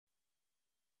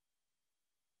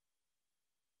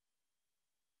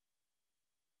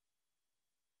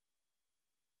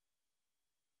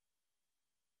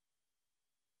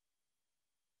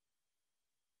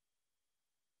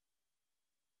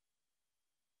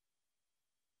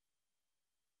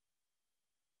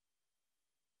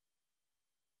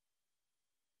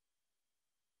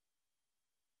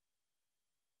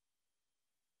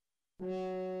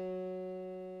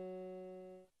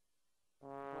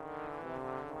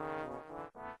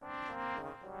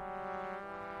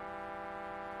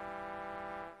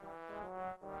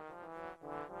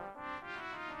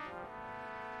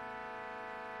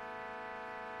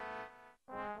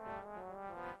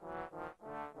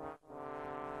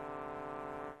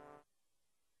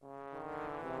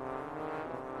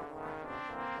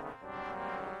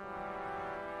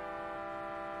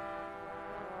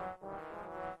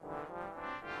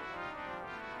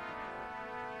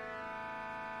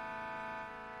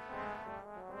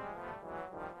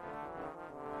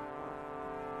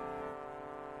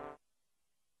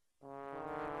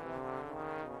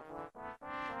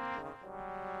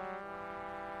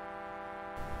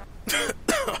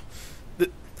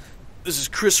This is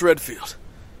Chris Redfield.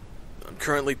 I'm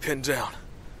currently pinned down.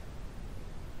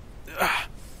 I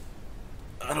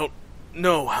don't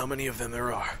know how many of them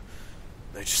there are.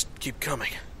 They just keep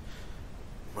coming.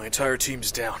 My entire team's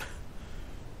down.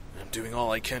 I'm doing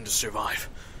all I can to survive.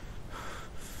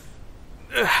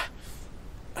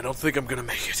 I don't think I'm gonna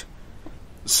make it.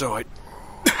 So I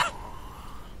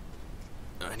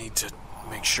need to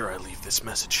make sure I leave this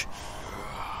message.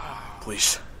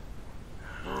 Please.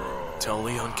 Tell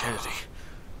Leon Kennedy.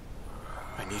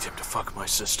 I need him to fuck my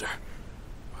sister.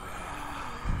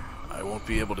 I won't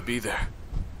be able to be there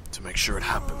to make sure it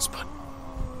happens, but...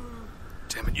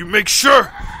 damn it, you make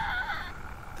sure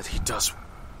that he does.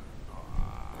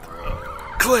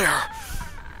 Claire!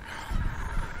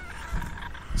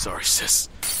 Sorry, sis.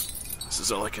 This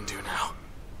is all I can do now.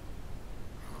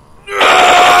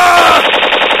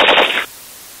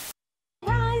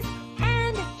 Rise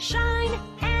and shine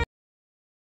and...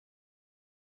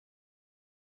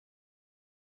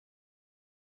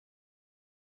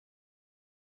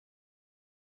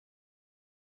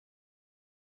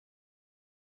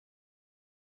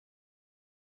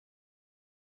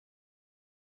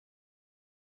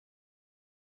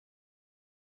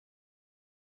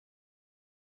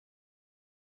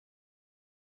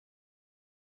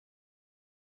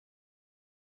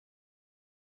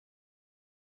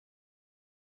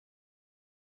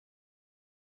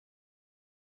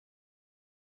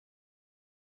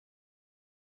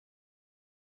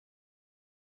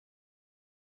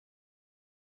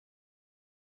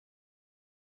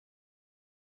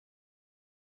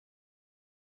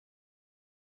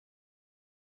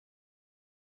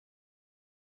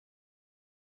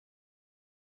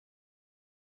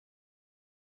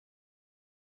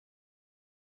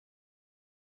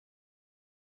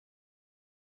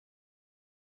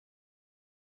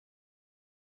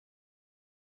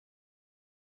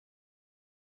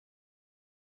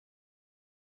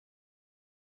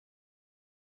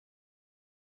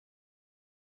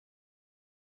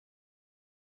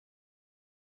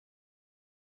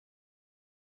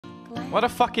 What a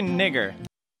fucking nigger.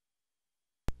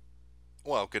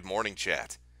 Well, good morning,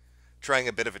 chat. Trying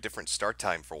a bit of a different start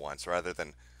time for once, rather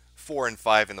than 4 and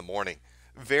 5 in the morning.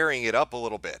 Varying it up a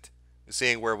little bit.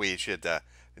 Seeing where we should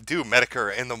do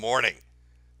Metokur in the morning.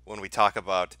 When we talk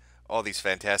about all these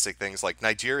fantastic things like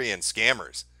Nigerian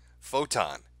scammers,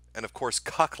 Photon, and of course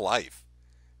cuck life.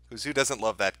 Because who doesn't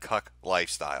love that cuck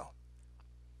lifestyle?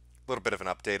 A little bit of an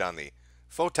update on the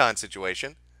Photon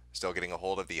situation. Still getting a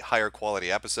hold of the higher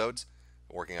quality episodes.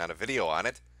 Working on a video on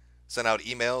it. Sent out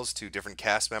emails to different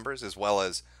cast members, as well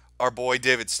as our boy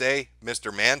David Stay,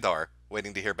 Mr. Mandar.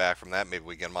 Waiting to hear back from that. Maybe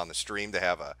we get him on the stream to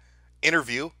have a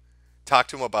interview. Talk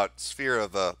to him about Sphere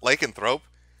of the Lycanthrope.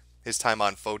 His time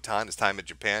on Photon, his time in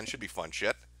Japan. Should be fun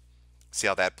shit. See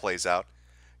how that plays out.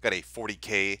 Got a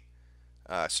 40K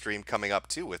stream coming up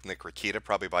too with Nick Rakita,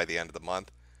 probably by the end of the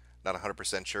month. Not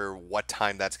 100% sure what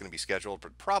time that's going to be scheduled,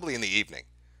 but probably in the evening.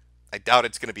 I doubt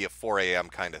it's going to be a 4 a.m.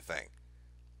 kind of thing.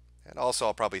 And also,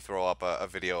 I'll probably throw up a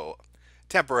video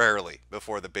temporarily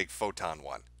before the big Photon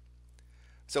one.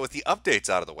 So with the updates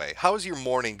out of the way, how's your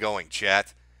morning going,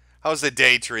 chat? How's the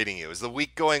day treating you? Is the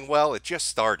week going well? It just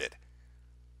started.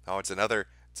 Oh, it's another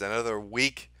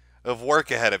week of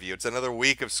work ahead of you. It's another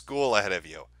week of school ahead of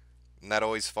you. Isn't that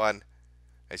always fun?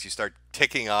 As you start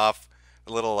ticking off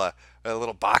little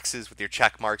boxes with your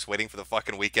check marks, waiting for the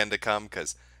fucking weekend to come,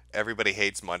 because everybody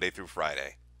hates Monday through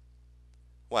Friday.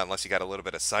 Well, unless you got a little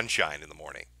bit of sunshine in the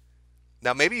morning.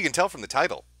 Now, maybe you can tell from the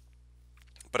title,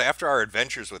 but after our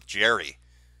adventures with Jerry,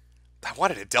 I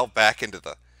wanted to delve back into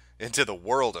the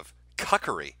world of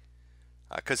cuckery,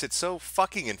 because it's so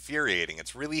fucking infuriating.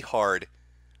 It's really hard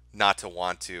not to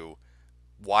want to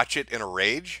watch it in a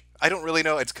rage. I don't really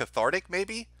know. It's cathartic,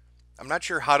 maybe? I'm not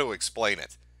sure how to explain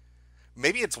it.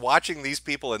 Maybe it's watching these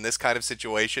people in this kind of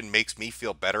situation makes me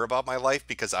feel better about my life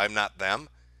because I'm not them.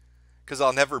 Because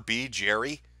I'll never be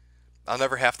Jerry. I'll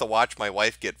never have to watch my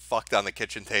wife get fucked on the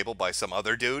kitchen table by some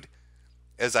other dude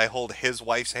as I hold his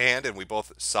wife's hand and we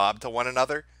both sob to one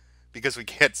another because we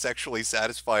can't sexually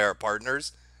satisfy our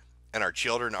partners and our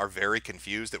children are very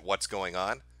confused at what's going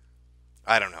on.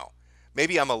 I don't know.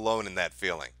 Maybe I'm alone in that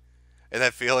feeling. And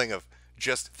that feeling of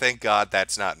just thank God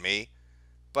that's not me.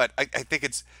 But I think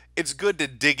it's good to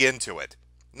dig into it.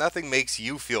 Nothing makes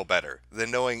you feel better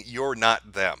than knowing you're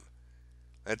not them.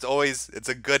 It's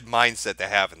a good mindset to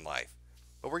have in life.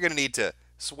 But we're going to need to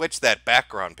switch that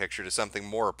background picture to something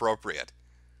more appropriate.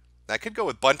 I could go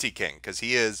with Bunty King because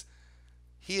he is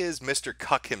Mr.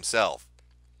 Cuck himself.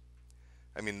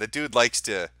 I mean, the dude likes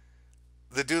to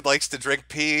drink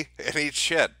pee and eat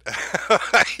shit.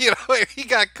 You know, he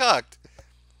got cucked.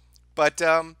 But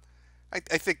I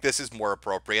think this is more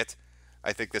appropriate.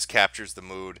 I think this captures the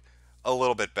mood a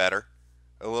little bit better,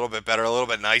 a little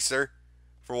bit nicer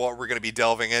for what we're going to be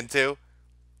delving into.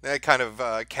 That kind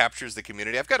of captures the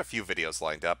community. I've got a few videos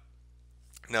lined up.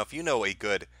 Now, if you know a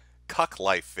good cuck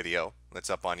life video that's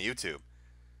up on YouTube,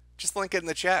 just link it in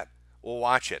the chat. We'll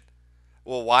watch it.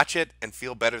 We'll watch it and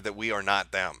feel better that we are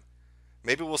not them.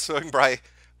 Maybe we'll swing by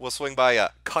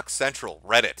Cuck Central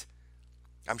Reddit.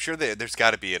 I'm sure there's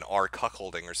got to be an R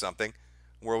cuckolding or something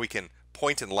where we can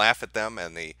point and laugh at them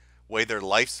and the way their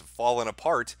lives have fallen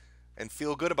apart and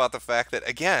feel good about the fact that,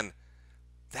 again,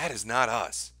 that is not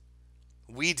us.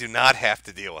 We do not have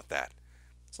to deal with that.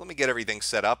 So let me get everything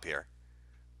set up here.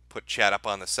 Put chat up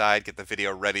on the side, get the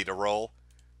video ready to roll,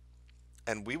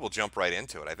 and we will jump right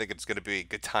into it. I think it's going to be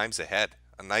good times ahead.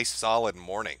 A nice solid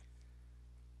morning.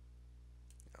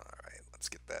 All right, let's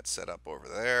get that set up over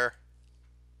there.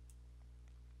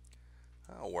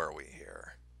 Oh, where are we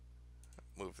here?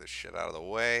 Move this shit out of the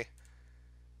way.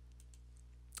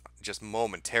 Just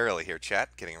momentarily here, chat.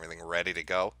 Getting everything ready to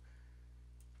go.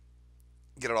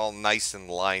 Get it all nice and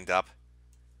lined up.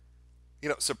 You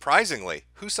know, surprisingly,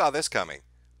 who saw this coming?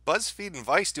 BuzzFeed and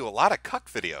Vice do a lot of cuck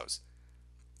videos.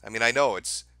 I mean, I know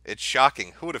it's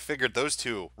shocking. Who would have figured those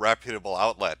two reputable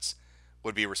outlets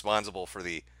would be responsible for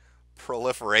the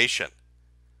proliferation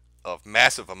of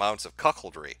massive amounts of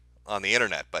cuckoldry on the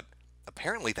internet? But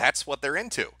apparently that's what they're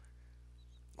into.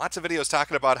 Lots of videos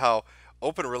talking about how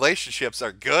open relationships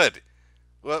are good.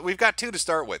 Well, we've got two to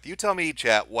start with. You tell me,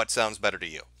 chat, what sounds better to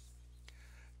you.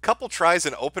 Couple tries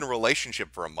an open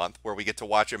relationship for a month where we get to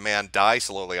watch a man die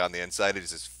slowly on the inside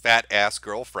as his fat-ass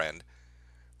girlfriend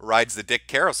rides the dick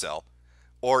carousel.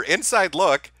 Or inside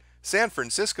look, San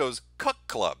Francisco's cuck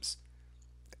clubs.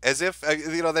 As if,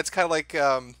 you know, that's kind of like,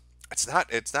 it's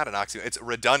not an oxymoron, it's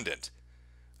redundant.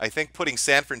 I think putting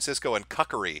San Francisco and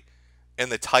cuckery in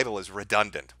the title is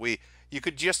redundant. You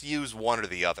could just use one or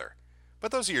the other.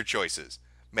 But those are your choices.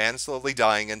 Man slowly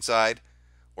dying inside,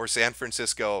 or San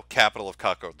Francisco, capital of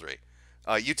cuckoldry.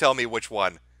 You tell me which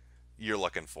one you're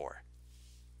looking for.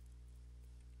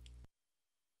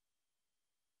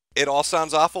 It all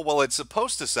sounds awful? Well, it's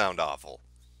supposed to sound awful.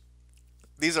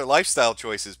 These are lifestyle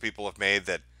choices people have made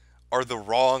that are the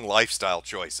wrong lifestyle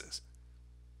choices.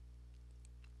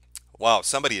 Wow,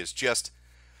 somebody has just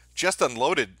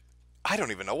unloaded. I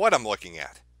don't even know what I'm looking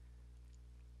at.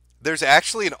 There's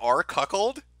actually an R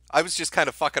cuckold? I was just kind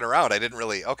of fucking around. I didn't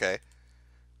really... Okay.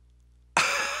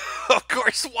 Of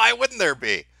course, why wouldn't there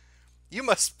be? You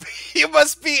must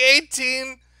be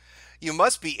 18. You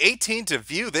must be 18 to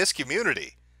view this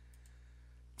community.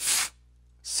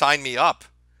 Sign me up.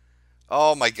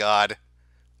 Oh my god.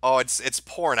 Oh, it's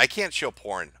porn. I can't show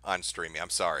porn on streaming. I'm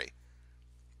sorry.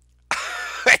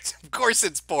 Of course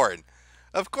it's porn.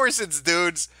 Of course it's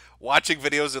dudes watching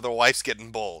videos of their wives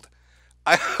getting bowled.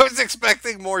 I was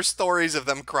expecting more stories of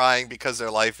them crying because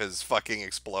their life has fucking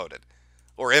exploded.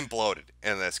 Or imploded,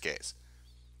 in this case.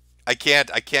 I can't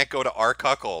go to our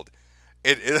cuckold.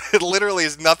 It literally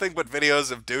is nothing but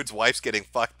videos of dudes' wives getting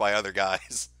fucked by other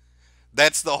guys.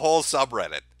 That's the whole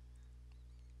subreddit.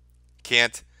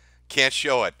 Can't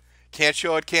show it.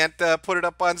 Can't put it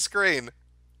up on screen.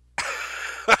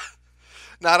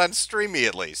 Not on Streamy,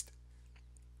 at least.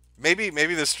 Maybe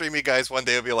the Streamy guys one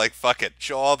day will be like, fuck it.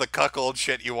 Show all the cuckold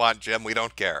shit you want, Jim. We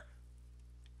don't care.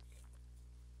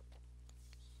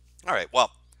 Alright, well,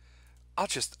 I'll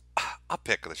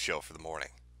pick the show for the morning.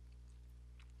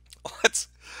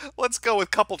 Let's go with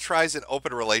couple tries an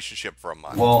open relationship for a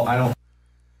month. Well, I don't.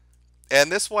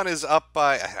 And this one is up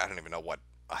by I don't even know what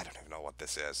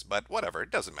this is, but whatever, it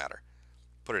doesn't matter.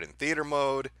 Put it in theater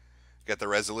mode, get the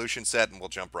resolution set, and we'll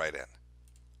jump right in.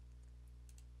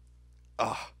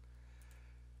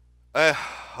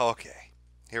 Okay,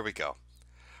 here we go.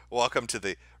 Welcome to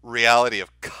the reality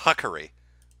of cuckery.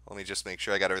 Let me just make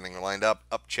sure I got everything lined up.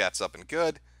 Chat's up and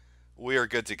good. We are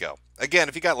good to go. Again,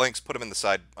 if you got links, put them in the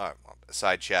side.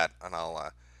 side chat, and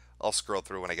I'll scroll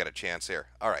through when I get a chance here.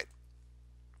 All right.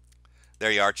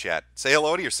 There you are, chat. Say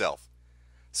hello to yourself.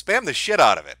 Spam the shit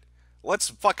out of it. Let's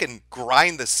fucking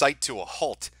grind the site to a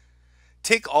halt.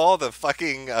 Take all the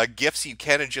fucking GIFs you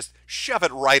can and just shove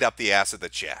it right up the ass of the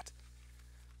chat.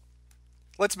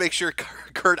 Let's make sure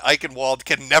Kurt Eichenwald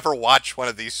can never watch one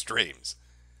of these streams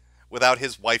without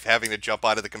his wife having to jump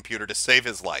onto the computer to save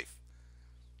his life.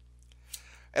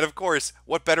 And of course,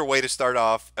 what better way to start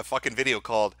off a fucking video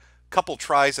called Couple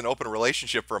Tries an Open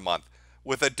Relationship for a Month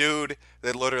with a dude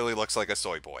that literally looks like a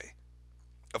soy boy.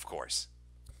 Of course.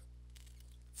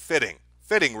 Fitting.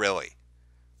 Fitting, really.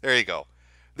 There you go.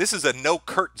 This is a no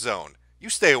Kurt zone. You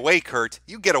stay away, Kurt.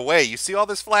 You get away. You see all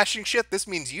this flashing shit? This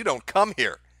means you don't come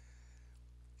here.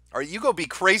 Or you go be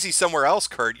crazy somewhere else,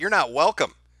 Kurt. You're not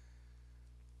welcome.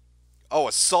 Oh,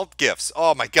 assault gifts.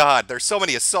 Oh my god, there's so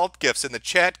many assault gifts in the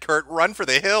chat, Kurt. Run for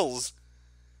the hills.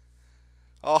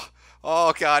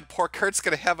 Oh god, poor Kurt's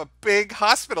gonna have a big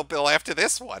hospital bill after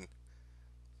this one.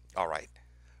 Alright,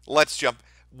 let's jump.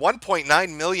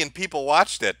 1.9 million people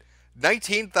watched it.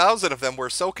 19,000 of them were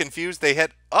so confused they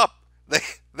hit up.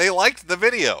 They liked the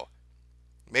video.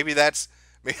 Maybe that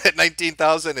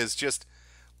 19,000 is just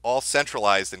all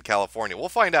centralized in California. We'll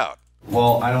find out.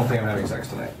 Well, I don't think I'm having sex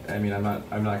tonight. I mean, I'm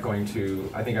not going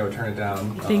to. I think I would turn it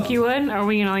down. You think you would? Are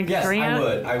we gonna like yes, agree on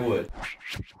it? I would.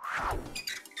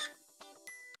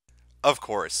 Of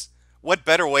course. What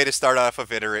better way to start off a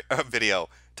video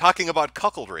talking about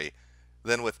cuckoldry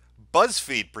than with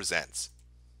BuzzFeed Presents?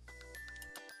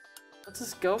 Let's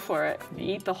just go for it.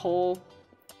 Eat the whole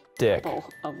Dick. bowl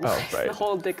of Oh, life. right. The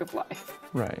whole dick of life.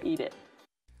 Right. Eat it.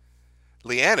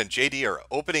 Leanne and JD are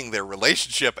opening their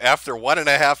relationship after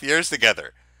 1.5 years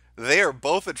together. They are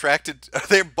both attracted.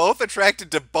 They're both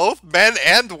attracted to both men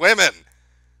and women.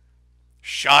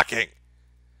 Shocking.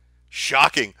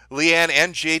 Shocking. Leanne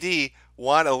and JD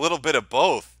want a little bit of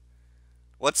both.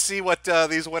 Let's see what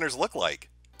these winners look like.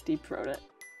 Deep throat it.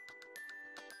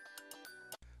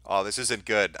 Oh, this isn't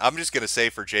good. I'm just going to say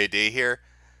for JD here,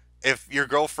 if your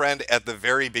girlfriend at the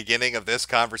very beginning of this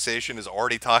conversation is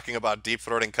already talking about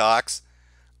deep-throating cocks,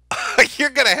 you're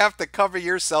going to have to cover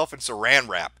yourself in saran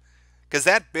wrap, because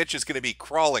that bitch is going to be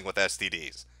crawling with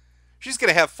STDs. She's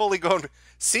going to have fully grown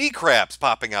sea crabs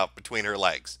popping out between her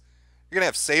legs. You're going to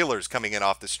have sailors coming in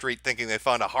off the street thinking they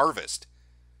found a harvest.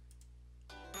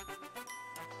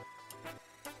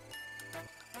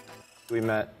 We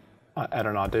met at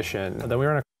an audition. Then we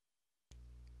were in a...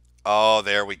 Oh,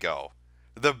 there we go.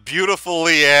 The beautiful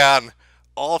Leanne.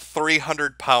 All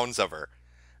 300 pounds of her.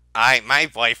 My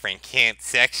boyfriend can't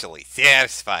sexually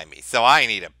satisfy me, so I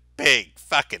need a big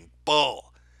fucking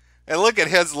bull. And look at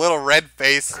his little red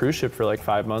face. cruise ship for like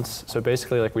 5 months. So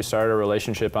basically, like, we started a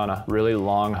relationship on a really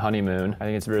long honeymoon. I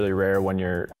think it's really rare when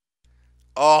you're...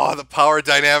 Oh, the power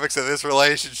dynamics of this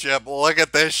relationship. Look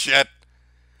at this shit.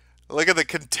 Look at the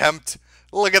contempt.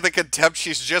 Look at the contempt.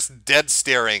 She's just dead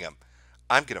staring him.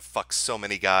 I'm gonna fuck so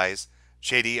many guys.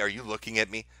 JD, are you looking at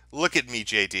me? Look at me,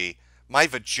 JD. My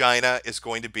vagina is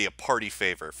going to be a party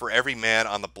favor for every man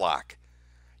on the block.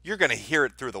 You're gonna hear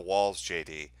it through the walls,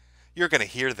 JD. You're gonna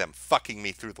hear them fucking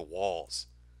me through the walls.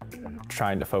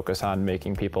 trying to focus on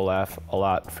making people laugh a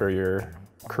lot for your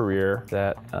career,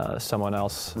 that someone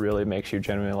else really makes you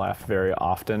genuinely laugh very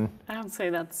often. I would say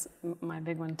that's my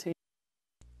big one too.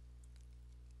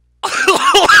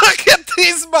 Look at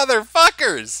these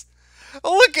motherfuckers!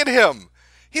 Look at him!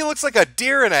 He looks like a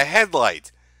deer in a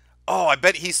headlight. Oh, I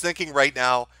bet he's thinking right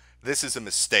now, this is a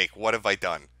mistake. What have I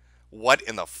done? What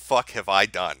in the fuck have I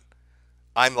done?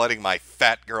 I'm letting my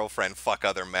fat girlfriend fuck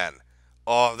other men.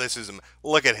 Oh, this is...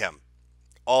 Look at him.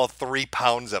 All 3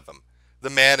 pounds of him. The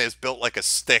man is built like a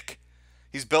stick.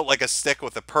 He's built like a stick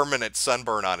with a permanent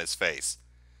sunburn on his face.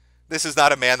 This is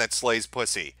not a man that slays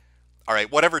pussy.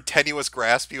 Alright, whatever tenuous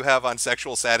grasp you have on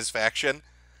sexual satisfaction,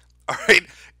 alright,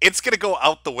 it's gonna go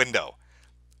out the window.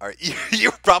 Alright,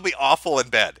 you're probably awful in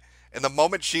bed. And the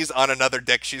moment she's on another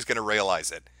dick, she's gonna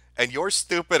realize it. And your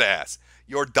stupid ass,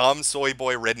 your dumb soy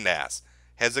boy ridden ass,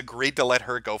 has agreed to let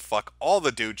her go fuck all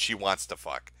the dudes she wants to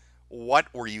fuck.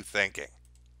 What were you thinking?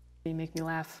 You make me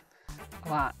laugh a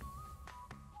lot.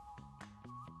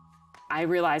 I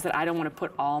realize that I don't want to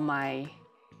put all my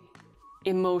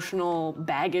emotional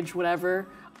baggage, whatever,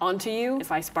 onto you.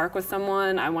 If I spark with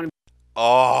someone, I want to...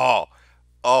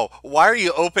 Oh, why are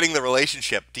you opening the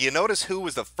relationship? Do you notice who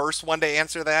was the first one to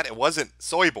answer that? It wasn't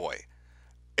Soy Boy.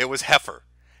 It was Heifer.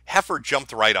 Heifer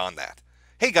jumped right on that.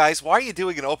 Hey guys, why are you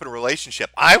doing an open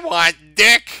relationship? I want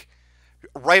dick!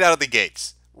 Right out of the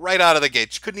gates. Right out of the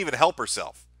gates. She couldn't even help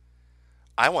herself.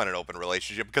 I want an open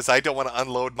relationship because I don't want to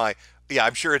unload my... Yeah,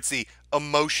 I'm sure it's the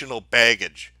emotional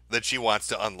baggage that she wants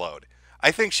to unload.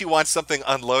 I think she wants something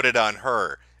unloaded on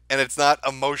her, and it's not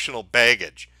emotional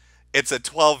baggage. It's a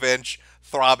 12-inch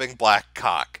throbbing black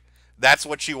cock. That's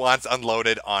what she wants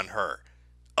unloaded on her.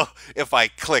 Oh,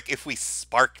 if we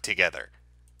spark together.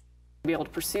 Be able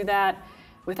to pursue that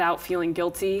without feeling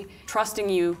guilty, trusting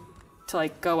you to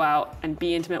like go out and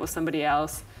be intimate with somebody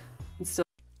else. And still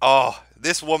Oh,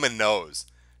 this woman knows.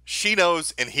 She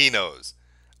knows and he knows.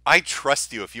 I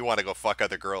trust you if you want to go fuck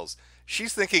other girls.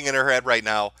 She's thinking in her head right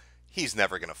now, he's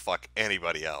never going to fuck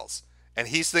anybody else. And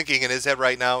he's thinking in his head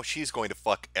right now, she's going to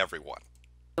fuck everyone.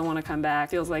 don't want to come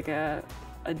back. Feels like a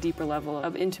deeper level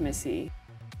of intimacy.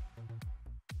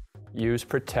 Use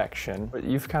protection.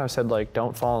 You've kind of said like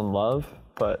don't fall in love,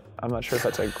 but I'm not sure if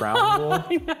that's a ground rule.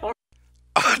 I know.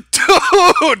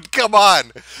 Dude, come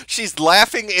on. She's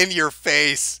laughing in your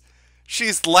face.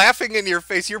 She's laughing in your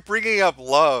face. You're bringing up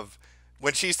love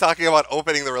when she's talking about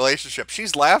opening the relationship.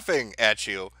 She's laughing at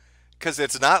you because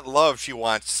it's not love she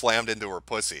wants slammed into her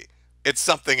pussy. It's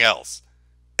something else.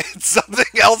 It's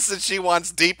something else that she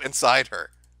wants deep inside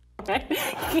her. I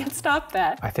can't stop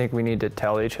that. I think we need to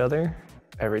tell each other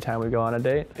every time we go on a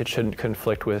date. It shouldn't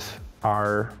conflict with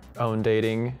our own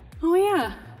dating. Oh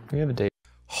yeah. We have a date.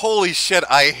 Holy shit,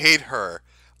 I hate her.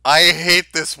 I hate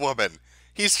this woman.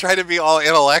 He's trying to be all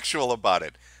intellectual about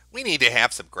it. We need to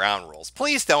have some ground rules.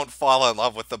 Please don't fall in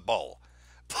love with the bull.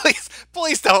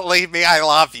 Please don't leave me. I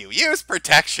love you. Use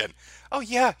protection. Oh,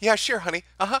 yeah, sure, honey.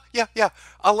 Yeah.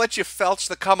 I'll let you felch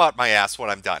the cum out my ass when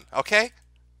I'm done, okay?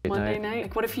 Monday night.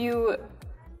 Like, what if you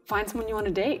find someone you want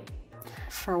to date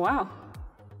for a while?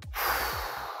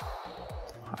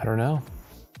 I don't know.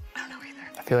 I don't know either.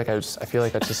 I feel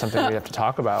like that's just something we have to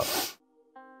talk about.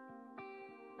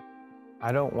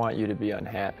 I don't want you to be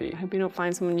unhappy. I hope you don't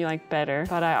find someone you like better,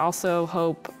 but I also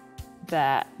hope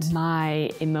that my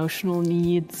emotional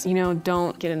needs,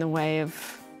 don't get in the way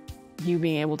of you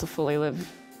being able to fully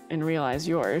live and realize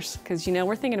yours. Because,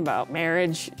 we're thinking about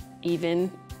marriage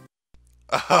even.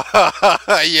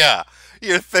 Yeah,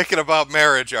 you're thinking about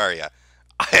marriage, are you?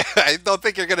 I don't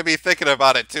think you're going to be thinking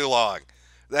about it too long.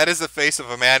 That is the face of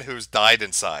a man who's died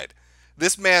inside.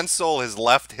 This man's soul has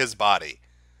left his body.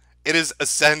 It has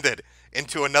ascended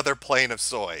into another plane of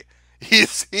soy. He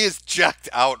is jacked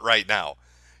out right now.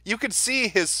 You can see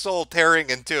his soul tearing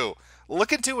in two.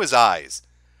 Look into his eyes.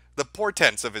 The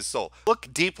portents of his soul.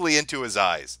 Look deeply into his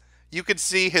eyes. You can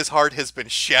see his heart has been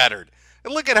shattered.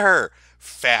 And look at her.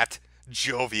 Fat,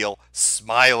 jovial,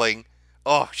 smiling.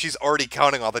 Oh, she's already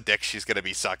counting all the dicks she's going to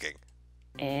be sucking.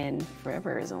 And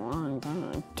forever is a long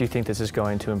time. Do you think this is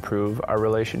going to improve our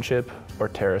relationship or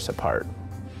tear us apart?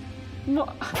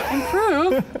 Well,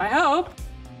 improve, I hope.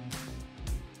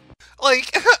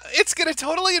 Like, it's going to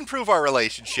totally improve our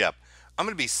relationship. I'm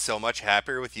going to be so much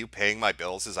happier with you paying my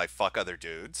bills as I fuck other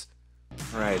dudes.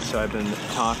 Right, so I've been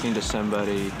talking to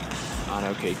somebody on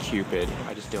OkCupid.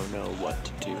 I just don't know what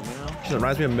to do now. It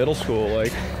reminds me of middle school,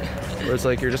 where it's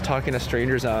like you're just talking to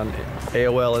strangers on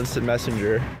AOL Instant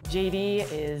Messenger.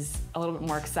 JD is a little bit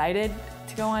more excited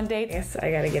to go on dates. Yes,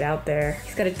 I gotta get out there.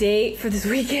 He's got a date for this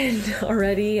weekend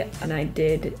already, and I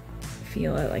did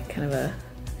feel like kind of a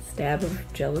stab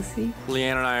of jealousy.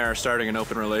 Leanne and I are starting an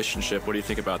open relationship. What do you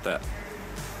think about that?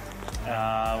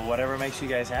 Whatever makes you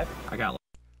guys happy. I got.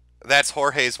 That's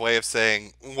Jorge's way of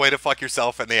saying, way to fuck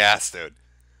yourself in the ass, dude.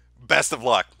 Best of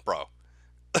luck, bro.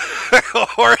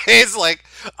 Jorge's like,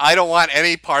 I don't want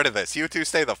any part of this. You two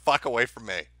stay the fuck away from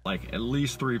me. Like at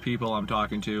least 3 people I'm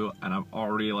talking to, and I've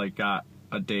already got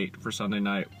a date for Sunday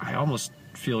night. I almost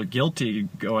feel guilty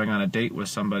going on a date with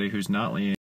somebody who's not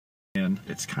Leanne.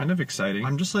 It's kind of exciting.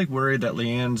 I'm just worried that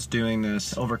Leanne's doing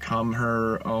this to overcome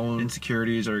her own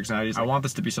insecurities or anxieties. I want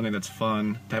this to be something that's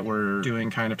fun, that we're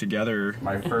doing kind of together.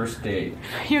 My first date.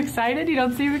 Are you excited? You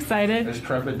don't seem excited. Is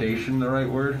trepidation the right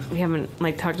word? We haven't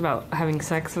talked about having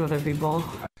sex with other people.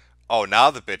 Oh, now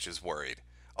the bitch is worried.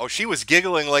 Oh, she was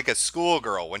giggling like a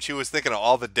schoolgirl when she was thinking of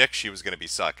all the dicks she was going to be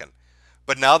sucking.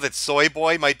 But now that Soy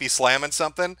Boy might be slamming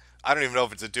something, I don't even know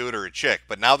if it's a dude or a chick,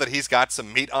 but now that he's got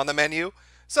some meat on the menu,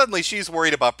 suddenly she's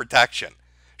worried about protection.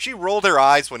 She rolled her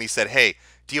eyes when he said, hey,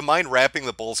 do you mind wrapping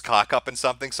the bull's cock up in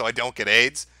something so I don't get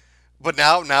AIDS? But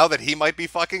now that he might be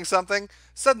fucking something,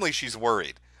 suddenly she's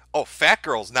worried. Oh, fat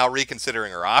girl's now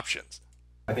reconsidering her options.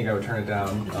 I think I would turn it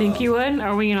down. Think you would?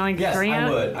 Are we gonna Yes, agree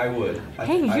on it? I would.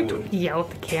 Hey, I you would. don't yell at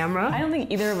the camera. I don't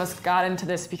think either of us got into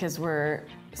this because we're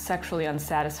sexually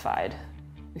unsatisfied.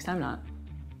 At least I'm not.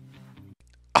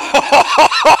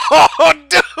 Oh,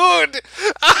 dude!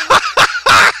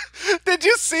 Did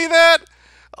you see that?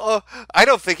 Oh, I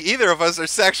don't think either of us are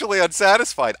sexually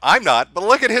unsatisfied. I'm not, but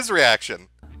look at his reaction.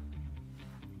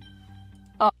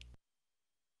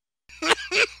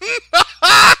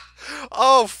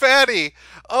 Oh, Fatty.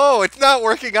 Oh, it's not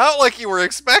working out like you were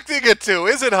expecting it to,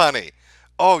 is it, honey?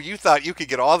 Oh, you thought you could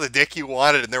get all the dick you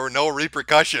wanted and there were no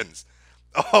repercussions.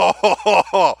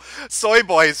 Oh, Soy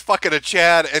Boy is fucking a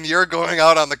Chad and you're going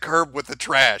out on the curb with the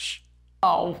trash.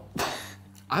 Oh,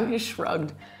 he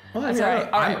shrugged. Well, That's all right.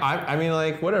 All right. I mean,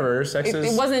 like, whatever. Sex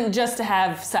is... It wasn't just to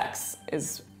have sex,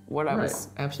 is what I was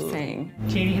absolutely saying.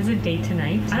 JD has a date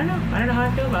tonight. I don't know how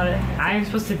I feel about it. I'm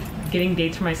supposed to be getting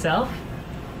dates for myself,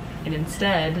 and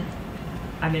instead,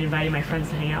 I've been inviting my friends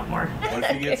to hang out more. What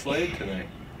if you get slayed tonight?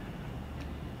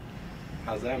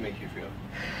 How's that make you feel?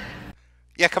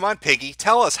 Yeah, come on, Piggy.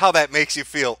 Tell us how that makes you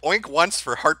feel. Oink once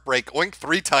for heartbreak, oink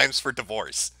 3 times for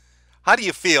divorce. How do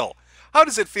you feel? How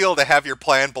does it feel to have your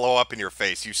plan blow up in your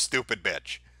face, you stupid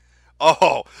bitch?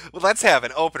 Oh, well, let's have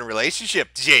an open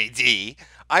relationship, JD.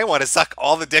 I want to suck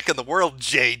all the dick in the world,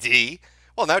 JD.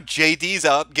 Well, now JD's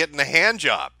out getting a hand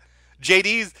job.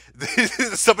 JD's...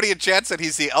 Somebody in chat said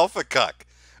he's the alpha cuck.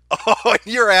 Oh,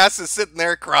 and your ass is sitting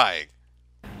there crying.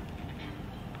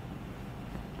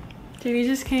 JD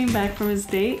just came back from his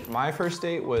date. My first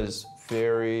date was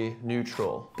very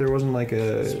neutral. There wasn't like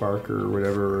a spark or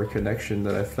whatever, or a connection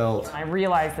that I felt. I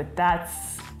realized that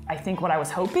that's, I think, what I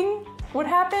was hoping would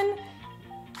happen.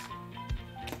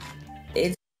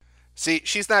 See,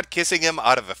 she's not kissing him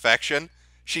out of affection.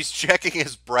 She's checking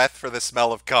his breath for the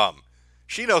smell of cum.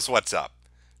 She knows what's up.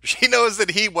 She knows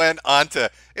that he went on to,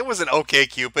 it wasn't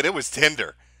OkCupid, it was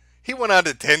Tinder. He went on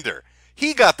to Tinder.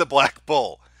 He got the black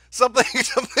bull. Something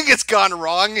has gone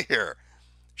wrong here.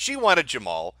 She wanted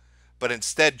Jamal, but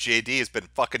instead JD has been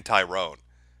fucking Tyrone.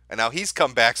 And now he's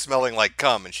come back smelling like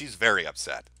cum, and she's very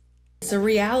upset. It's a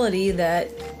reality that,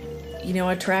 you know,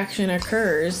 attraction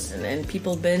occurs, and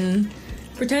people have been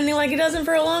pretending like it doesn't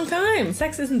for a long time.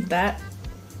 Sex isn't that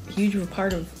huge of a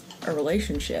part of a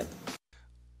relationship.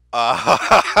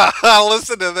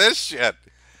 Listen to this shit.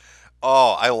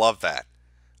 Oh, I love that.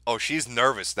 Oh, she's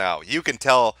nervous now. You can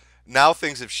tell now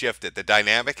things have shifted. The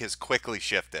dynamic has quickly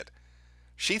shifted.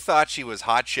 She thought she was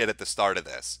hot shit at the start of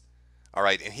this. All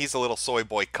right, and he's a little soy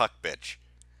boy cuck bitch.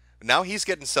 Now he's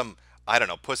getting some, I don't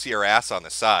know, pussy or ass on the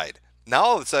side. Now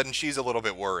all of a sudden she's a little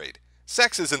bit worried.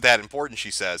 Sex isn't that important,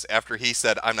 she says, after he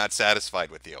said, I'm not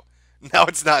satisfied with you. Now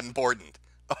it's not important.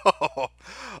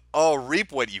 Oh,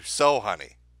 reap what you sow,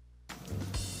 honey.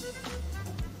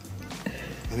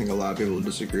 I think a lot of people will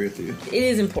disagree with you. It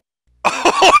is important.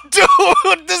 Oh,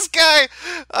 dude, this guy.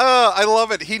 I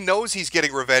love it. He knows he's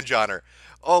getting revenge on her.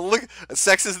 Oh, look,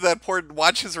 sex isn't that important.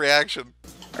 Watch his reaction.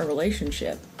 A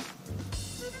relationship.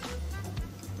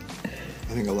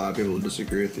 I think a lot of people will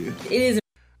disagree with you. It is.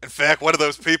 In fact, one of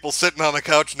those people sitting on the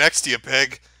couch next to you,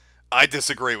 pig, I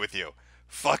disagree with you.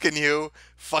 Fucking you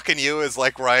is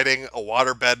like riding a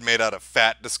waterbed made out of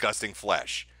fat, disgusting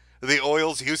flesh. The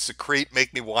oils you secrete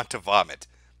make me want to vomit.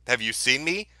 Have you seen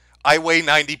me? I weigh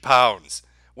 90 pounds.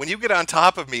 When you get on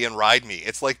top of me and ride me,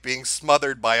 it's like being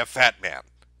smothered by a fat man.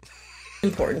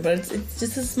 Important, but it's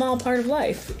just a small part of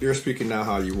life. You're speaking now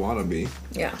how you want to be.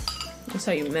 Yeah, that's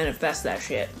how you manifest that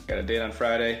shit. Got a date on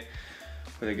Friday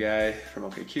with a guy from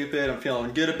OkCupid. I'm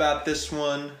feeling good about this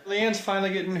one. Leanne's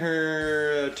finally getting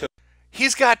her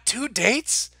He's got 2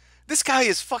 dates? This guy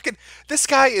is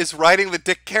riding the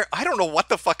dick care. I don't know what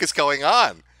the fuck is going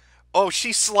on. Oh,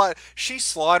 she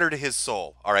slaughtered his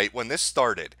soul. All right, when this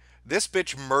started, this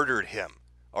bitch murdered him.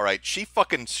 All right, she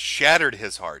fucking shattered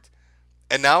his heart.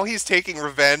 And now he's taking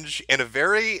revenge in a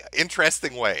very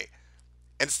interesting way.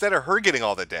 Instead of her getting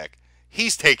all the dick,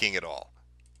 he's taking it all.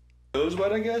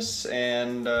 Rosebud, I guess,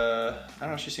 and I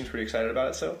don't know, she seems pretty excited about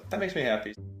it, so that makes me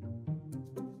happy.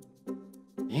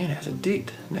 Ian has a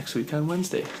date next week on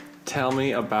Wednesday. Tell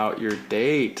me about your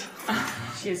date.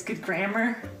 She has good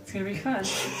grammar. It's gonna be fun.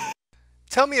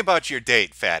 Tell me about your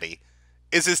date, fatty.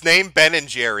 Is his name Ben and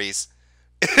Jerry's?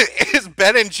 Is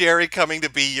Ben and Jerry coming to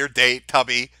be your date,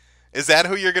 Tubby? Is that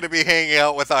who you're going to be hanging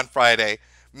out with on Friday?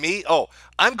 Me? Oh,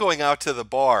 I'm going out to the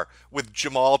bar with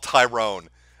Jamal Tyrone.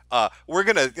 We're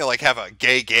going to like have a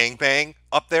gay gangbang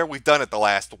up there. We've done it the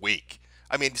last week.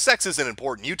 I mean, sex isn't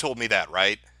important. You told me that,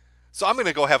 right? So I'm going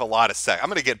to go have a lot of sex. I'm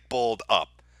going to get bulled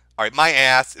up. All right, my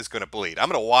ass is going to bleed. I'm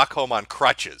going to walk home on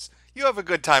crutches. You have a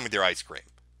good time with your ice cream.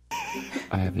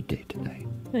 I have a date tonight.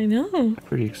 I know.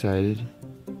 Pretty excited.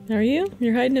 Are you?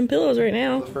 You're hiding in pillows right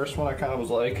now. The first one I kind of was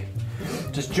like,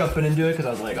 just jumping into it because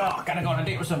I was like, oh, I gotta go on a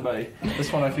date with somebody.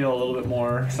 This one I feel a little bit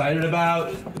more excited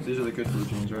about. These are the good blue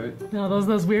jeans, right? No,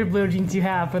 those weird blue jeans you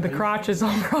have where the crotch is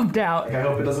all rubbed out. Like, I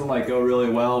hope it doesn't like go really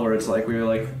well where it's like we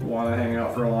like want to hang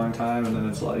out for a long time and then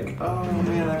it's like, oh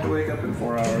man, I have to wake up in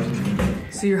 4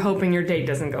 hours. So you're hoping your date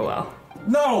doesn't go well?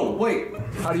 No, wait.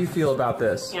 How do you feel about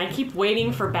this? And I keep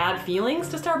waiting for bad feelings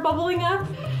to start bubbling up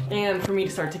and for me to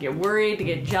start to get worried, to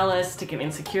get jealous, to get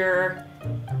insecure.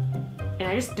 And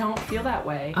I just don't feel that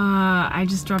way. I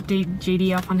just dropped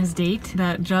JD off on his date.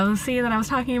 That jealousy that I was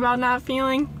talking about not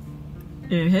feeling,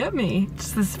 it hit me.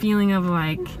 Just this feeling of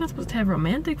like, you're not supposed to have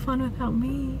romantic fun without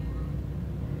me.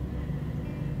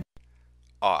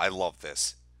 Oh, I love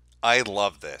this. I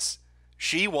love this.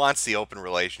 She wants the open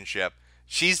relationship.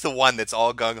 She's the one that's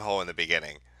all gung-ho in the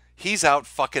beginning. He's out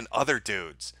fucking other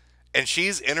dudes. And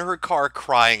she's in her car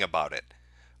crying about it.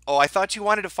 Oh, I thought you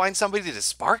wanted to find somebody to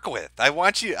spark with. I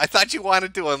thought you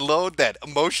wanted to unload that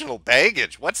emotional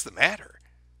baggage. What's the matter?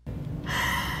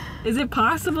 Is it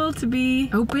possible to be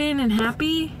open and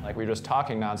happy? Like we were just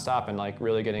talking nonstop and like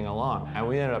really getting along. And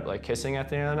we ended up like kissing at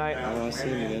the end of the night. I want to see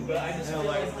you again.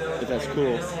 If that's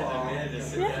cool.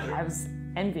 Yeah, I was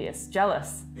envious,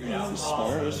 jealous. He's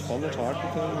smart. It was fun to talk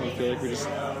with him. I feel like we just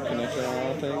connected on a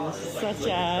lot of things. Such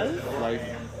as?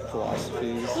 Life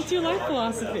philosophies. What's your life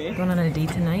philosophy? Going on a date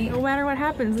tonight? No matter what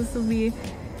happens, this will be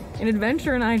an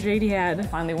adventure and JD had.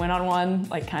 Finally went on one,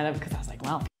 like kind of, because I was like,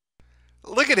 well.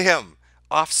 Look at him.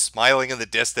 Off smiling in the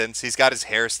distance. He's got his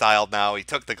hair styled now. He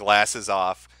took the glasses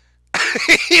off.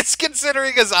 He's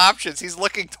considering his options. He's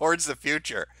looking towards the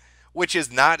future, which is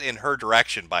not in her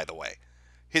direction, by the way.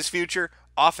 His future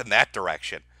off in that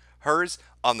direction. Hers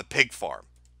on the pig farm.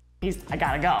 I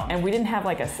gotta go. And we didn't have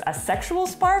like a sexual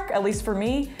spark, at least for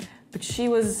me, but she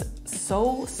was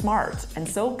so smart and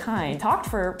so kind. Talked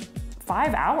for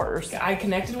 5 hours. I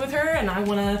connected with her and I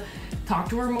want to talk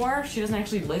to her more. She doesn't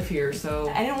actually live here, so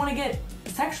I didn't want to get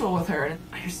sexual with her.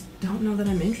 I just don't know that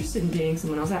I'm interested in dating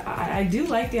someone else. I do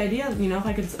like the idea, you know,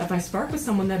 if I spark with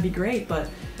someone, that'd be great, but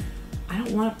I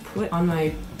don't want to put on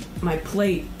my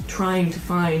plate trying to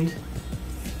find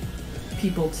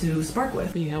people to spark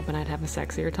with. Were you hoping I'd have a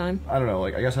sexier time? I don't know,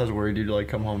 like, I guess I was worried you'd, like,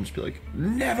 come home and just be like,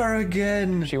 never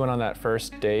again! She went on that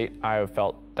first date. I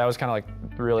felt that was kind of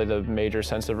like really the major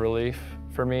sense of relief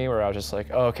for me, where I was just like,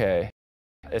 okay,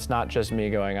 it's not just me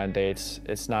going on dates.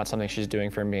 It's not something she's doing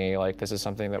for me. Like, this is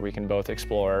something that we can both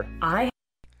explore. I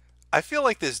feel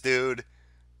like this dude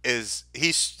is,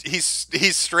 he's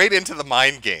straight into the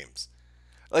mind games.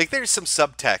 Like, there's some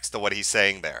subtext to what he's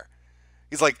saying there.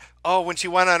 He's like, oh, when she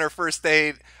went on her first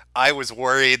date, I was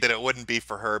worried that it wouldn't be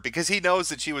for her, because he knows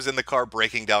that she was in the car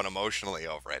breaking down emotionally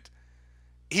over it.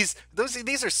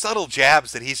 These are subtle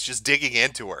jabs that he's just digging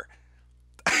into her.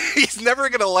 He's never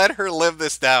going to let her live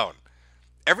this down.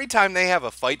 Every time they have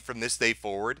a fight from this day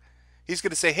forward, he's going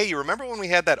to say, hey, you remember when we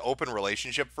had that open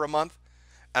relationship for a month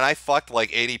and I fucked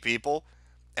like 80 people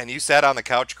and you sat on the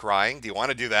couch crying? Do you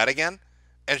want to do that again?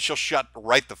 And she'll shut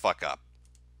right the fuck up.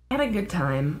 I had a good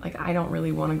time. Like, I don't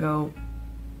really want to go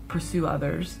pursue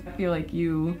others. I feel like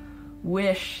you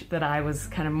wish that I was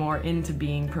kind of more into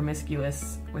being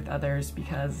promiscuous with others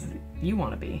because you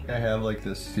want to be. I have like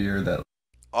this fear that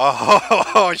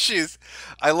Oh,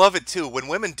 I love it too. When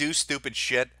women do stupid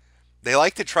shit, they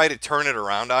like to try to turn it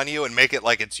around on you and make it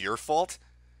like it's your fault.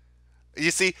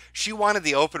 You see, she wanted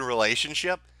the open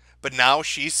relationship, but now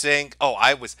she's saying, oh,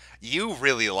 you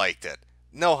really liked it.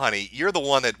 No, honey, you're the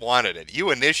one that wanted it.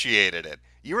 You initiated it.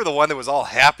 You were the one that was all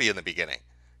happy in the beginning.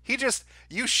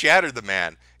 You shattered the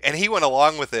man, and he went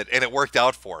along with it, and it worked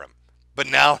out for him. But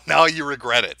now you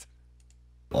regret it.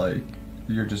 like,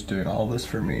 you're just doing all this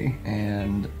for me,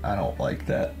 and I don't like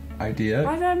that idea.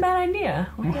 Why is that a bad idea?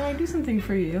 Why can't I do something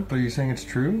for you? But are you saying it's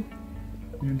true?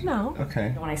 No.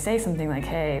 Okay. When I say something like,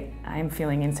 hey, I'm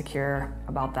feeling insecure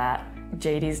about that,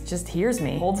 JD just hears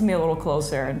me, holds me a little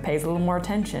closer, and pays a little more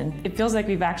attention. It feels like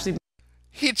we've actually...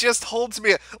 He just holds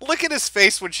me... Look at his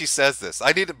face when she says this.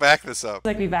 I need to back this up.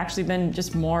 Like we've actually been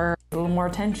just a little more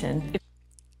attention.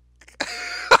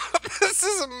 This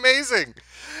is amazing.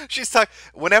 She's talking...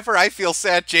 Whenever I feel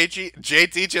sad,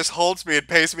 JD just holds me and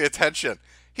pays me attention.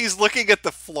 He's looking at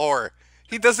the floor.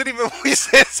 He doesn't even... His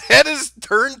head is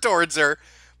turned towards her,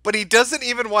 but he doesn't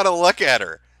even want to look at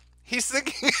her. He's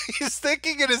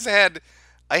thinking in his head,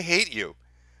 I hate you.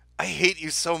 I hate you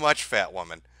so much, fat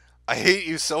woman. I hate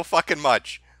you so fucking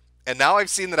much. And now I've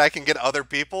seen that I can get other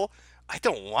people. I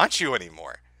don't want you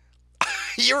anymore.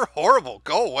 You're horrible.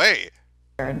 Go away.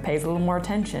 And pays a little more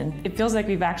attention. It feels like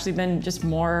we've actually been just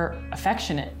more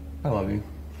affectionate. I love you.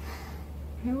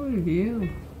 I love you.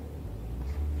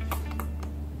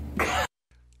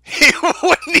 He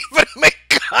wouldn't even make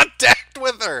contact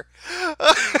with her.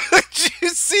 Did you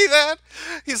see that?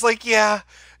 He's like, yeah.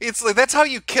 It's like, that's how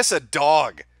you kiss a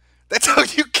dog. That's how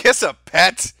you kiss a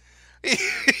pet.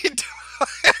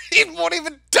 He won't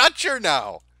even touch her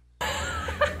now.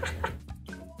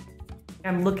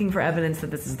 I'm looking for evidence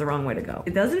that this is the wrong way to go.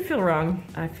 It doesn't feel wrong.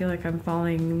 I feel like I'm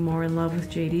falling more in love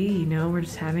with JD, you know? We're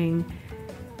just having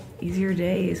easier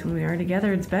days when we are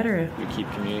together. It's better. We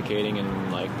keep communicating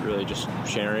and like really just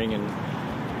sharing,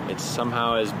 and it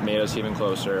somehow has made us even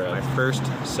closer. My first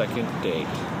second date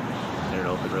in an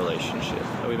open relationship.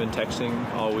 We've been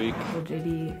texting all week. I told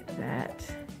JD that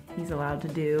he's allowed to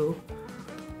do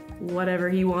whatever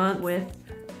he wants with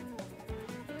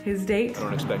his date. I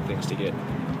don't expect things to get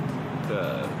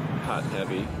hot and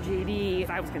heavy. JD,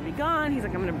 I was gonna be gone. He's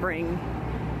like, I'm gonna bring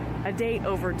a date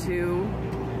over to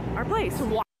our place.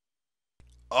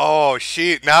 Oh,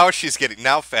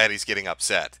 now Fatty's getting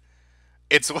upset.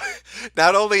 It's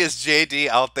not only is JD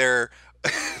out there,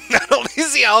 not only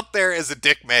is he out there as a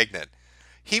dick magnet,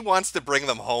 he wants to bring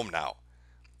them home now.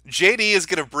 JD is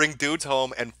gonna bring dudes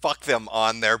home and fuck them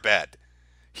on their bed.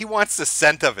 He wants the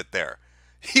scent of it there.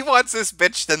 He wants this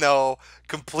bitch to know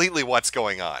completely what's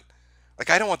going on. Like,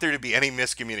 I don't want there to be any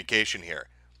miscommunication here.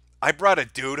 I brought a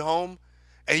dude home,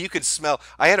 and you can smell.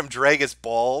 I had him drag his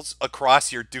balls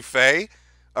across your duvet.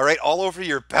 All right, all over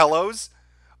your pillows.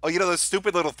 Oh, you know those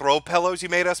stupid little throw pillows you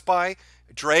made us buy?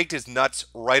 Dragged his nuts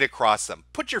right across them.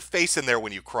 Put your face in there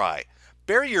when you cry.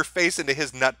 Bury your face into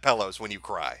his nut pillows when you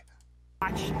cry.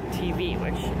 Watch TV,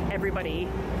 which everybody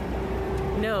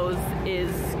knows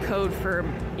is code for,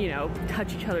 you know,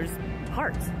 touch each other's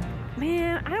hearts.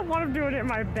 Man, I don't want to do it in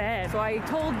my bed. So I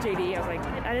told JD, I was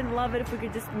like, I didn't love it if we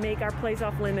could just make our place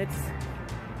off limits.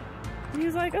 And he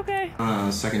was like, okay.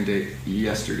 Second date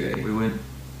yesterday. We went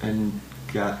and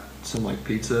got some like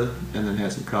pizza and then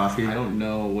had some coffee. I don't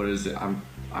know what is it I'm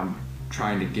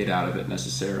trying to get out of it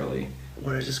necessarily.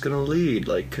 Where is this gonna lead?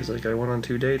 Like, cause like I went on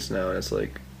 2 dates now, and it's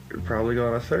like you're probably going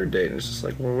on a third date, and it's just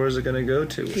like, well, where's it gonna go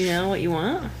to? Do you know what you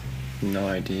want? No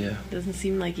idea. Doesn't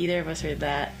seem like either of us are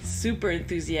that super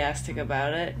enthusiastic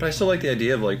about it. But I still like the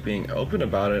idea of like being open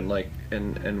about it and like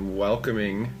and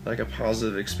welcoming like a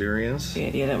positive experience. The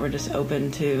idea that we're just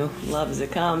open to love as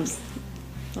it comes.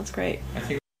 That's great.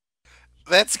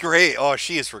 That's great. Oh,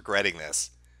 she is regretting this.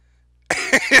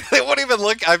 They won't even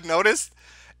look. I've noticed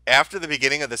after the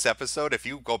beginning of this episode, if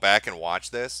you go back and watch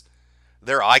this,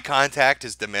 their eye contact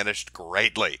has diminished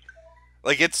greatly.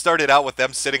 Like, it started out with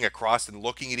them sitting across and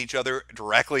looking at each other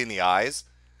directly in the eyes.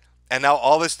 And now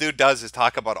all this dude does is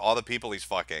talk about all the people he's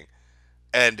fucking.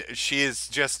 And she's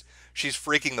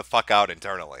freaking the fuck out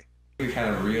internally. We kind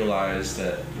of realize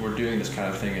that we're doing this kind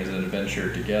of thing as an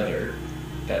adventure together.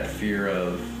 That fear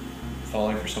of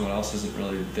falling for someone else isn't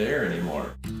really there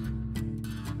anymore.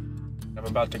 I'm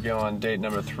about to go on date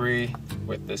number 3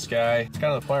 with this guy. It's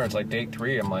kind of the point where it's like date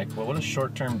 3. I'm like, well, what does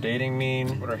short-term dating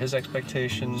mean? What are his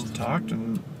expectations? Talked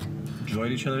and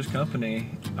enjoyed each other's company.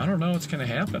 I don't know what's gonna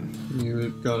happen. You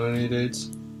got any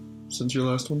dates since your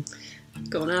last one?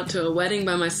 Going out to a wedding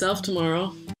by myself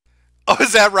tomorrow. Oh,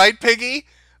 is that right, Piggy?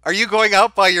 Are you going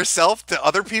out by yourself to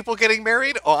other people getting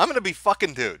married? Oh, I'm gonna be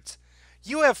fucking dudes.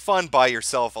 You have fun by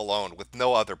yourself alone with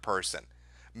no other person.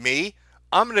 Me,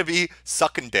 I'm gonna be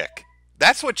sucking dick.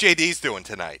 That's what JD's doing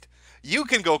tonight. You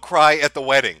can go cry at the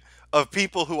wedding of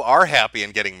people who are happy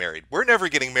and getting married. We're never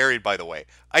getting married, by the way.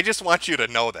 I just want you to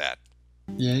know that.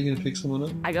 Yeah, you gonna pick someone up?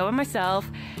 I go by myself,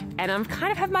 and I'm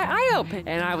kind of have my eye open.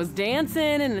 And I was dancing,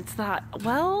 and it's thought,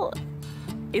 well,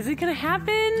 is it gonna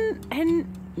happen? And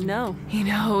no. You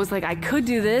know, it was like, I could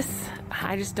do this.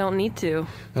 I just don't need to.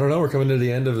 I don't know, we're coming to the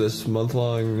end of this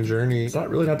month-long journey. It's not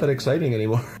that exciting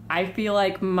anymore. I feel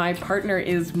like my partner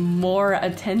is more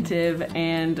attentive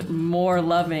and more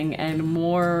loving and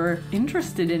more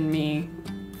interested in me,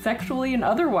 sexually and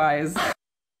otherwise.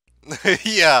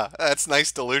 Yeah, that's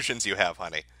nice delusions you have,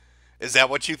 honey. Is that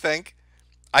what you think?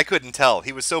 I couldn't tell.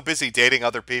 He was so busy dating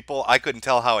other people, I couldn't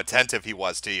tell how attentive he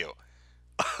was to you.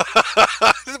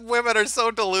 Women are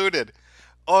so deluded.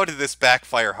 Oh, did this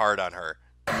backfire hard on her?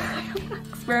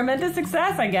 Experiment to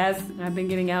success, I guess. I've been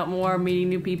getting out more, meeting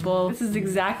new people. This is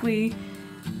exactly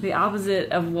the opposite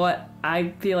of what I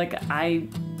feel like I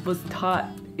was taught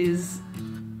is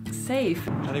safe.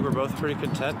 I think we're both pretty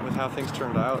content with how things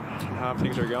turned out and how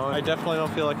things are going. I definitely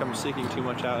don't feel like I'm seeking too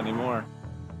much out anymore.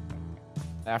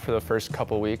 After the first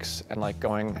couple weeks and like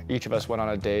each of us went on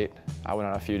a date. I went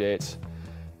on a few dates,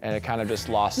 and it kind of just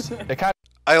lost.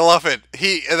 I love it.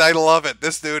 I love it.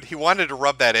 This dude, he wanted to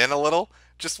rub that in a little.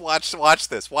 Just watch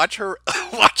this. Watch her.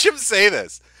 Watch him say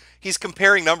this. He's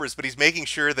comparing numbers, but he's making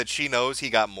sure that she knows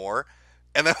he got more.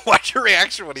 And then watch her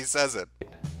reaction when he says it.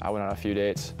 I went on a few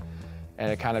dates,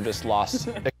 and it kind of just lost.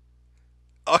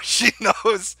 Oh, she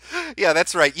knows. Yeah,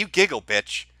 that's right. You giggle,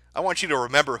 bitch. I want you to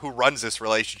remember who runs this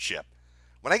relationship.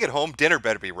 When I get home, dinner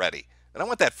better be ready. And I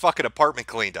want that fucking apartment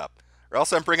cleaned up. or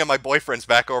else I'm bringing my boyfriends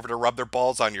back over to rub their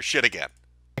balls on your shit again.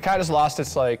 It kind of just lost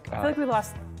its like. I feel like we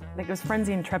lost, like, it was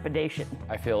frenzy and trepidation.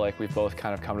 I feel like we've both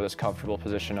kind of come to this comfortable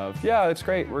position of, yeah, it's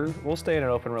great. We'll stay in an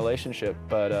open relationship,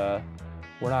 but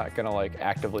we're not gonna like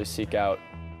actively seek out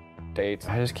dates.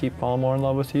 I just keep falling more in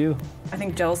love with you. I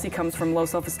think jealousy comes from low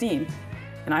self-esteem,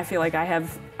 and I feel like I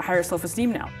have higher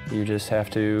self-esteem now. You just have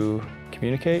to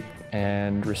communicate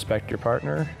and respect your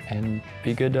partner and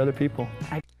be good to other people.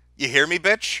 You hear me,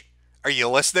 bitch? Are you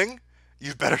listening?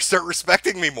 You better start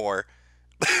respecting me more.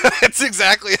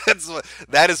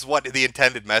 That is what the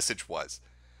intended message was.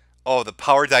 Oh, the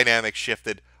power dynamic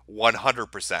shifted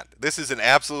 100%. This is an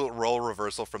absolute role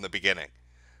reversal from the beginning.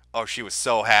 Oh, she was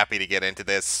so happy to get into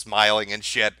this, smiling and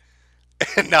shit.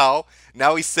 And now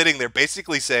he's sitting there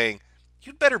basically saying,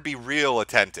 you'd better be real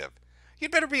attentive.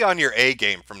 You'd better be on your A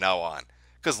game from now on.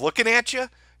 Because looking at you,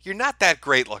 you're not that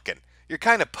great looking. You're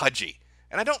kind of pudgy.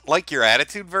 And I don't like your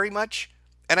attitude very much.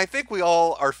 And I think we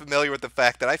all are familiar with the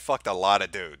fact that I fucked a lot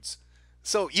of dudes.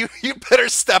 So you better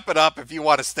step it up if you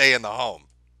want to stay in the home.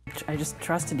 I just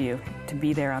trusted you to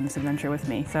be there on this adventure with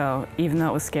me. So even though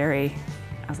it was scary,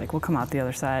 I was like, we'll come out the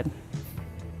other side.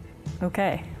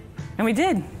 Okay. And we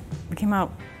did. We came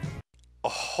out. Oh,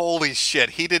 holy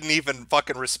shit, he didn't even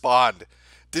fucking respond.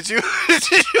 Did you?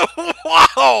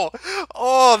 Wow!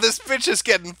 Oh, this bitch is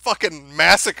getting fucking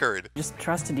massacred. Just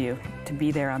trusted you to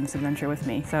be there on this adventure with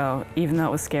me. So even though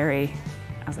it was scary,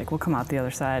 I was like, we'll come out the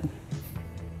other side.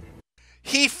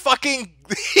 He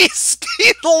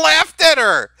laughed at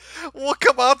her. We'll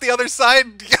come out the other side.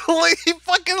 He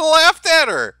fucking laughed at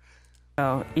her.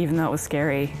 So even though it was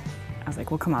scary, I was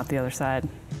like, we'll come out the other side.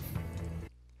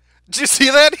 Did you see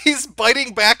that? He's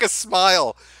biting back a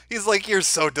smile. He's like, you're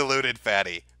so deluded,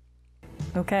 fatty.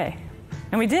 Okay.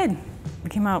 And we did. We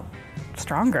came out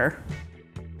stronger.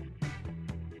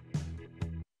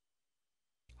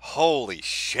 Holy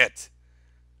shit.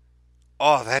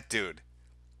 Oh, that dude.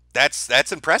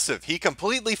 That's impressive. He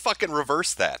completely fucking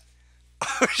reversed that.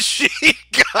 She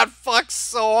got fucked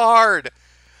so hard.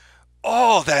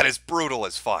 Oh, that is brutal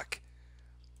as fuck.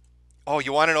 Oh,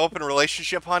 you want an open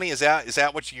relationship, honey? Is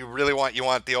that what you really want? You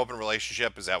want the open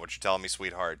relationship? Is that what you're telling me,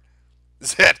 sweetheart?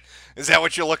 Is that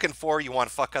what you're looking for? You want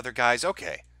to fuck other guys?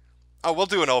 Okay. Oh, we'll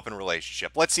do an open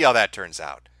relationship. Let's see how that turns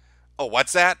out. Oh,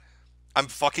 what's that? I'm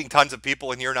fucking tons of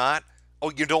people and you're not?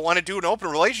 Oh, you don't want to do an open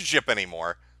relationship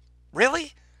anymore?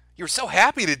 Really? You were so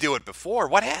happy to do it before.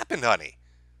 What happened, honey?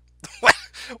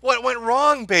 What went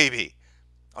wrong, baby?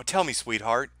 Oh, tell me,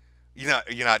 sweetheart.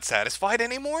 You're not satisfied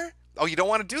anymore? Oh, you don't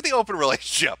want to do the open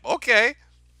relationship. Okay.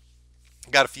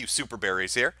 Got a few super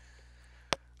berries here.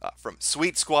 From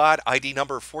Sweet Squad, ID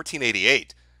number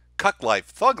 1488. Cuck Life,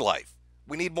 Thug Life.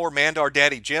 We need more Mandar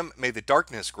Daddy Jim. May the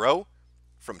darkness grow.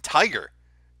 From Tiger.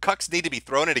 Cucks need to be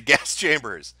thrown into gas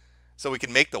chambers so we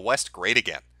can make the West great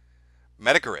again.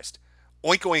 Metokurist.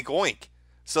 Oink, oink, oink.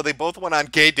 So they both went on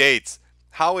gay dates.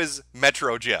 How is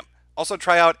Metro Jim? Also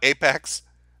try out Apex.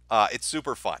 It's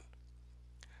super fun.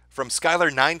 From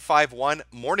Skylar951,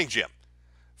 Morning Gym.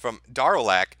 From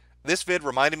Darolac, this vid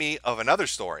reminded me of another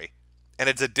story, and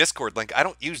it's a Discord link. I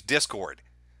don't use Discord.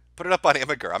 Put it up on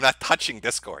Imgur. I'm not touching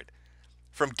Discord.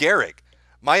 From Garrick,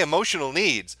 my emotional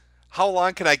needs. How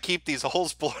long can I keep these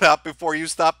holes blown up before you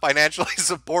stop financially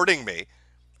supporting me?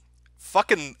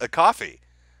 Fucking a coffee.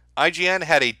 IGN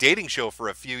had a dating show for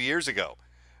a few years ago.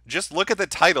 Just look at the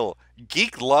title,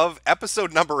 Geek Love,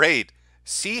 episode number 8.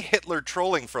 See Hitler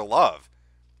trolling for love.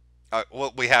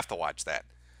 Well, we have to watch that.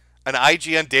 An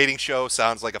IGN dating show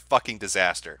sounds like a fucking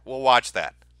disaster. We'll watch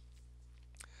that.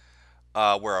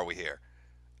 Where are we here?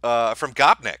 From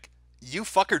Gopnik. You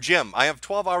fucker Jim. I have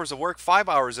 12 hours of work, 5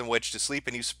 hours in which to sleep,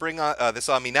 and you spring this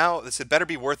on me now. This had better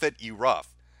be worth it, you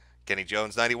rough. Kenny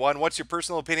Jones 91. What's your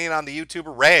personal opinion on the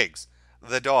YouTuber Rags,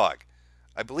 the dog?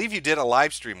 I believe you did a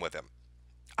live stream with him.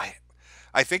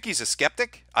 I think he's a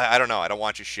skeptic. I don't know. I don't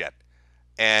want your shit.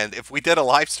 And if we did a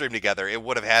live stream together, it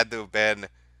would have had to have been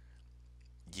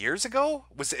years ago?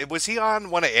 Was he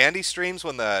on one of Andy's streams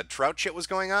when the trout shit was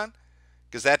going on?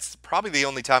 Because that's probably the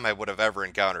only time I would have ever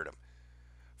encountered him.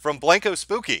 From Blanco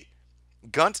Spooky.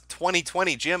 Gunt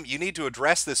 2020. Jim, you need to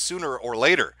address this sooner or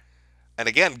later. And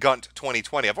again, Gunt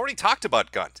 2020. I've already talked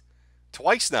about Gunt.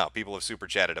 Twice now people have super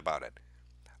chatted about it.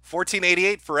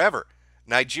 1488 forever.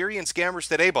 Nigerian scammers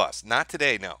today, boss. Not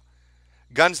today, no.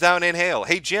 Guns down, inhale.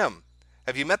 Hey, Jim.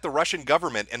 Have you met the Russian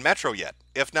government and Metro yet?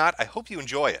 If not, I hope you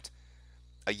enjoy it.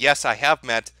 Yes, I have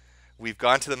met. We've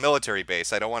gone to the military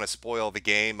base. I don't want to spoil the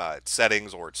game, its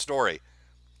settings, or its story.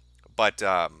 But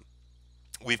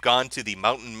we've gone to the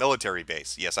mountain military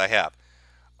base. Yes, I have.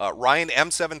 Ryan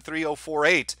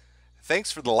M73048,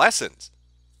 thanks for the lessons.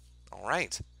 All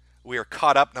right. We are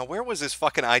caught up. Now, where was this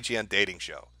fucking IGN dating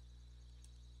show?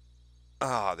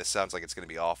 Oh, this sounds like it's going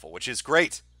to be awful, which is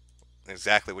great.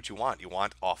 Exactly what you want. You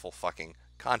want awful fucking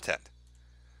content.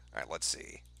 All right, let's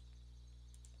see.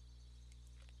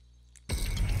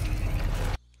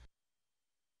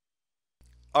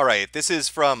 All right, this is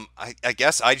from, I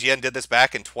guess IGN did this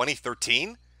back in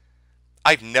 2013?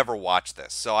 I've never watched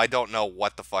this, so I don't know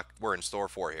what the fuck we're in store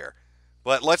for here.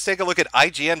 But let's take a look at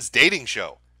IGN's dating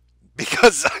show,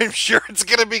 because I'm sure it's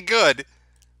going to be good.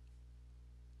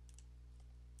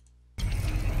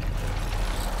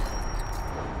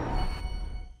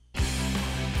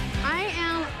 I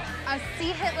am a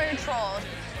C. Hitler troll.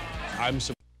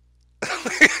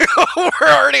 We're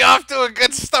already off to a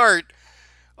good start.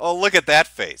 Oh, look at that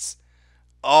face.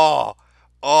 Oh,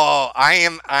 I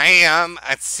am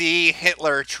a C.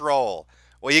 Hitler troll.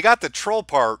 Well, you got the troll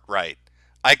part right.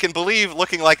 I can believe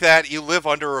looking like that you live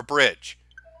under a bridge.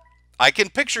 I can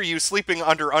picture you sleeping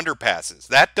under underpasses.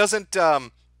 That doesn't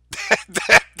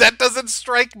that doesn't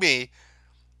strike me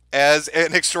as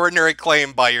an extraordinary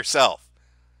claim by yourself.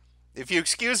 If you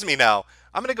excuse me now,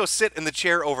 I'm going to go sit in the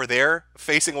chair over there,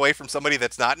 facing away from somebody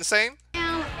that's not insane. I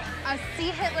am a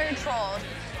C. Hitler troll.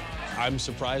 I'm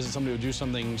surprised that somebody would do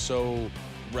something so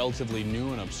relatively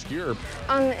new and obscure.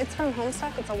 It's from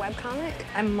Homestuck. It's a webcomic.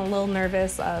 I'm a little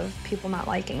nervous of people not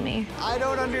liking me. I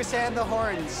don't understand the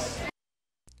horns.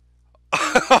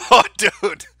 Oh,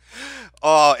 dude.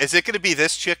 Oh, is it going to be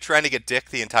this chick trying to get dick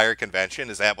the entire convention?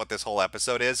 Is that what this whole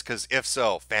episode is? Because if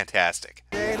so, fantastic.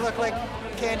 They look like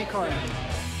candy corn.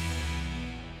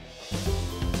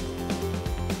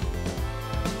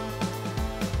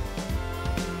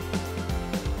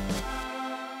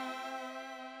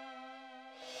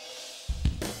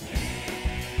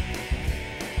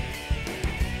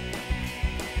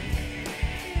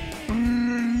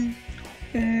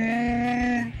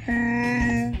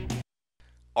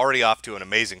 Already off to an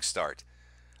amazing start.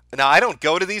 Now, I don't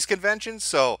go to these conventions,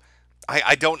 so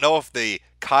I don't know if the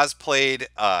cosplayed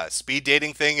speed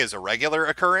dating thing is a regular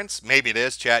occurrence. Maybe it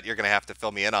is, chat. You're going to have to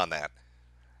fill me in on that.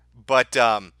 But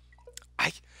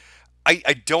I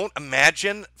don't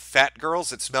imagine fat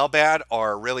girls that smell bad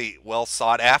are really well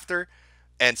sought after.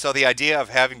 And so the idea of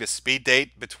having to speed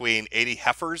date between 80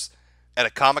 heifers at a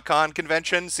Comic-Con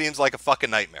convention seems like a fucking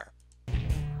nightmare.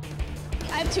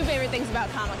 I have two favorite things about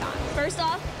Comic-Con. First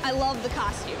off, I love the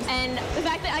costumes. And the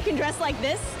fact that I can dress like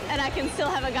this and I can still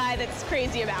have a guy that's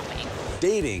crazy about me.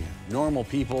 Dating normal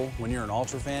people when you're an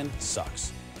Ultra fan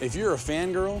sucks. If you're a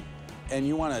fangirl and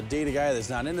you want to date a guy that's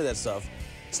not into that stuff,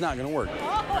 it's not going to work.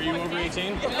 Are you over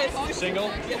 18? Single?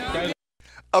 Guys.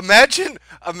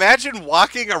 Imagine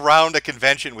walking around a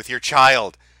convention with your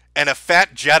child and a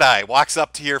fat Jedi walks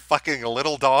up to your fucking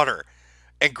little daughter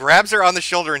and grabs her on the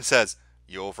shoulder and says,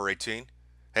 "You over 18?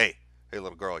 Hey,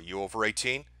 little girl, you over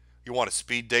 18? You want to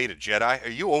speed date a Jedi? Are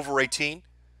you over 18?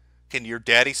 Can your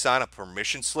daddy sign a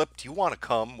permission slip? Do you want to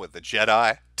come with the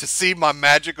Jedi to see my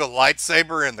magical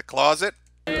lightsaber in the closet?"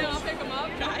 Hey, I'll pick them up.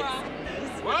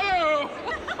 Whoa!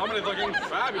 Somebody's looking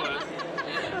fabulous.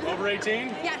 Over 18?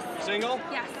 Yes. Single?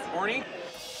 Yes. Horny?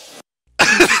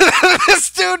 This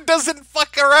dude doesn't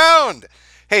fuck around.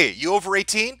 Hey, you over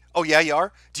 18? Oh, yeah, you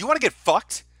are? Do you want to get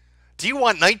fucked? Do you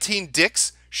want 19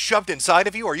 dicks shoved inside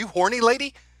of you? Are you horny,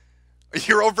 lady?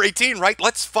 You're over 18, right?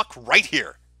 Let's fuck right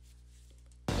here.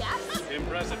 Yes.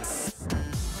 Impressive.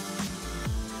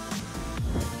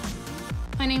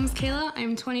 My name's Kayla,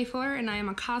 I'm 24, and I am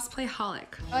a cosplay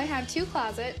holic. I have two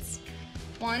closets.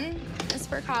 One is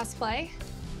for cosplay.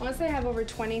 I want to say I have over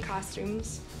 20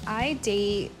 costumes. I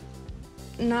date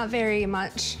not very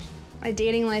much. My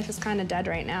dating life is kind of dead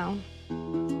right now.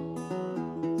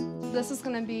 This is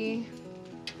gonna be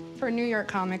for New York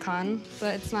Comic Con,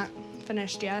 but it's not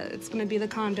finished yet. It's gonna be the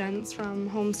condensed from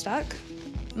Homestuck.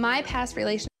 My past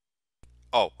relationship.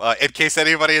 Oh, in case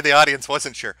anybody in the audience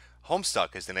wasn't sure,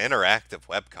 Homestuck is an interactive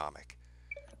webcomic.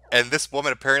 And this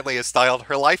woman apparently has styled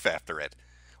her life after it.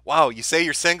 Wow, you say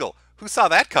you're single. Who saw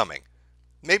that coming?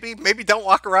 Maybe don't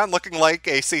walk around looking like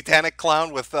a satanic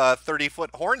clown with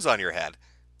 30-foot horns on your head.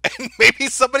 And maybe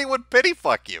somebody would pity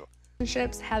fuck you.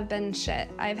 Relationships have been shit.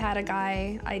 I've had a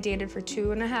guy I dated for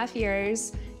 2.5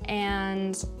 years,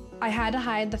 and I had to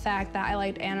hide the fact that I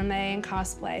liked anime and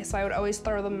cosplay, so I would always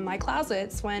throw them in my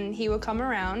closets when he would come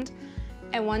around.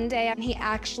 And one day, he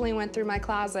actually went through my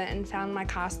closet and found my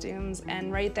costumes,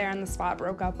 and right there on the spot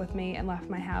broke up with me and left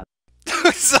my house.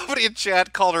 Somebody in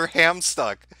chat called her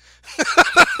Hamstuck.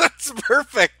 That's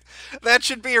perfect. That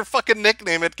should be your fucking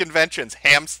nickname at conventions,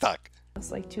 Hamstuck. It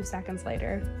was like 2 seconds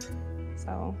later,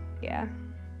 so yeah.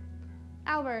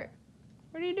 Albert,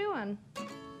 what are you doing?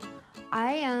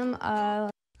 I am a...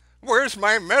 Where's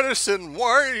my medicine?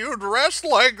 Why are you dressed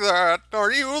like that?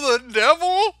 Are you the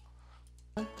devil?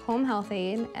 Home health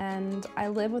aide, and I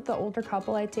live with the older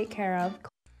couple I take care of.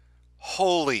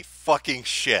 Holy fucking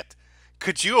shit.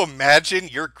 Could you imagine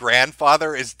your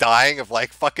grandfather is dying of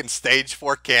like fucking stage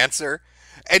 4 cancer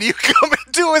and you come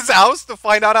into his house to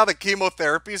find out how the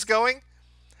chemotherapy's going?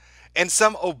 And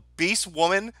some obese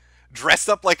woman dressed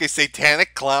up like a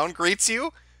satanic clown greets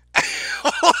you?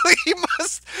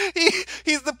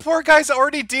 He's the poor guy's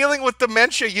already dealing with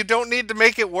dementia. You don't need to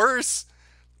make it worse.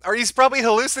 Or he's probably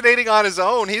hallucinating on his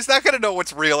own. He's not going to know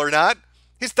what's real or not.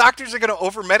 His doctors are going to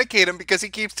over-medicate him because he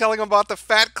keeps telling him about the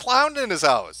fat clown in his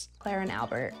house. Claire and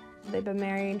Albert. They've been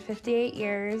married 58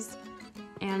 years,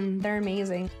 and they're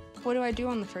amazing. What do I do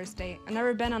on the first date? I've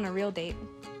never been on a real date.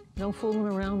 No fooling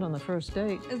around on the first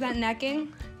date. Is that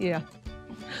necking? Yeah.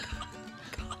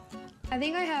 I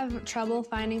think I have trouble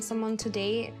finding someone to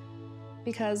date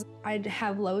because I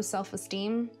have low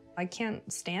self-esteem. I can't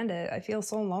stand it. I feel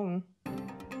so alone.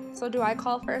 So do I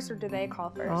call first or do they call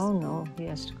first? Oh, no. He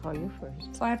has to call you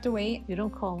first. So I have to wait? You don't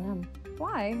call him.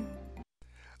 Why?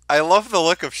 I love the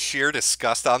look of sheer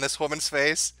disgust on this woman's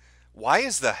face. Why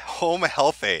is the home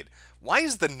health aide? Why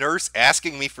is the nurse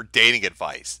asking me for dating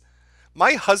advice?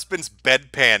 My husband's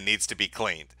bedpan needs to be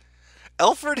cleaned.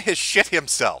 Alfred has shit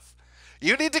himself.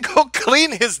 You need to go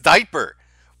clean his diaper.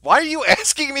 Why are you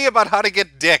asking me about how to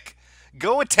get dick?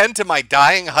 Go attend to my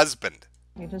dying husband.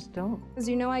 You just don't. Because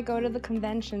you know I go to the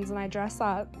conventions and I dress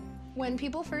up. When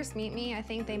people first meet me, I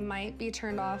think they might be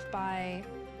turned off by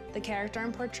the character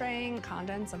I'm portraying,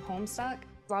 contents of Homestuck.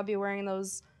 I'll be wearing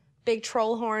those big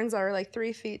troll horns that are like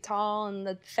 3 feet tall and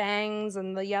the fangs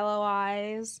and the yellow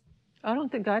eyes. I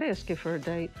don't think I'd ask you for a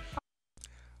date.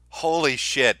 Holy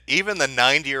shit, even the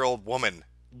 90-year-old woman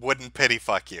wouldn't pity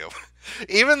fuck you.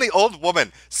 Even the old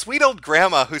woman, sweet old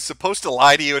grandma who's supposed to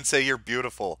lie to you and say you're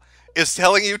beautiful, is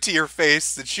telling you to your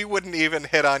face that she wouldn't even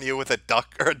hit on you with a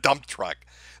dump truck.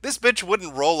 This bitch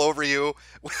wouldn't roll over you.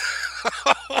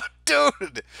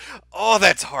 Dude. Oh,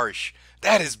 that's harsh.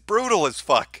 That is brutal as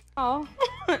fuck. Oh.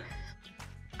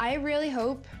 I really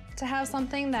hope to have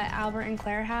something that Albert and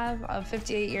Claire have of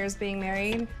 58 years being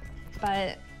married,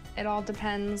 but it all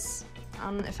depends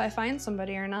on if I find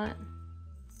somebody or not.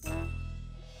 The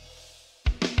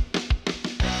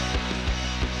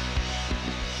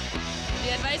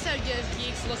advice I would give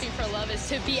geeks looking for love is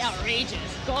to be outrageous.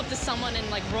 Go up to someone and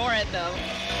like roar at them.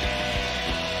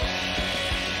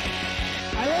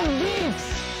 I love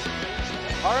geeks!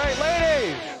 All right,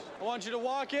 ladies, I want you to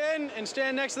walk in and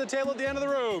stand next to the table at the end of the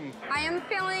room. I am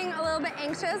feeling a little bit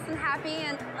anxious and happy,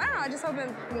 and I don't know, I just hope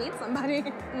I meet somebody.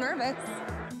 I'm nervous.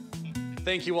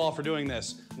 Thank you all for doing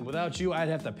this. Without you, I'd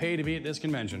have to pay to be at this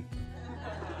convention.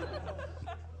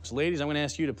 So ladies, I'm gonna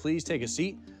ask you to please take a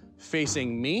seat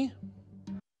facing me.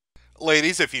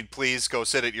 Ladies, if you'd please go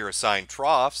sit at your assigned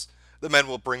troughs, the men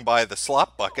will bring by the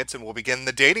slop buckets and we'll begin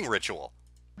the dating ritual.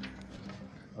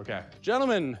 Okay.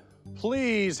 Gentlemen,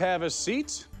 please have a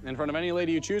seat. In front of any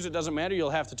lady you choose, it doesn't matter,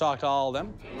 you'll have to talk to all of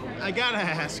them. I gotta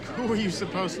ask, who are you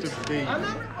supposed to be?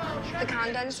 The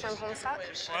condense from Homestuck.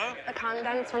 What? The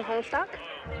condense from Homestuck.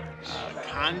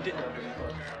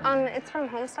 It's from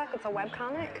Homestuck. It's a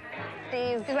webcomic.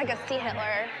 She's like a sea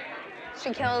Hitler.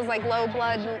 She kills like low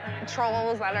blood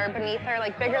trolls that are beneath her,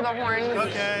 like bigger the horns.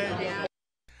 Okay. Yeah.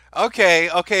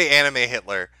 Okay, anime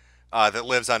Hitler that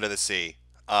lives under the sea.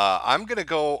 I'm gonna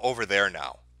go over there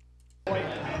now.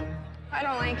 I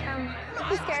don't like him.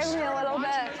 He scares me a little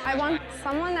bit. I want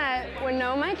someone that would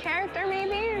know my character,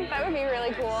 maybe. That would be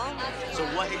really cool. So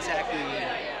what exactly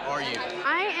are you?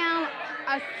 I am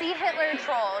a sea Hitler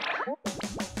troll.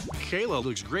 Kayla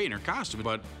looks great in her costume,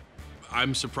 but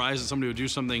I'm surprised that somebody would do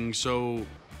something so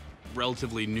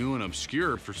relatively new and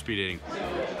obscure for speed dating.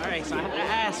 All right, so I have to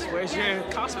ask, where's your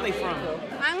cosplay from?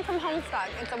 I'm from Homestuck.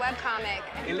 It's a webcomic.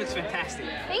 It looks fantastic.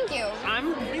 Thank you.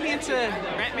 I'm really into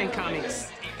Batman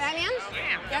comics. Batman?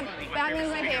 Yep, Batman's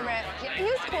my favorite. He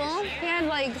was cool. He had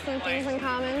like some things in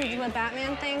common with the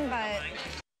Batman thing, but...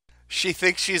 She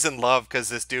thinks she's in love because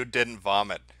this dude didn't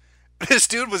vomit. This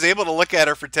dude was able to look at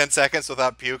her for 10 seconds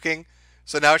without puking,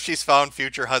 so now she's found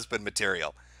future husband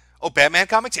material. Oh, Batman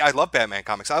comics? Yeah, I love Batman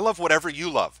comics. I love whatever you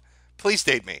love. Please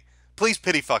date me. Please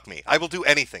pity fuck me. I will do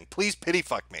anything. Please pity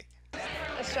fuck me.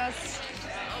 It's just...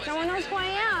 no one knows who I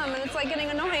am, and it's like getting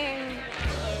annoying.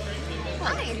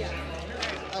 Hi.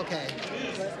 Okay.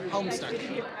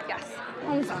 Homestuck. Yes,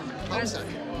 Homestuck. Homestuck.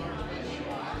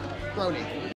 Brony.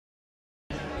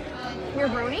 You're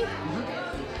Brony?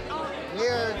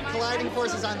 We're colliding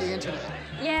forces on the internet.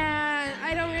 Yeah,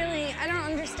 I don't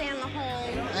understand the whole...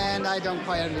 And I don't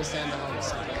quite understand the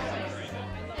Homestuck.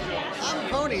 I'm a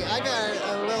pony. I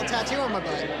got a little tattoo on my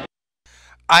butt.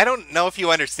 I don't know if you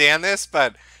understand this,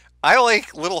 but I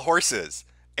like little horses,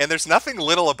 and there's nothing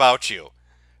little about you.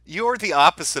 You're the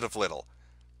opposite of little,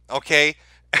 okay?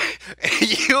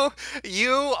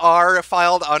 you are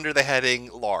filed under the heading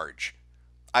large.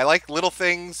 I like little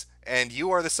things, and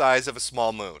you are the size of a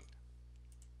small moon.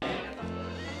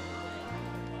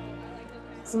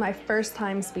 This is my first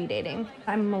time speed dating.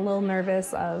 I'm a little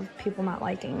nervous of people not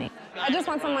liking me. I just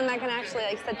want someone that can actually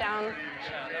like sit down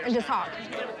and just talk.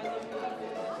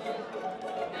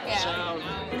 Yeah.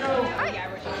 Hi.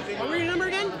 What were your number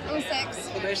again? I'm 6.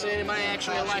 If there's anybody I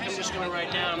actually like, I'm just going to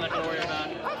write down. I'm not going to worry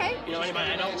about it. Okay. You know,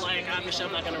 anybody I don't like, obviously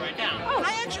I'm not going to write down. Oh,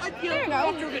 There you go.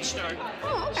 Off to a good start.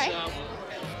 Oh, okay. So,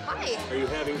 Hi. are you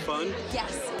having fun?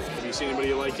 Yes. Have you seen anybody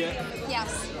you like yet?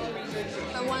 Yes.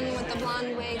 The one with the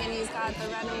blonde wig and he's got the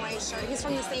red and white shirt. He's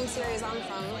from the same series I'm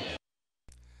from.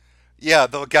 Yeah,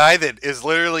 the guy that is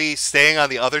literally staying on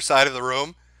the other side of the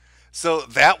room. So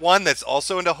that one that's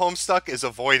also into Homestuck is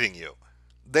avoiding you.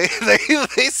 They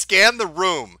scanned the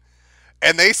room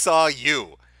and they saw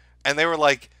you and they were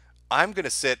like, I'm going to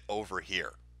sit over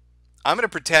here. I'm going to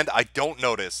pretend I don't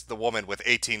notice the woman with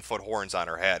 18-foot horns on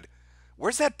her head.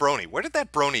 Where's that brony? Where did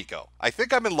that brony go? I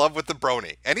think I'm in love with the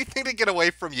brony. Anything to get away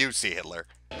from you, C. Hitler.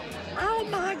 Oh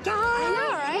my god! I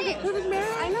know, right?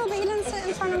 I know, but you didn't sit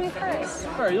in front of me first.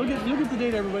 All right, you'll get the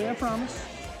date, everybody. I promise.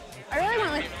 I really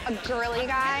want like a girly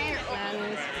guy,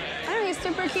 and I don't know, he's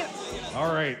super cute.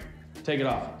 All right, take it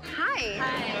off. Hi.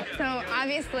 Hi. So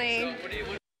obviously,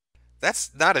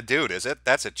 That's not a dude, is it?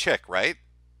 That's a chick, right?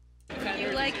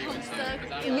 you like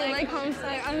Homestuck. You like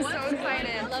Homestuck. I'm so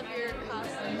excited. I love your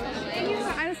costume. Thank you.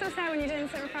 I was so sad when you didn't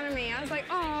sit in front of me. I was like,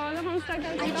 oh, the Homestuck.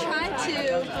 I tried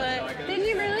to, but did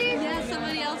you really? Yeah,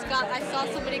 somebody else got. I saw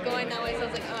somebody going that way, so I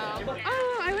was like, oh.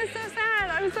 Oh, I was so sad.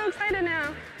 I'm so excited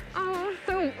now. Oh,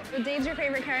 so Dave's your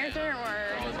favorite character,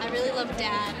 or? I really love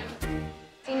Dad.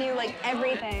 He knew like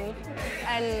everything,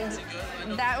 and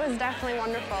that was definitely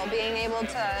wonderful, being able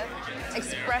to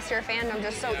express your fandom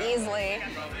just so easily.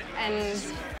 And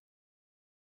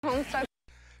Homestuck.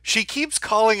 She keeps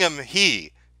calling him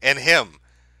he and him.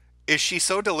 Is she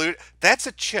so deluded? That's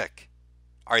a chick.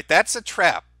 All right, that's a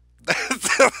trap.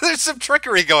 There's some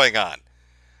trickery going on.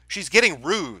 She's getting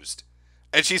rused,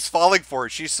 and she's falling for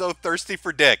it. She's so thirsty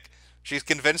for dick. She's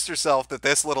convinced herself that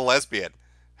this little lesbian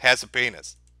has a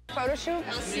penis. Photo shoot?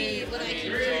 I'll see what I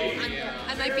can do.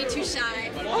 I might be too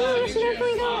shy. Oh, you should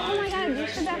definitely go. Oh my god, you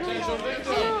should definitely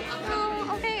go.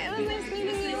 Oh, okay, it was nice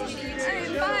meeting you. All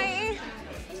right, bye.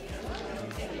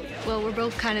 Well, we're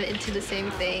both kind of into the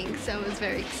same thing, so it was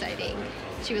very exciting.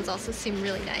 She was also seemed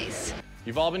really nice.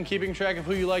 You've all been keeping track of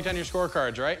who you liked on your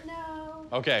scorecards, right? No.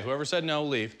 Okay, whoever said no,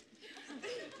 leave.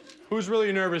 Who's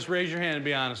really nervous? Raise your hand and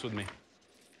be honest with me.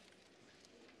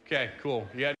 Okay, cool.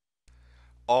 You got...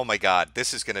 Oh my god,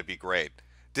 this is going to be great.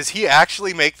 Does he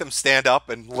actually make them stand up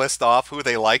and list off who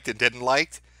they liked and didn't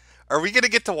like? Are we going to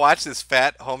get to watch this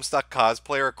fat Homestuck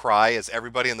cosplayer cry as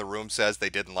everybody in the room says they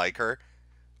didn't like her?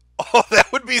 Oh,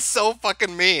 that would be so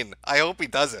fucking mean. I hope he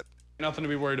does it. Nothing to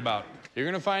be worried about. You're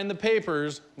going to find the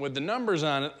papers with the numbers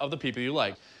on it of the people you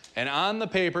liked. And on the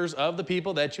papers of the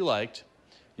people that you liked,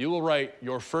 you will write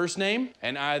your first name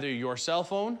and either your cell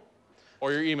phone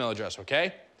or your email address,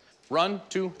 okay? 1,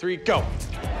 2, 3, go.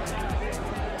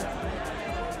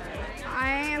 I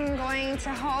am going to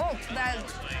hope that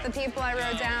the people I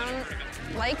wrote down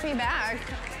like me back.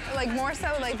 Like more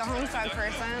so like the Homestuck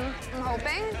person. I'm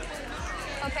hoping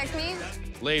they'll pick me.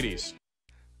 Ladies.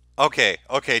 Okay,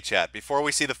 chat, before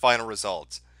we see the final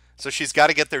results. So she's got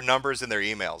to get their numbers and their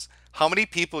emails. How many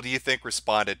people do you think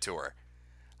responded to her?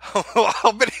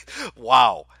 How many?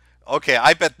 Wow. Okay,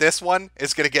 I bet this one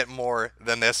is going to get more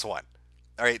than this one.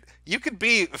 All right, you could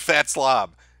be fat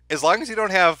slob as long as you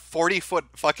don't have 40-foot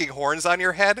fucking horns on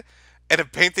your head and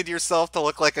have painted yourself to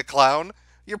look like a clown.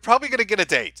 You're probably going to get a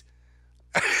date.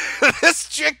 This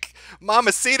chick,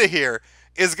 Mamacita here,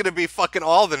 is going to be fucking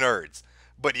all the nerds.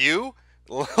 But you,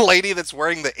 lady that's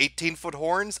wearing the 18-foot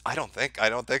horns, I don't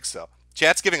think so.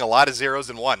 Chat's giving a lot of zeros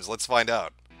and ones. Let's find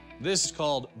out. This is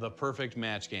called the perfect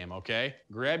match game, okay?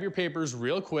 Grab your papers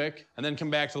real quick and then come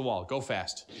back to the wall. Go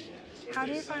fast. How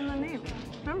do you find the name?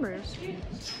 Numbers.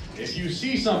 If you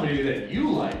see somebody that you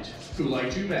liked who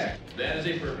liked you back, that is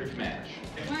a perfect match.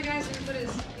 Come on, guys, put his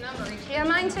number. Yeah,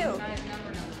 mine too.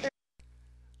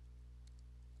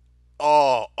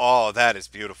 Oh, that is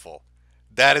beautiful.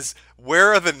 That is,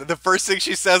 where are the first thing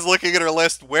she says looking at her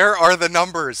list, where are the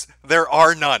numbers? There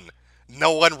are none.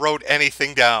 No one wrote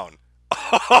anything down.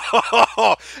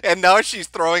 And now she's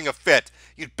throwing a fit.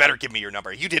 You'd better give me your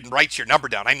number. You didn't write your number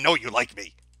down. I know you like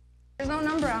me. There's no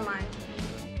number on mine.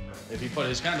 If you put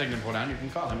his contact info down, you can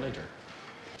call him later.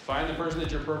 Find the person that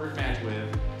you're a perfect match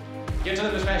with. Get to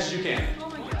them as fast as you can. Oh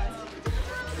my God.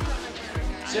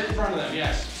 Sit in front of them,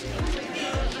 yes.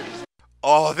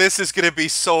 Oh, this is going to be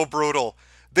so brutal.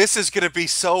 This is going to be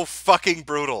so fucking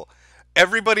brutal.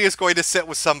 Everybody is going to sit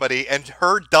with somebody, and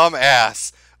her dumb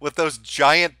ass with those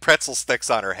giant pretzel sticks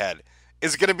on her head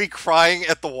is going to be crying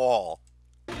at the wall.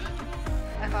 I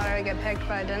thought I would get picked,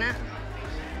 but I didn't.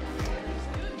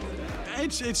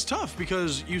 It's tough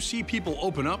because you see people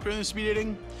open up during the speed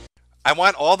dating. I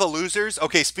want all the losers.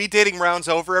 Okay, speed dating round's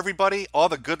over, everybody. All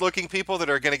the good-looking people that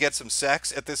are going to get some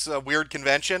sex at this weird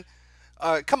convention.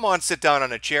 Come on, sit down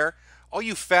on a chair. All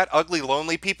you fat, ugly,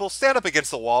 lonely people, stand up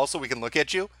against the wall so we can look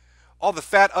at you. All the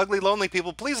fat, ugly, lonely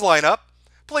people, please line up.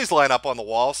 Please line up on the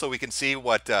wall so we can see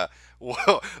what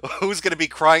who's going to be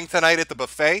crying tonight at the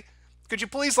buffet. Could you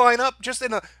please line up just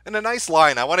in a nice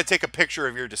line? I want to take a picture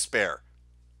of your despair.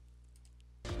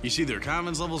 You see their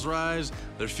confidence levels rise,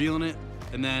 they're feeling it,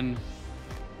 and then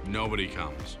nobody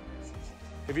comes.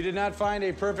 If you did not find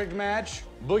a perfect match,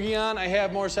 boogie on. I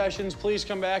have more sessions. Please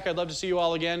come back. I'd love to see you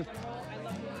all again.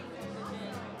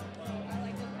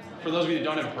 For those of you that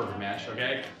don't have a perfect match,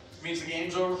 okay? It means the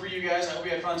game's over for you guys. I hope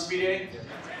you had fun speed dating.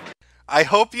 I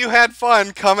hope you had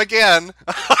fun. Come again.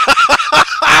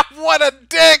 What a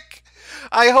dick!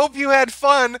 I hope you had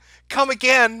fun. Come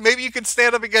again. Maybe you can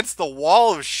stand up against the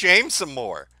wall of shame some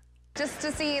more. Just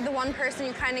to see the one person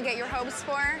you kind of get your hopes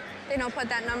for, they don't put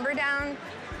that number down.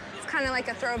 It's kind of like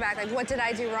a throwback, like what did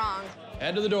I do wrong?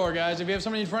 Head to the door, guys. If you have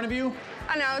somebody in front of you.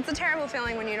 I know, it's a terrible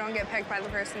feeling when you don't get picked by the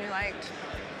person you liked.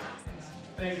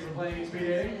 Thank you for playing speed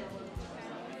dating.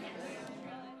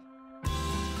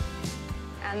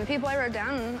 And the people I wrote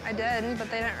down, I did,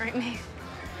 but they didn't write me.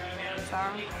 So,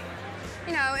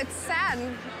 you know, it's sad.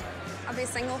 I'll be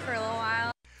single for a little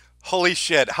while. Holy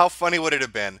shit, how funny would it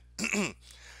have been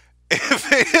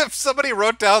if somebody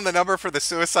wrote down the number for the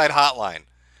suicide hotline?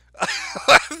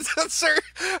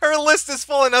 her list is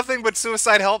full of nothing but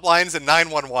suicide helplines and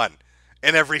 911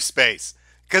 in every space.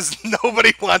 Because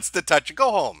nobody wants to touch you.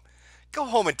 Go home. Go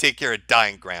home and take care of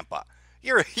dying grandpa.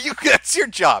 That's your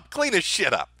job. Clean his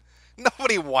shit up.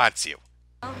 Nobody wants you.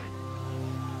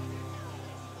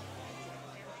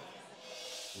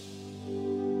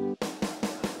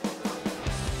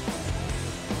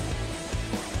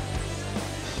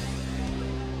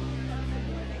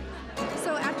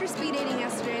 So after speed dating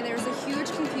yesterday, there was a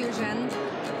huge confusion.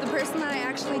 The person that I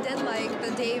actually did like,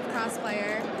 the Dave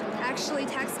cosplayer, actually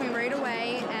texted me right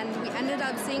away, and we ended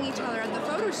up seeing each other at the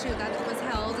photo shoot that was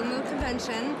held in the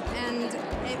convention, and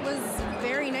it was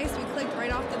very nice. We clicked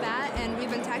right off the bat, and we've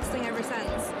been texting ever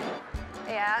since.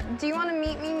 Yeah. Do you want to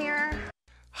meet me near?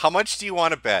 How much do you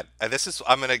want to bet?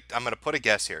 I'm gonna put a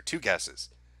guess here. 2 guesses.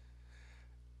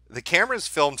 The cameras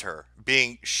filmed her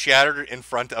being shattered in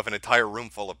front of an entire room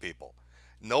full of people.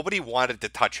 Nobody wanted to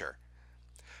touch her.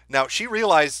 Now, she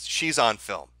realized she's on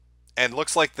film and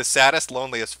looks like the saddest,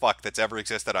 loneliest fuck that's ever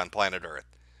existed on planet Earth.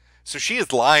 So she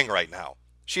is lying right now.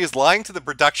 She is lying to the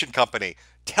production company,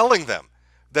 telling them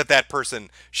that person,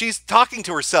 she's talking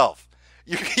to herself.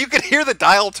 You can hear the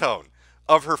dial tone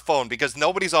of her phone because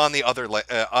nobody's on the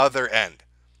other end.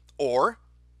 Or,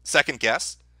 second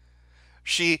guess,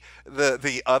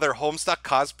 the other Homestuck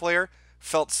cosplayer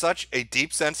felt such a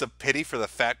deep sense of pity for the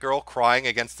fat girl crying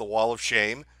against the wall of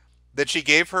shame that she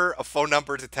gave her a phone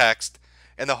number to text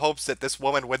in the hopes that this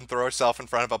woman wouldn't throw herself in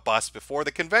front of a bus before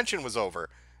the convention was over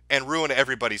and ruin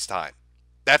everybody's time.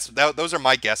 Those are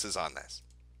my guesses on this.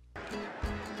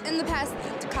 In the past,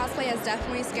 cosplay has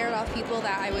definitely scared off people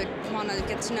that I would want to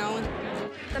get to know.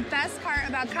 The best part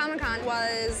about Comic-Con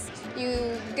was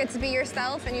you get to be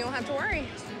yourself and you don't have to worry.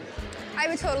 I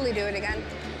would totally do it again.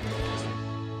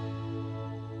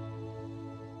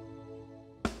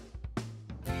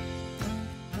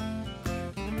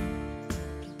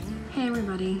 Hey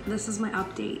everybody, this is my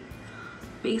update.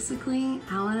 Basically,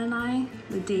 Alan and I,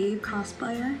 the Dave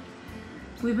cosplayer,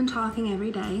 we've been talking every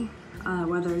day,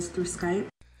 whether it's through Skype.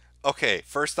 Okay,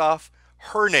 first off,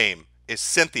 her name is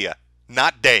Cynthia,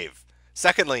 not Dave.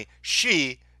 Secondly,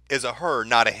 she is a her,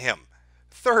 not a him.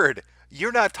 Third,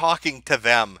 you're not talking to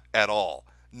them at all.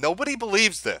 Nobody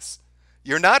believes this.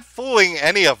 You're not fooling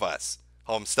any of us,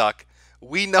 Homestuck.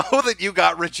 We know that you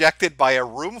got rejected by a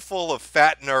room full of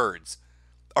fat nerds.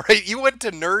 All right, you went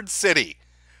to Nerd City,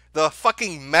 the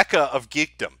fucking mecca of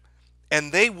geekdom,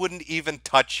 and they wouldn't even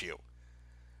touch you.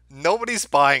 Nobody's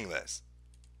buying this.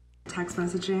 Text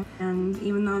messaging, and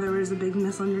even though there was a big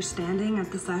misunderstanding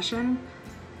at the session,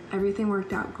 everything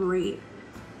worked out great.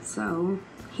 So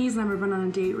he's never been on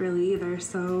a date really either,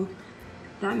 so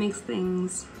that makes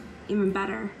things even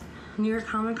better. New York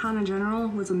Comic Con in general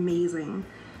was amazing.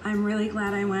 I'm really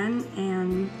glad I went,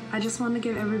 and I just want to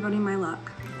give everybody my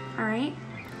luck. All right?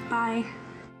 Bye.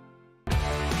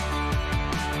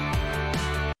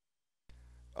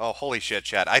 Oh, holy shit,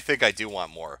 Chad. I think I do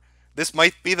want more. This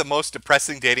might be the most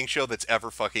depressing dating show that's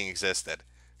ever fucking existed.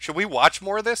 Should we watch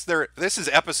more of this? This is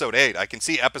episode 8. I can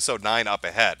see episode 9 up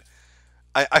ahead.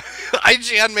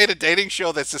 IGN made a dating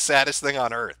show that's the saddest thing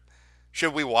on earth.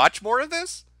 Should we watch more of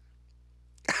this?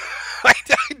 I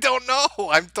don't know.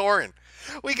 I'm torn.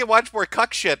 We could watch more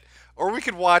cuck shit, or we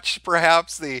could watch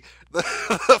perhaps the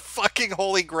fucking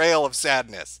holy grail of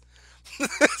sadness.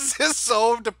 This is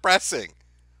so depressing.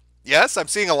 Yes, I'm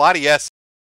seeing a lot of yeses.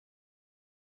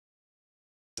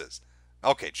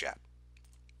 Okay, chat.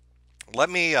 Let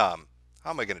me, how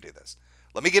am I going to do this?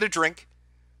 Let me get a drink.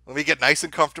 Let me get nice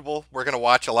and comfortable. We're going to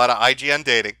watch a lot of IGN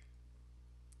dating.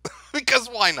 Because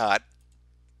why not?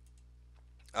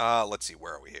 Let's see,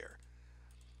 where are we here?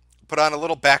 Put on a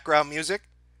little background music.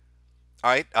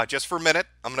 All right, just for a minute.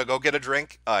 I'm going to go get a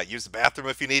drink. Use the bathroom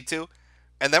if you need to.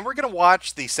 And then we're going to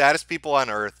watch the saddest people on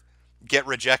Earth get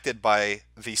rejected by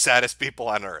the saddest people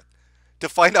on Earth to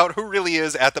find out who really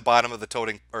is at the bottom of the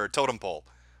totem pole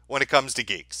when it comes to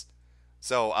geeks.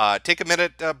 So take a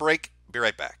minute break. Be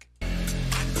right back.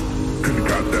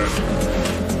 Got that.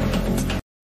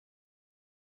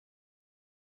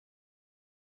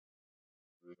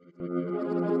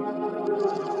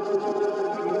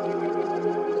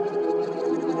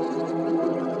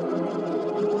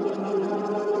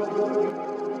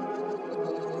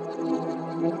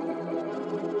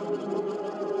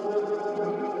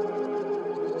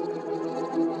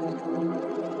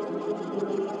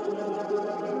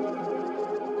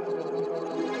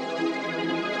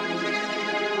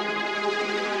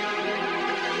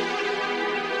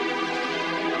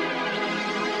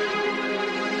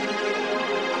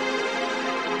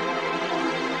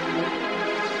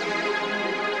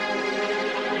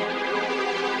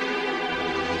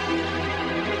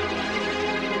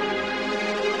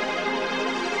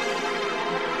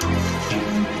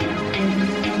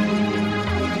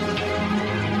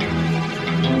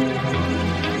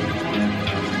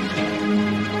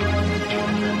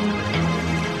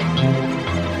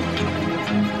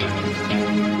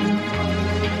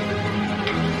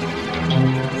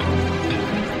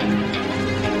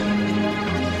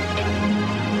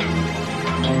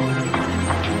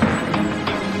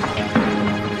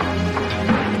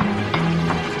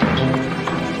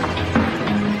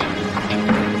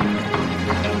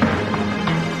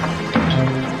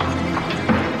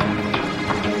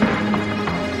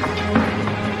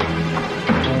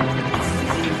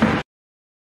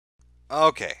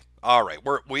 Okay, all right,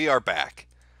 we are back.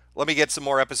 Let me get some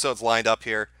more episodes lined up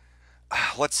here.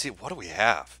 Let's see, what do we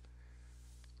have?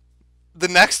 The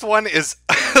next one is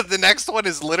the next one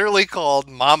is literally called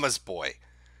Mama's Boy.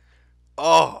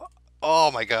 Oh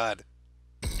my god.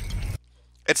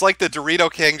 It's like the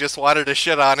Dorito King just wanted to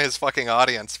shit on his fucking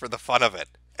audience for the fun of it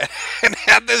and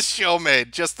had this show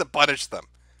made just to punish them.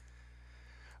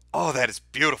 Oh, that is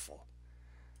beautiful.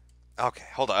 Okay,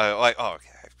 hold on. Oh, okay.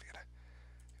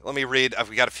 Let me read.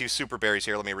 We got a few super berries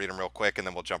here. Let me read them real quick, and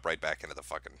then we'll jump right back into the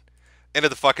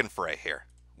fucking fray here.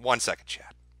 1 second,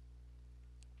 chat.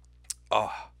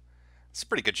 Oh, it's a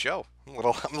pretty good show. I'm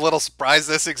a little surprised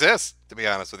this exists, to be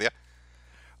honest with you.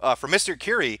 From Mr.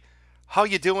 Curie, how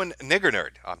you doing, Nigger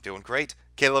Nerd? I'm doing great.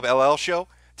 Caleb LL Show.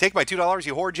 Take my $2,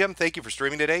 you whore, Jim. Thank you for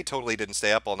streaming today. Totally didn't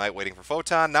stay up all night waiting for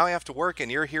Photon. Now I have to work,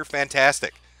 and you're here.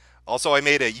 Fantastic. Also, I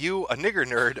made a Nigger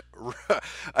Nerd,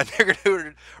 a Nigger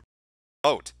Nerd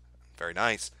vote. Very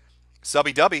nice.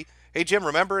 Subby Dubby. Hey, Jim,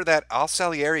 remember that Al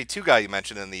Salieri 2 guy you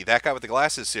mentioned in the That Guy with the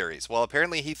Glasses series? Well,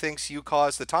 apparently he thinks you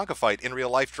caused the Tonka fight in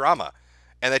real-life drama,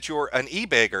 and that you're an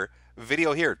e-bagger.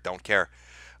 Video here. Don't care.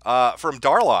 From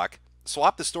Darlock,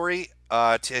 swap the story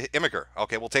to Immiger.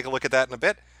 Okay, we'll take a look at that in a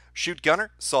bit. Shoot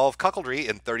Gunner. Solve cuckoldry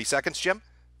in 30 seconds, Jim.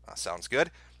 Sounds good.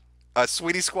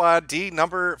 Sweetie Squad D,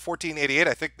 number 1488.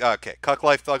 I think, okay, Cuck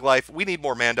Life, Thug Life. We need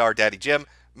more Mandar, Daddy Jim.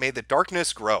 May the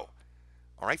darkness grow.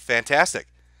 All right, fantastic.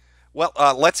 Well,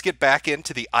 let's get back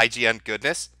into the IGN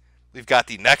goodness. We've got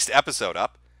the next episode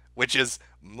up, which is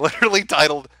literally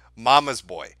titled Mama's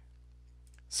Boy.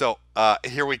 So,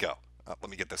 here we go. Let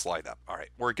me get this lined up. All right,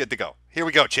 we're good to go. Here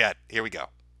we go, chat. Here we go.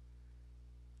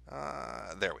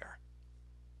 There we are.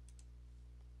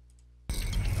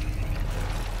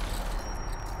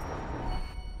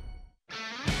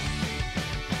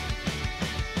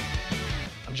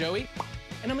 I'm Joey,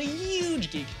 and I'm a huge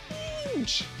geek.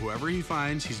 Huge. Whoever he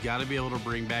finds, he's got to be able to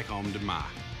bring back home to Ma.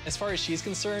 As far as she's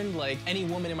concerned, like, any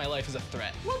woman in my life is a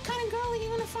threat. What kind of girl are you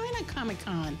gonna find at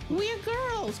Comic-Con? Weird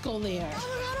girls go there. Oh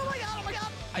my god, oh my god, oh my god!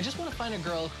 I just want to find a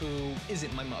girl who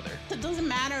isn't my mother. It doesn't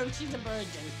matter if she's a virgin.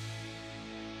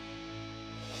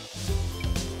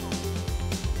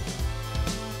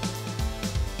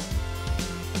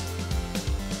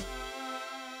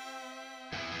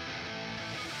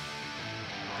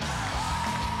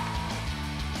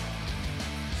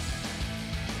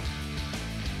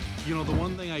 You know, the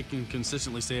one thing I can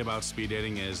consistently say about speed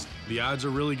dating is the odds are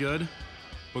really good,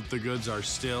 but the goods are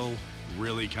still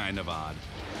really kind of odd.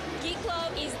 Geek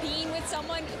Club is being with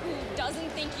someone who doesn't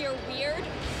think you're weird.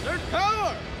 Nerd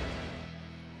power!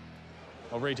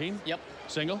 Over 18? Yep.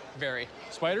 Single? Very.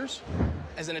 Spiders?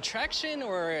 As an attraction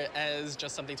or as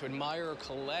just something to admire or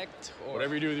collect? Or...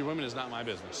 Whatever you do with your women is not my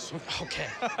business. Okay.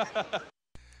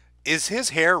 Is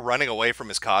his hair running away from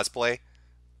his cosplay?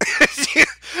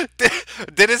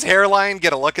 Did his hairline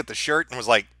get a look at the shirt and was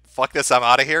like, fuck this, I'm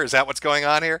out of here? Is that what's going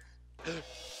on here?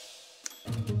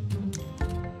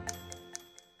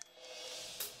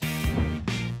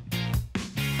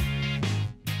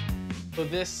 So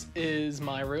this is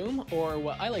my room, or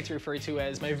what I like to refer to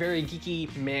as my very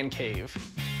geeky man cave.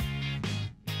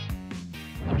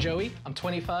 I'm Joey, I'm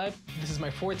 25. This is my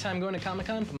 4th time going to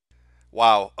Comic-Con.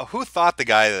 Wow, who thought the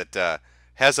guy that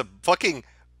has a fucking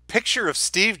picture of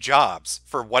Steve Jobs,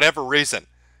 for whatever reason,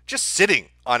 just sitting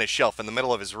on his shelf in the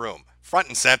middle of his room, front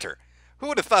and center? Who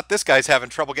would have thought this guy's having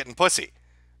trouble getting pussy?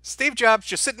 Steve Jobs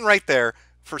just sitting right there.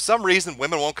 For some reason,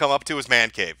 women won't come up to his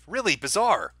man cave. Really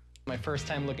bizarre. My first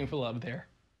time looking for love there.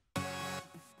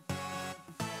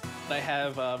 I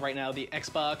have right now the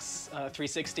Xbox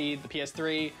 360, the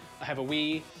PS3. I have a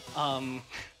Wii. I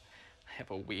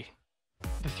have a Wii.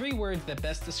 The 3 words that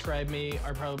best describe me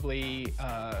are probably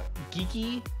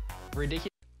geeky, ridiculous.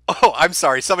 Oh, I'm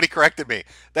sorry. Somebody corrected me.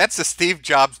 That's the Steve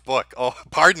Jobs book. Oh,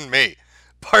 pardon me.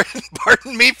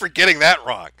 Pardon me for getting that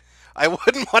wrong. I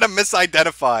wouldn't want to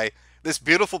misidentify this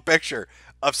beautiful picture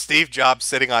of Steve Jobs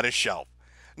sitting on his shelf.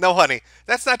 No, honey,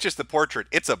 that's not just the portrait.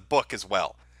 It's a book as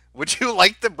well. Would you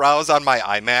like to browse on my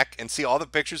iMac and see all the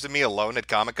pictures of me alone at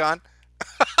Comic-Con?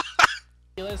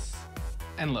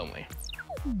 And lonely.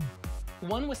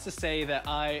 One was to say that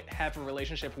I have a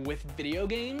relationship with video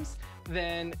games,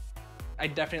 then I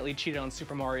definitely cheated on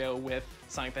Super Mario with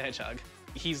Sonic the Hedgehog.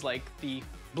 He's like the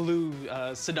blue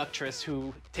seductress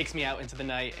who takes me out into the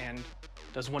night and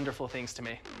does wonderful things to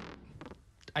me.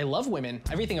 I love women,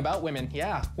 everything about women.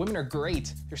 Yeah, women are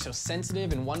great. They're so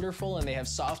sensitive and wonderful, and they have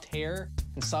soft hair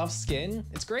and soft skin.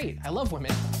 It's great, I love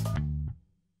women.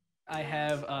 I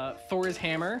have Thor's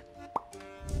hammer.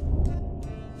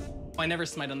 I never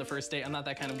smite on the first date, I'm not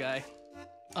that kind of guy.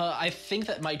 I think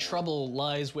that my trouble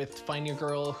lies with finding a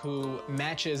girl who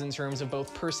matches in terms of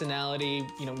both personality,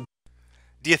 you know.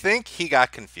 Do you think he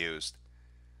got confused?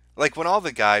 Like when all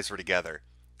the guys were together,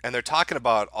 and they're talking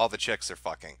about all the chicks they're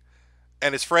fucking,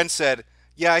 and his friend said,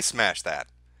 yeah, I smashed that.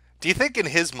 Do you think in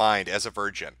his mind, as a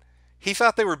virgin, he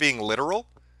thought they were being literal?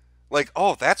 Like,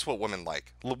 oh, that's what women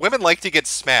like. Women like to get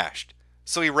smashed.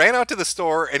 So he ran out to the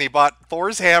store and he bought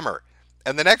Thor's hammer.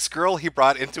 And the next girl he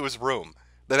brought into his room,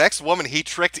 the next woman he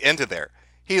tricked into there,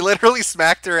 he literally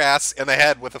smacked her ass in the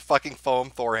head with a fucking foam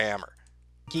Thor hammer.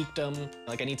 Geekdom,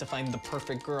 like I need to find the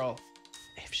perfect girl,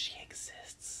 if she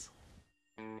exists.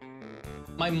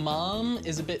 My mom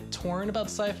is a bit torn about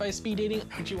sci-fi speed dating.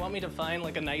 Would you want me to find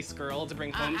like a nice girl to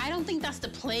bring home? I don't think that's the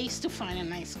place to find a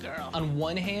nice girl. On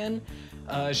one hand,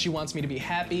 she wants me to be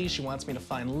happy, she wants me to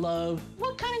find love.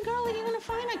 What kind of girl are you gonna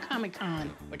find at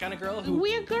Comic-Con? What kind of girl? Who...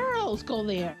 Weird girls go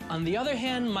there. On the other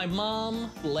hand, my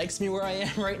mom likes me where I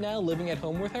am right now, living at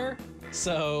home with her.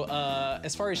 So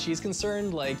as far as she's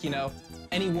concerned, like, you know,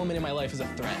 any woman in my life is a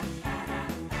threat.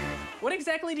 What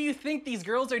exactly do you think these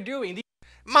girls are doing?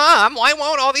 Mom, why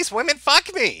won't all these women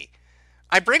fuck me?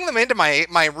 I bring them into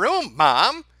my room,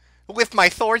 Mom, with my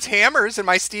Thor's hammers and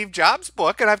my Steve Jobs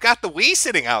book, and I've got the Wii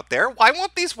sitting out there. Why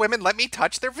won't these women let me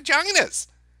touch their vaginas?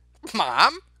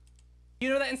 Mom? You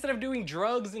know that instead of doing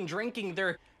drugs and drinking,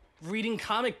 they're reading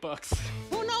comic books.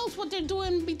 Who knows what they're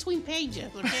doing between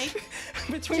pages, okay?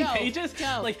 Between pages?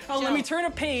 Like, oh, let me turn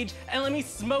a page and let me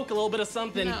smoke a little bit of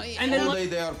something. No, and then all day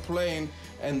they are playing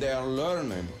and they are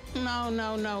learning. No.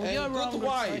 And You're wrong. good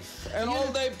wife. And all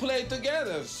they play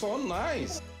together. So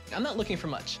nice. I'm not looking for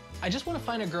much. I just want to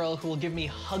find a girl who will give me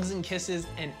hugs and kisses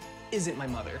and isn't my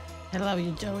mother. I love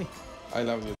you, Joey. I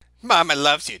love you. Mama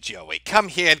loves you, Joey. Come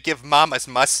here and give Mama's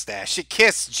mustache a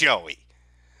kiss, Joey.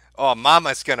 Oh,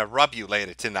 Mama's gonna rub you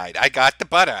later tonight. I got the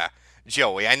butter,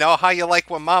 Joey. I know how you like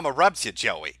when Mama rubs you,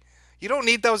 Joey. You don't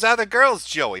need those other girls,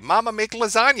 Joey. Mama make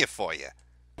lasagna for you.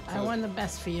 I want the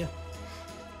best for you.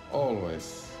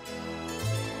 always.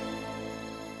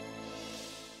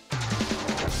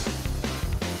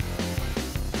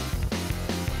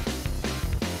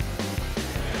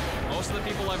 Most of the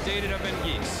people I've dated have been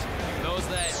geeks. Those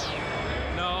that...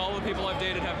 No, all the people I've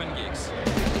dated have been geeks.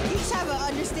 Geeks have an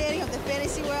understanding of the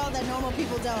fantasy world that normal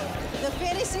people don't. The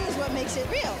fantasy is what makes it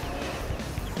real.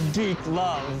 Geek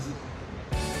love.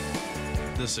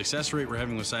 The success rate we're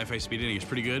having with sci-fi speed dating is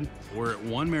pretty good. We're at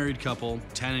 1 married couple,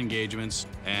 10 engagements,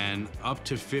 and up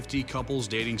to 50 couples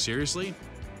dating seriously.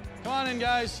 Come on in,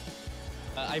 guys.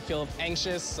 I feel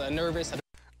anxious, nervous.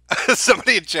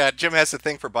 Somebody in chat, Jim has a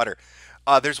thing for butter.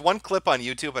 There's one clip on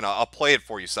YouTube, and I'll play it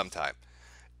for you sometime.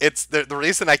 It's the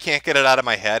reason I can't get it out of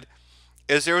my head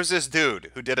is there was this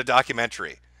dude who did a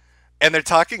documentary, and they're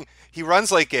talking. He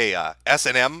runs like a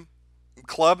S&M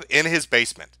club in his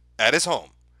basement at his home,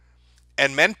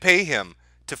 and men pay him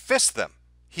to fist them.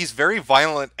 He's very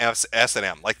violent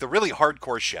S&M, like the really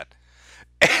hardcore shit.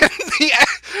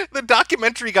 And the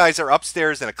documentary guys are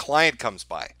upstairs, and a client comes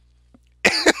by.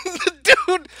 And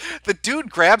the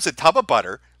dude grabs a tub of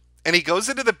butter, and he goes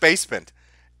into the basement,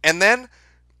 and then,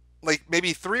 like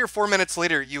maybe 3 or 4 minutes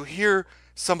later, you hear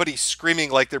somebody screaming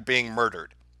like they're being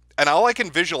murdered. And all I can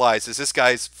visualize is this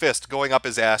guy's fist going up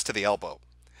his ass to the elbow.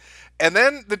 And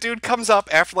then the dude comes up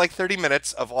after like 30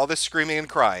 minutes of all this screaming and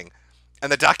crying,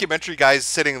 and the documentary guy's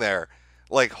sitting there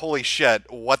like, holy shit,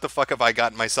 what the fuck have I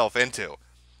gotten myself into?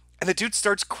 And the dude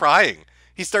starts crying.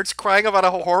 He starts crying about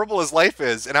how horrible his life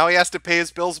is and how he has to pay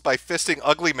his bills by fisting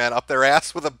ugly men up their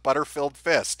ass with a butter-filled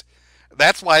fist.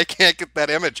 That's why I can't get that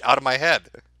image out of my head.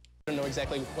 I don't know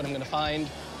exactly what I'm going to find.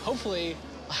 Hopefully,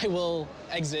 I will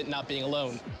exit not being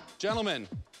alone. Gentlemen,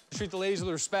 treat the ladies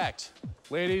with respect.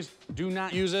 Ladies, do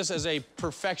not use this as a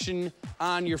perfection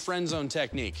on your friend zone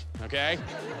technique, okay?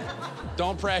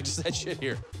 Don't practice that shit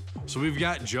here. So we've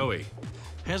got Joey.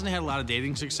 Hasn't had a lot of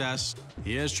dating success.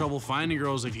 He has trouble finding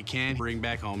girls if he can bring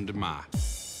back home to Ma.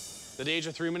 The dates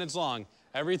are 3 minutes long.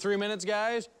 Every 3 minutes,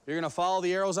 guys, you're gonna follow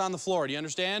the arrows on the floor. Do you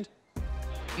understand?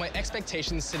 My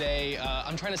expectations today,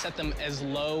 I'm trying to set them as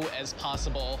low as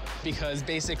possible because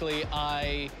basically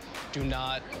I do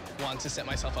not want to set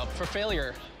myself up for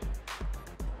failure.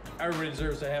 Everybody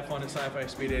deserves to have fun at sci-fi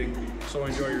speed dating, so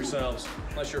enjoy yourselves.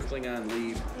 Unless you're Klingon,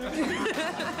 leave.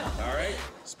 All right.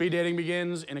 Speed dating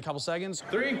begins in a couple seconds.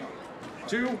 3,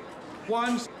 2,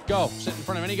 1. Go. Sit in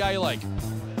front of any guy you like.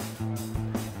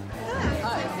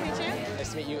 Hi. Nice to meet you. Nice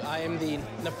to meet you. I am the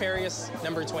nefarious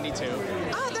number 22.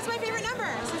 Oh, that's my favorite number.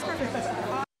 This is perfect.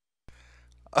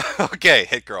 Okay,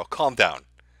 hit girl, calm down.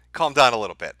 Calm down a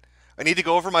little bit. I need to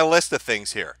go over my list of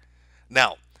things here.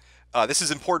 Now, this is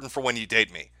important for when you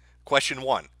date me. Question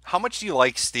 1, how much do you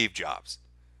like Steve Jobs?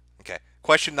 Okay.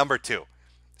 Question number 2,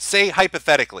 say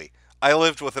hypothetically, I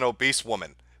lived with an obese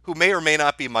woman who may or may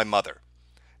not be my mother,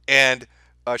 and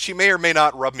she may or may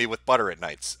not rub me with butter at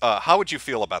nights. How would you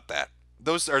feel about that?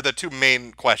 Those are the 2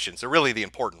 main questions. They're really the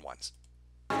important ones.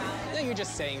 No, you're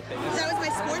just saying things. That was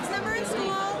my sports number in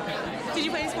school. Did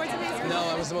you play any sports in high school? No,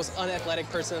 I was the most unathletic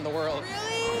person in the world.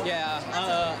 Really? Yeah,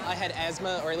 I had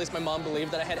asthma, or at least my mom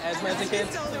believed that I had asthma as a kid.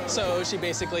 So she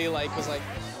basically was like,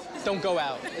 don't go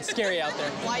out. It's scary out there.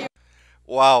 Why?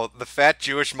 Wow, the fat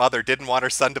Jewish mother didn't want her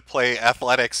son to play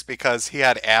athletics because he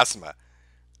had asthma.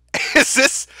 Is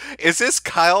this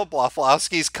Kyle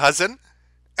Blaflowski's cousin?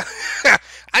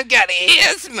 I've got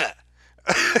asthma.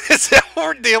 Is that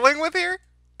what we're dealing with here?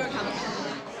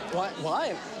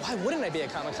 Why? Why wouldn't I be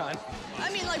at Comic-Con? I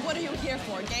mean, like, what are you here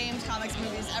for? Games, comics,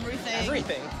 movies, everything?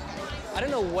 Everything. I don't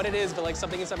know what it is, but like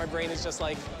something inside my brain is just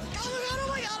like, oh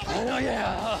my god, oh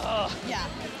yeah. Yeah,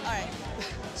 all right.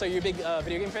 So you're a big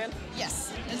video game fan?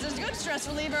 Yes. This is a good stress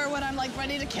reliever when I'm like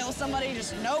ready to kill somebody,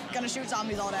 just nope, gonna shoot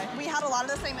zombies all day. We had a lot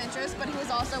of the same interests, but he was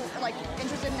also like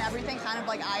interested in everything kind of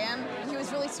like I am. He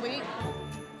was really sweet.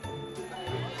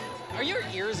 Are your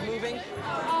ears moving?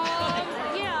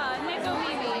 Yeah, nasal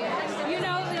maybe. You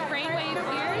know the brainwave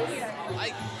ears?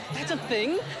 That's a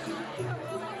thing?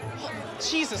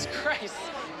 Jesus Christ.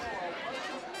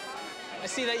 I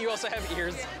see that you also have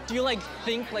ears. Do you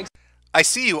think like... I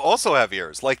see you also have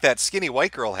ears, like that skinny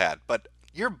white girl had, but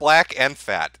you're black and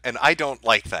fat, and I don't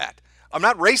like that. I'm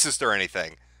not racist or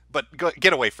anything, but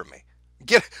get away from me.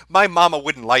 My mama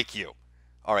wouldn't like you.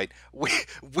 All right, we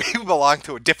belong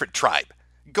to a different tribe.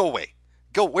 Go away.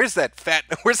 Go. Where's that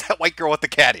white girl with the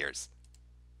cat ears?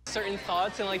 Certain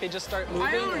thoughts and like they just start moving?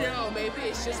 I don't know. Maybe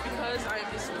it's just because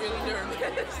I'm just really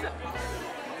nervous.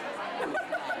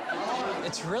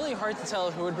 It's really hard to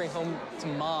tell who would bring home to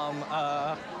mom.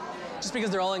 Just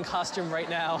because they're all in costume right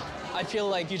now. I feel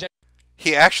like you.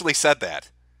 He actually said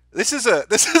that. This is a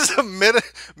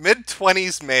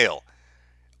mid-20s male.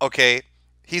 Okay,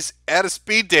 He's at a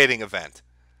speed dating event.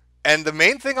 And the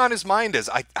main thing on his mind is,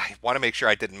 I want to make sure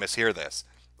I didn't mishear this.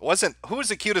 It wasn't, who's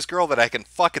the cutest girl that I can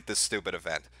fuck at this stupid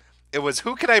event? It was,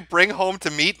 who can I bring home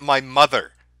to meet my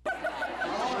mother?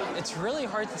 It's really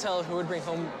hard to tell who would bring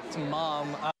home to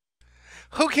mom.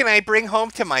 Who can I bring home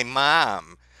to my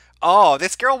mom? Oh,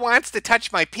 this girl wants to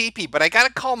touch my pee-pee, but I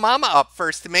gotta call Mama up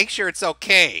first to make sure it's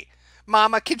okay.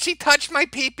 Mama, can she touch my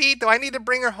pee-pee? Do I need to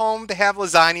bring her home to have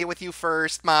lasagna with you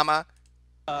first, Mama?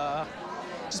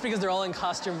 Just because they're all in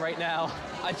costume right now,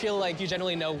 I feel like you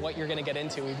generally know what you're gonna get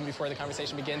into even before the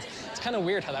conversation begins. It's kind of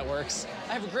weird how that works.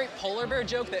 I have a great polar bear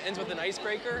joke that ends with an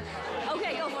icebreaker.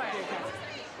 Okay, go for it.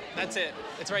 That's it.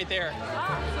 It's right there.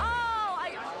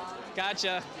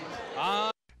 Gotcha.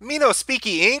 Me no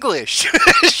speaky English.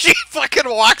 She fucking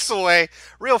walks away.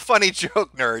 Real funny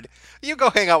joke, nerd. You go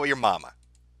hang out with your mama.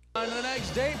 On the next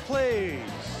date, please.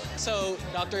 So,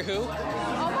 Doctor Who? Oh my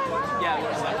God. Yeah,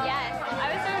 what was that? Yes,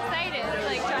 I was so excited,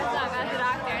 like dressed up as the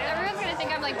doctor. Everyone's gonna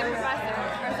think I'm like the professor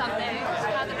or something,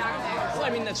 not the doctor. Well,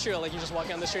 I mean, that's true. Like, you just walk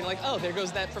down the street and like, oh, there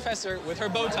goes that professor with her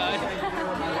bow tie.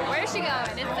 Where's she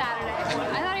going? It's Saturday.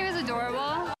 I thought he was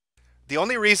adorable. The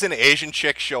only reason Asian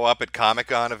chicks show up at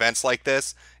Comic-Con events like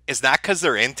this is not because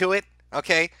they're into it,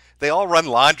 okay? They all run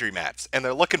laundromats, and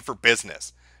they're looking for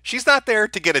business. She's not there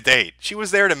to get a date. She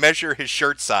was there to measure his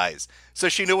shirt size, so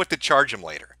she knew what to charge him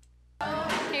later.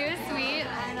 He was sweet,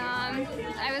 and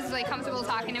I was like comfortable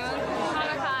talking to him.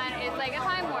 Comic-Con is like a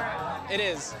time warp. It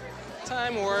is.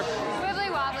 Time warp. Wibbly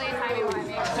wobbly,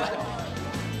 timey-wimey.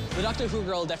 The Doctor Who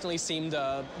girl definitely seemed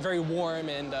very warm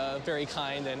and very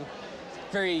kind and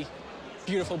very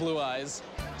beautiful blue eyes.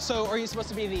 So, are you supposed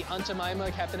to be the Aunt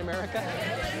Jemima Captain America?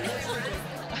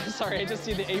 I'm sorry, I just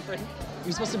see the apron.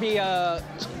 You're supposed to be,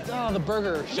 the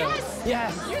burger show. Yes!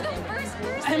 Yes! You're the first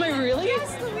person! Am I really?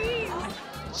 Yes, Louise!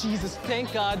 Jesus,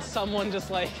 thank God someone just,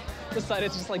 like,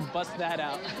 decided to just, like, bust that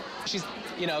out. She's,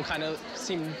 you know, kind of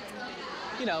seemed,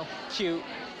 you know, cute.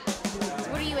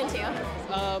 What are you into?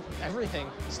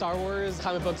 Everything. Star Wars,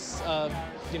 comic books,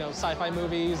 you know, sci-fi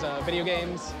movies, video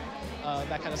games.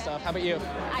 That kind of stuff. How about you?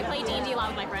 I play D&D a lot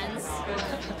with my friends.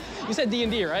 You said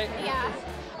D&D, right? Yeah.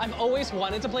 I've always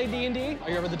wanted to play D&D. Are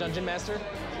you ever the Dungeon Master?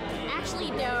 Actually,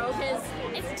 no, because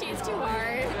it's too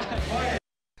hard.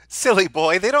 Silly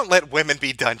boy, they don't let women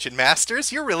be dungeon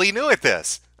masters. You're really new at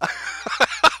this.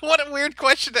 What a weird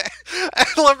question. I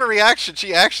love her reaction.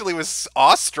 She actually was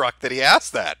awestruck that he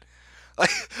asked that. Like,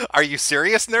 are you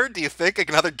serious, nerd? Do you think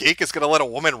another geek is going to let a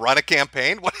woman run a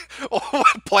campaign? What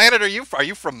planet are you from? Are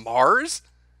you from Mars?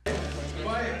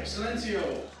 Quiet,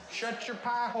 silencio. Shut your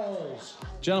pie holes.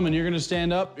 Gentlemen, you're gonna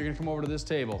stand up, you're gonna come over to this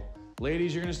table.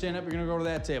 Ladies, you're gonna stand up, you're gonna go to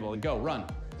that table. Go, run.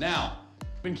 Now,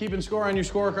 been keeping score on your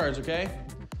scorecards, okay?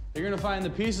 You're gonna find the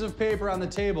pieces of paper on the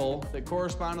table that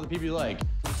correspond to the people you like.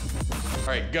 All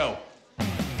right, go.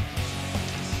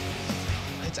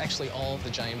 It's actually all the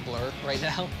giant blur right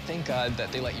now. Thank God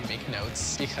that they let you make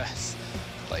notes because,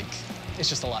 like, it's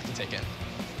just a lot to take in.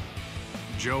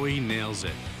 Joey nails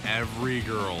it. Every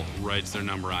girl writes their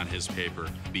number on his paper.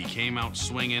 He came out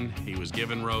swinging. He was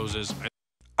given roses.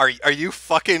 Are you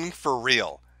fucking for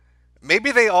real?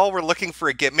 Maybe they all were looking for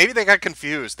a gift. Maybe they got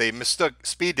confused. They mistook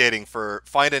speed dating for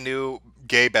find a new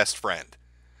gay best friend.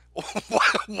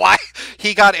 Why?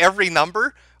 He got every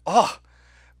number? Oh,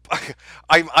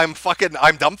 I'm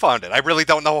dumbfounded. I really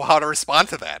don't know how to respond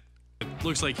to that. It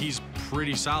looks like he's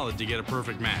pretty solid to get a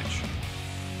perfect match.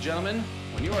 Gentlemen,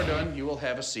 when you are done, you will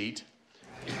have a seat.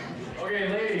 Okay,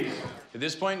 ladies. At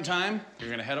this point in time, you're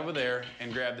gonna head over there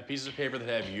and grab the pieces of paper that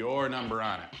have your number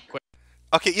on it. Quick.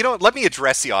 Okay, you know what? Let me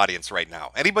address the audience right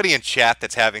now. Anybody in chat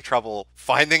that's having trouble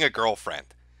finding a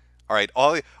girlfriend, all right,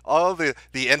 all the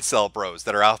incel bros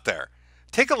that are out there,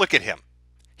 take a look at him.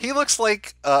 He looks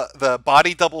like the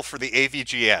body double for the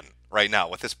AVGN right now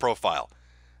with his profile.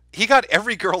 He got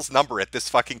every girl's number at this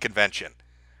fucking convention.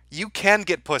 You can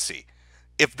get pussy.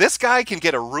 If this guy can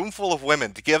get a room full of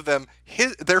women to give them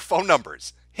their phone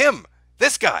numbers,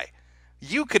 this guy,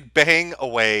 you could bang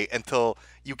away until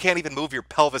you can't even move your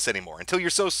pelvis anymore, until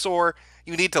you're so sore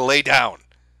you need to lay down.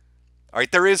 All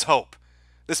right, there is hope.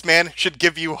 This man should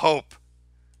give you hope.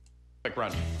 Quick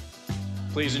run.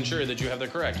 Please ensure that you have the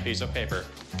correct piece of paper.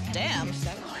 Damn.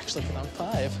 I actually put on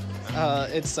 5.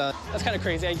 That's kind of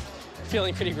crazy. I'm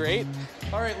feeling pretty great.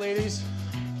 All right, ladies.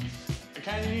 I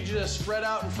kind of need you to spread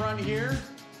out in front here.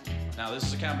 Now, this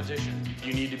is a competition.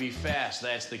 You need to be fast.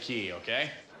 That's the key, okay?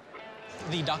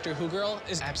 The Doctor Who girl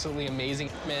is absolutely amazing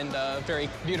and a very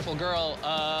beautiful girl.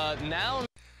 Now...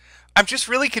 I'm just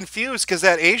really confused because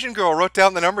that Asian girl wrote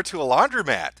down the number to a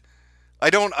laundromat. I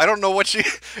don't know what she...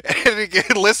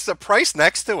 it lists a price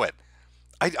next to it.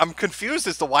 I'm confused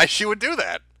as to why she would do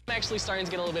that. I'm actually starting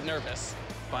to get a little bit nervous.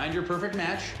 Find your perfect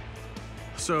match.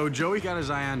 So Joey got his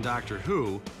eye on Doctor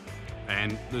Who,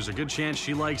 and there's a good chance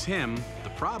she likes him. The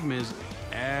problem is,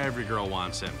 every girl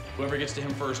wants him. Whoever gets to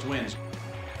him first wins.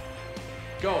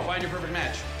 Go, find your perfect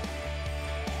match.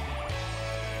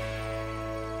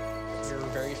 You're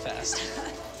very fast.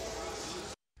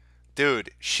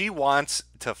 Dude, she wants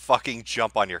to fucking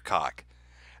jump on your cock.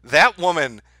 That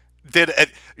woman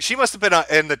she must have been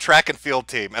in the track and field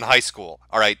team in high school.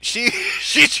 All right, she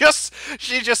just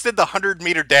did the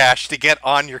 100-meter dash to get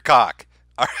on your cock.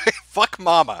 All right, fuck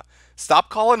mama. Stop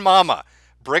calling mama.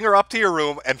 Bring her up to your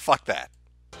room and fuck that.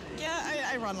 Yeah,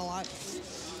 I run a lot.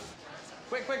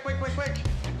 Quick, quick, quick, quick, quick.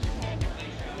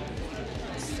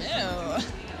 Ew.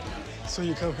 So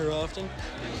you come here often?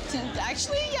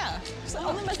 Actually, yeah. So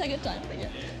only my second time, but yeah.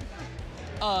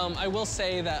 I will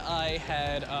say that I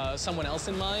had someone else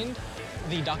in mind,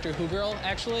 the Doctor Who girl,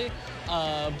 actually.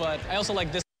 But I also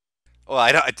like this. Well,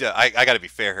 I got to be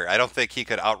fair here. I don't think he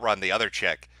could outrun the other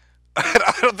chick.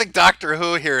 I don't think Doctor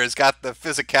Who here has got the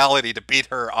physicality to beat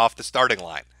her off the starting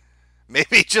line.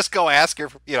 Maybe just go ask her,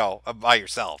 you know, by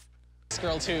yourself. This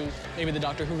girl too. Maybe the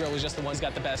Doctor Who girl was just the one who's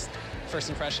got the best first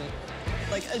impression.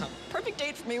 Like, a perfect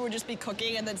date for me would just be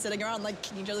cooking and then sitting around, like,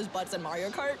 kicking each other's butts in Mario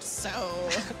Kart, so...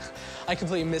 I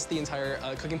completely missed the entire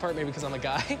cooking part, maybe because I'm a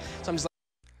guy, so I'm just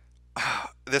like...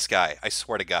 This guy, I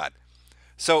swear to God.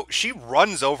 So she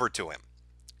runs over to him,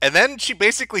 and then she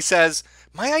basically says,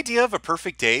 my idea of a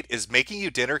perfect date is making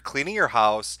you dinner, cleaning your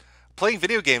house, playing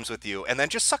video games with you, and then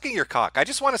just sucking your cock. I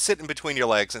just want to sit in between your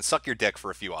legs and suck your dick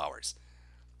for a few hours.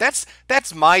 That's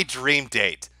my dream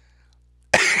date.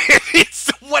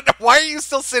 Why are you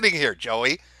still sitting here,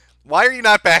 Joey? Why are you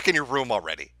not back in your room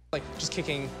already? Like, just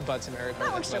kicking butts in Mario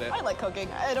Kart, that's about it. I like cooking.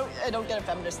 I don't get a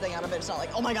feminist thing out of it. It's not like,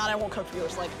 oh my God, I won't cook for you.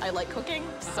 It's like, I like cooking,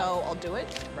 so I'll do it.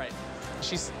 Right.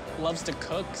 She loves to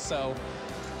cook, so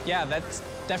yeah, that's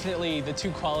definitely the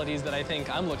two qualities that I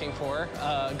think I'm looking for.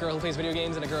 A girl who plays video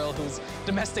games and a girl who's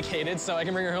domesticated, so I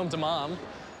can bring her home to mom.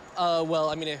 Well,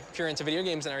 I mean, if you're into video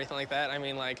games and everything like that, I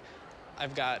mean, like,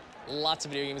 I've got lots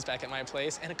of video games back at my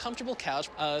place and a comfortable couch.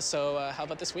 So how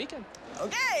about this weekend?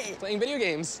 Okay. Playing video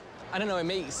games. I don't know, it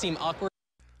may seem awkward.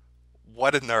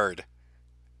 What a nerd.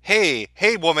 Hey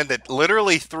woman that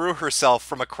literally threw herself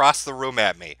from across the room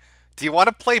at me. Do you want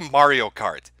to play Mario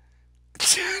Kart?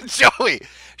 Joey,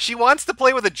 she wants to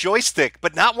play with a joystick,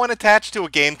 but not one attached to a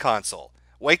game console.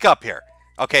 Wake up here.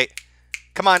 Okay,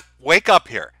 come on, wake up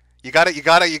here. You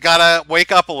gotta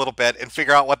wake up a little bit and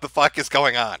figure out what the fuck is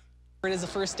going on. It is the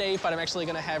first date, but I'm actually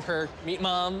gonna have her meet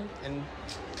mom and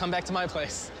come back to my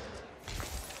place.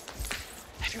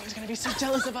 Everyone's gonna be so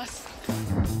jealous of us.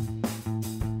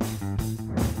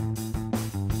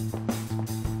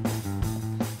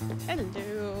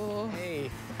 Hello. Hey.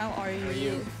 How are you? How are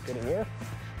you? Good in here?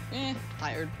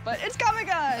 Tired, but it's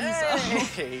Comic-Con, so...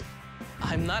 Hey.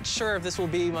 I'm not sure if this will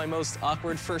be my most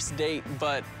awkward first date,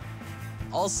 but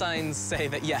all signs say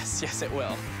that yes, it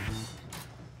will.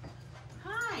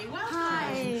 Hi, welcome.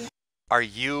 Hi. Are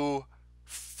you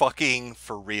fucking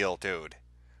for real, dude?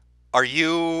 Are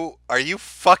you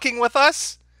fucking with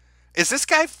us? Is this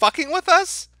guy fucking with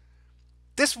us?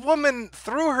 This woman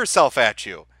threw herself at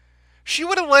you. She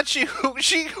would have let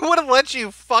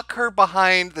you fuck her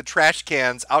behind the trash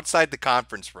cans outside the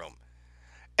conference room.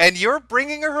 And you're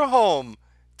bringing her home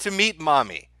to meet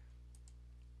mommy.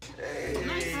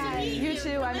 Hi. You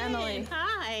too, I'm Emily.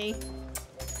 Hi.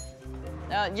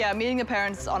 Yeah, meeting the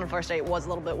parents on a first date was a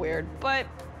little bit weird, but,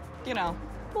 you know,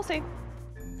 we'll see.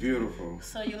 Beautiful.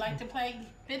 So you like to play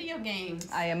video games?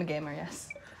 I am a gamer, yes.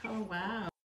 Oh, wow.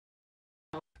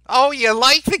 Oh, you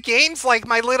like the games like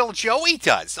my little Joey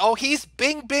does. Oh, he's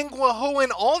bing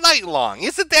wahooing all night long.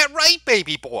 Isn't that right,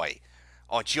 baby boy?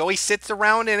 Oh, Joey sits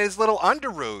around in his little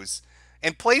underoos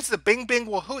and plays the bing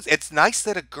wahoos. It's nice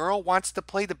that a girl wants to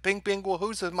play the bing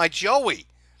wahoos with my Joey.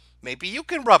 Maybe you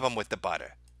can rub him with the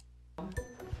butter.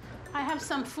 I have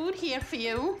some food here for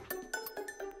you.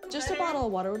 Just a bottle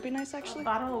of water would be nice, actually. A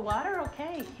bottle of water?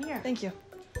 Okay, here. Thank you.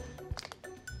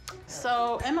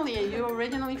 So, Emily, are you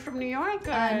originally from New York?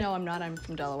 Or? No, I'm not. I'm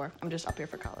from Delaware. I'm just up here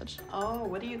for college. Oh,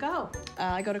 where do you go?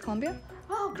 I go to Columbia.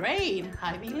 Oh, great.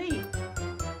 Ivy League.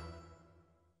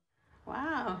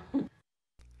 Wow.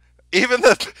 Even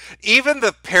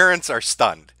the parents are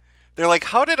stunned. They're like,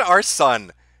 how did our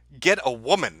son get a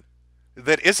woman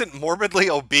that isn't morbidly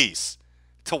obese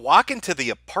to walk into the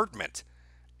apartment?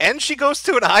 And she goes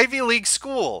to an Ivy League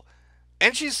school.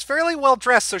 And she's fairly well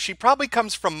dressed, so she probably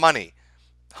comes from money.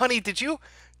 Honey, did you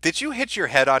hit your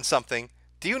head on something?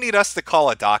 Do you need us to call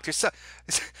a doctor? So,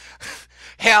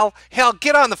 Hal,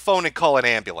 get on the phone and call an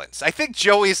ambulance. I think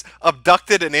Joey's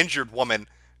abducted an injured woman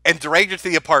and dragged her to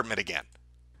the apartment again.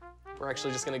 We're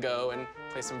actually just gonna go and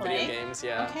play some video games,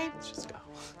 yeah. Okay. Let's just go.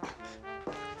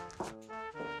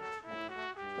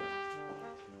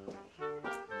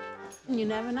 You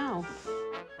never know.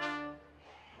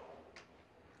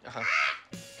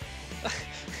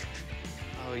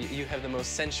 Oh, you have the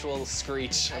most sensual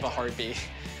screech of a heartbeat.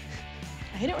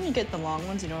 I hate it when you get the long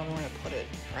ones, you don't know where to put it.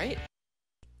 Right?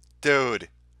 Dude,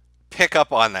 pick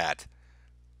up on that.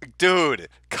 Dude,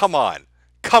 come on.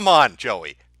 Come on,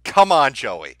 Joey. Come on,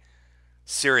 Joey.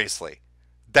 Seriously.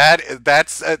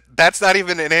 That's not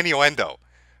even an innuendo.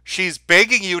 She's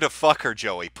begging you to fuck her,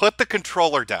 Joey. Put the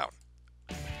controller down.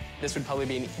 This would probably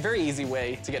be a very easy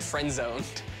way to get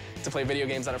friend-zoned, to play video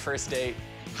games on a first date.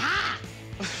 I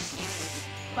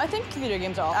think video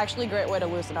games are actually a great way to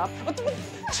loosen up.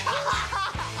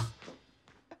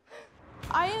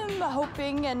 I am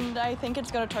hoping, and I think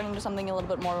it's going to turn into something a little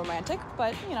bit more romantic,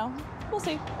 but, you know, we'll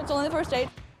see. It's only the first date.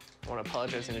 I want to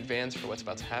apologize in advance for what's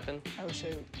about to happen. Oh,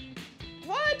 shoot.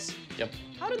 What? Yep.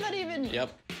 How did that even?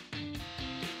 Yep.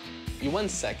 You won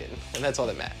second, and that's all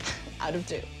that matters. Out of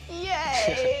 2.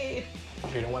 Yay!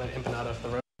 You don't want an empanada off the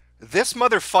road. This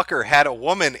motherfucker had a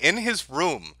woman in his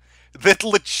room that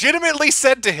legitimately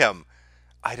said to him,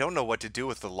 I don't know what to do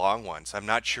with the long ones. I'm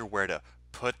not sure where to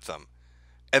put them.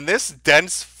 And this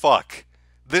dense fuck,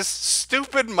 this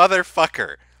stupid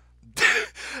motherfucker,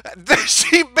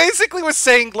 she basically was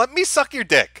saying, let me suck your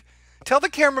dick. Tell the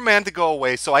cameraman to go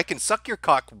away so I can suck your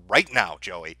cock right now,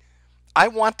 Joey. I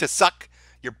want to suck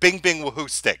your bing bing woohoo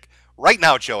stick. Right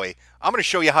now, Joey, I'm going to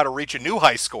show you how to reach a new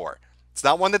high score. It's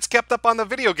not one that's kept up on the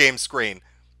video game screen.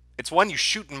 It's one you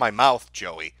shoot in my mouth,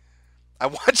 Joey. I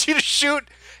want you to shoot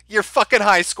your fucking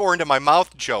high score into my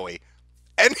mouth, Joey.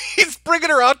 And he's bringing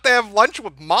her out to have lunch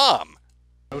with Mom.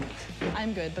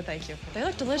 I'm good, but thank you. They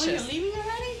look delicious. Oh, you're leaving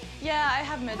already? Yeah, I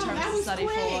have midterms to study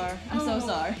for. I'm so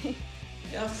sorry.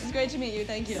 It's great to meet you.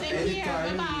 Thank you. Same here.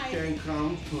 Bye-bye. You can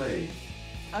come play.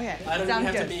 Okay, I don't sounds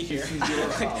even have good. to be here. This is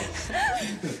your house.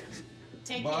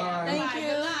 Take Bye. care. Thank Bye. you.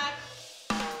 Good luck.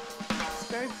 It's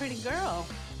a very pretty girl.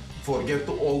 Forget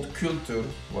the old culture,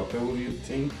 whatever you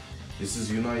think. This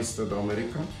is United States of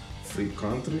America, free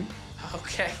country.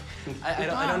 Okay. I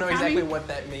don't know exactly what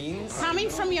that means. Coming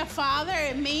from your father,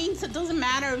 it means it doesn't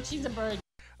matter if she's a virgin.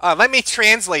 Let me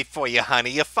translate for you,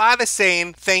 honey. Your father's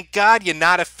saying, thank God you're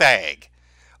not a fag.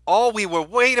 Oh, we were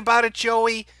worried about it,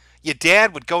 Joey. Your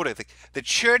dad would go to the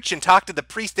church and talk to the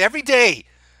priest every day.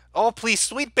 Oh, please,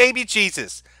 sweet baby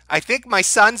Jesus. I think my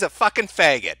son's a fucking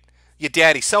faggot. Your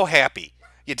daddy's so happy.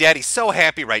 Your daddy's so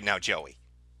happy right now, Joey.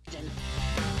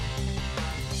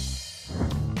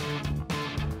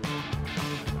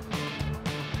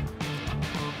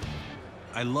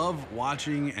 I love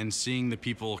watching and seeing the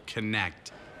people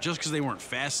connect. Just because they weren't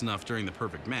fast enough during the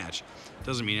perfect match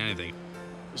doesn't mean anything.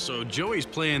 So Joey's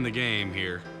playing the game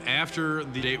here. After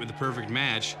the date with the perfect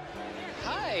match,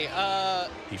 Hi,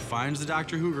 he finds the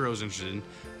Doctor Who girl's interested in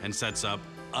and sets up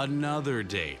another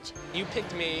date. you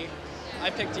picked me, I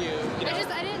picked you, you know.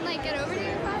 I didn't like get over to you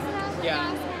fast enough.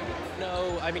 Yeah.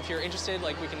 No, I mean, if you're interested,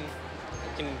 like we can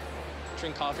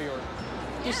drink coffee or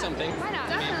do something. Why not?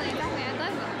 Definitely. I'd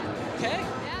love that. Okay.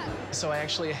 Yeah. So I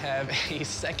actually have a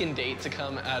second date to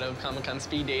come out of Comic-Con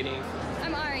speed dating.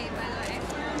 I'm Ari, by the way.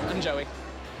 I'm Joey.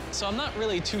 So I'm not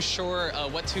really too sure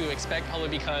what to expect, probably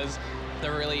because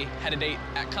never really had a date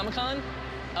at Comic-Con.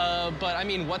 But I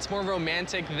mean, what's more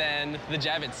romantic than the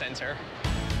Javits Center?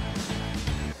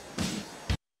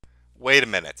 Wait a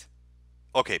minute.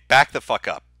 Okay, back the fuck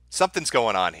up. Something's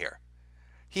going on here.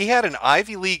 He had an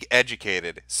Ivy League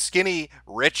educated, skinny,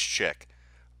 rich chick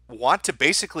want to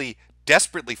basically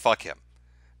desperately fuck him.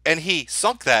 And he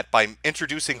sunk that by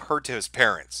introducing her to his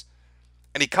parents.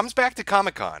 And he comes back to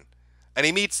Comic-Con and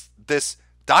he meets this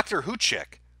Doctor Who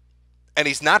chick. And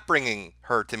he's not bringing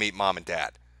her to meet Mom and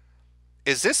Dad.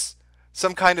 Is this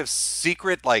some kind of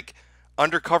secret, like,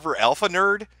 undercover alpha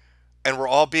nerd? And we're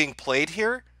all being played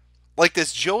here? Like,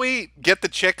 does Joey get the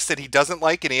chicks that he doesn't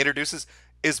like and he introduces?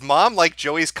 Is Mom like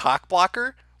Joey's cock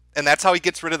blocker? And that's how he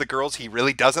gets rid of the girls he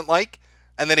really doesn't like?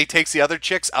 And then he takes the other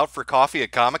chicks out for coffee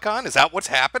at Comic-Con? Is that what's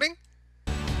happening?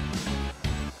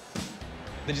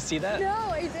 Did you see that? No,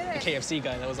 I didn't. The KFC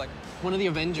guy that was like one of the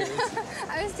Avengers.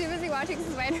 I was too busy watching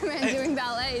Spider-Man doing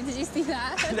ballet. Did you see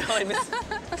that? No, I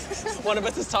missed. One of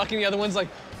us is talking, the other one's like,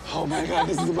 oh my God,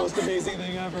 this is the most amazing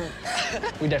thing ever.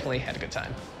 We definitely had a good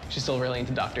time. She's still really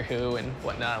into Doctor Who and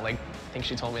whatnot. Like, I think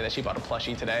she told me that she bought a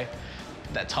plushie today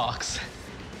that talks.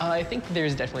 I think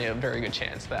there's definitely a very good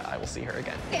chance that I will see her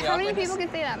again. How many people could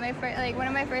say that? One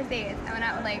of my first dates, I went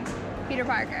out with like Peter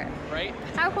Parker. Right?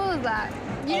 How cool is that?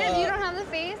 You don't have the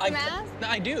face mask? No,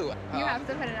 I do. You have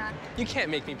to put it on. You can't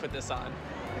make me put this on.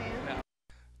 No.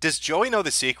 Does Joey know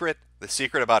the secret? The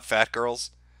secret about fat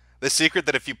girls? The secret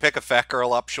that if you pick a fat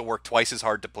girl up, she'll work twice as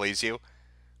hard to please you?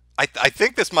 I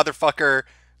think this motherfucker...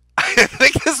 I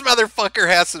think this motherfucker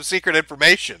has some secret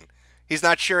information he's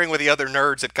not sharing with the other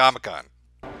nerds at Comic-Con.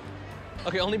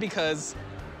 Okay, only because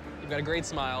you've got a great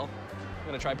smile. I'm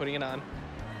gonna try putting it on.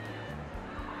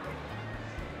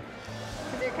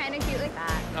 Because you're kind of cute like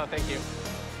that. Oh, thank you.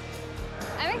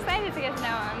 I'm excited to get to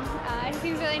know him. He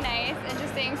seems really nice,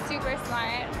 interesting, super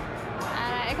smart.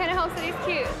 And it kind of helps that he's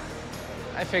cute.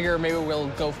 I figure maybe we'll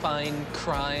go find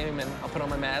crime and I'll put on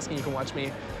my mask and you can watch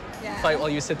me fight while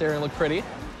you sit there and look pretty.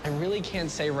 I really can't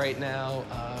say right now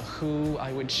who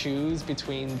I would choose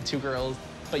between two girls,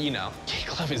 but you know,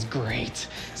 K-Club is great.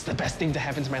 It's the best thing to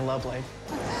happen to my love life.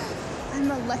 I'm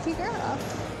a lucky girl.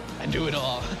 I do it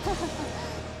all.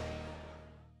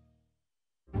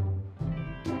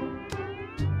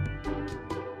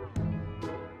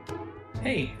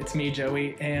 Hey, it's me,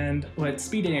 Joey, and what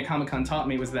speed dating at Comic-Con taught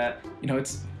me was that, you know,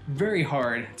 it's very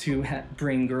hard to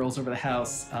bring girls over the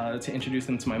house to introduce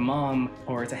them to my mom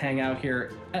or to hang out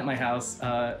here at my house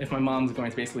if my mom's going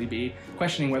to basically be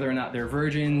questioning whether or not they're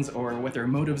virgins or what their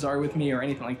motives are with me or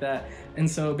anything like that. And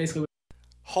so basically...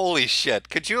 Holy shit,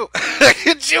 could you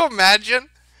could you imagine?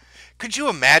 Could you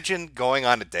imagine going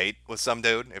on a date with some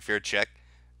dude if you're a chick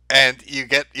and he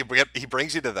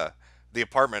brings you to the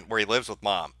apartment where he lives with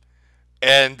mom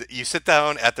and you sit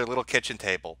down at their little kitchen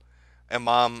table and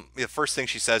mom, the first thing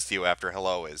she says to you after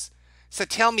hello is, "So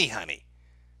tell me, honey,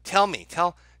 tell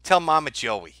Mama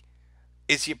Joey,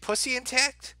 is your pussy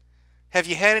intact? Have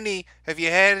you had any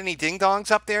ding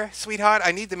dongs up there, sweetheart?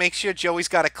 I need to make sure Joey's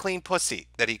got a clean pussy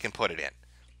that he can put it in."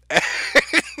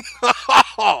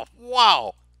 Oh,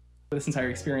 wow. This entire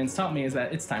experience taught me is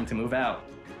that it's time to move out.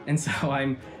 And so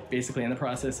I'm basically in the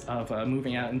process of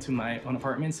moving out into my own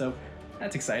apartment. So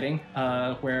that's exciting,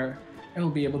 where I will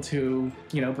be able to,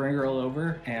 you know, bring a girl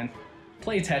over and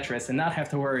play Tetris and not have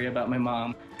to worry about my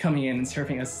mom coming in and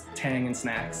serving us Tang and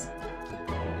snacks.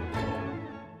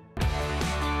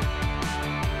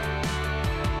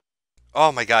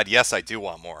 Oh my god, yes, I do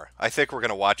want more. I think we're going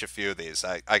to watch a few of these.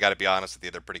 I got to be honest with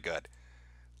you, they're pretty good.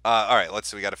 All right, let's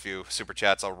see. We got a few super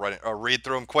chats. I'll read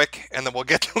through them quick, and then we'll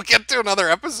get to another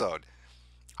episode.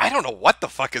 I don't know what the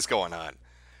fuck is going on.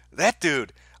 That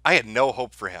dude, I had no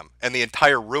hope for him, and the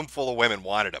entire room full of women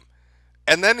wanted him.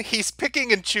 And then he's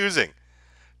picking and choosing.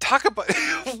 Talk about...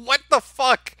 what the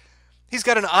fuck? He's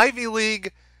got an Ivy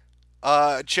League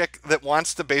chick that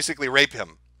wants to basically rape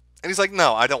him. And he's like,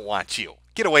 "No, I don't want you.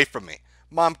 Get away from me.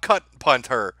 Mom, punt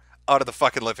her out of the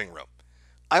fucking living room.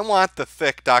 I want the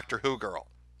thick Doctor Who girl.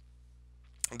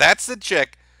 That's the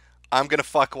chick I'm going to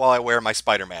fuck while I wear my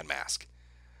Spider-Man mask.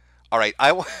 All right,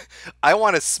 I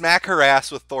want to smack her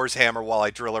ass with Thor's hammer while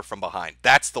I drill her from behind.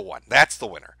 That's the one. That's the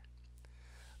winner.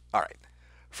 All right.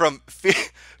 From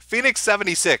Phoenix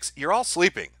 76, you're all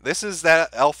sleeping. This is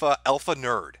that alpha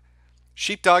nerd.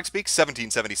 Sheepdog Speaks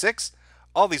 1776.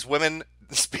 All these women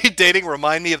speed dating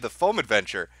remind me of the foam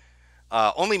adventure.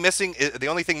 The only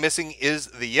thing missing is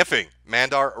the yiffing.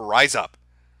 Mandar, rise up.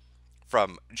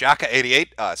 From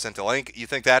Jaka88, sent a link. You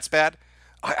think that's bad?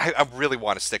 I really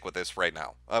want to stick with this right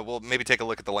now. We'll maybe take a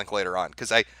look at the link later on,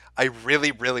 because I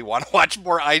really, really want to watch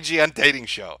more IGN dating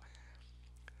show.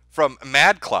 From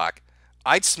Mad Clock,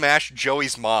 I'd smash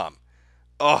Joey's mom.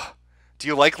 Oh, do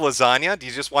you like lasagna? Do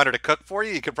you just want her to cook for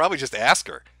you? You could probably just ask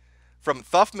her. From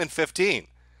Thuffman15,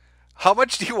 how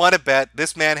much do you want to bet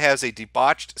this man has a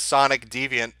debauched Sonic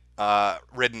deviant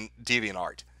ridden deviant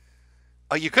art?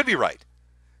 Oh, you could be right.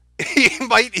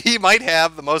 He might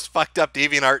have the most fucked up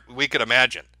DeviantArt we could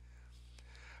imagine.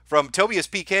 From Tobias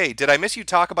PK, did I miss you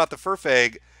talk about the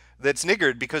furfag that's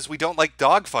niggered because we don't like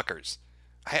dog fuckers?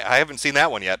 I haven't seen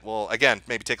that one yet. Well, again,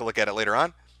 maybe take a look at it later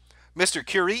on. Mr.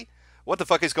 Curie, what the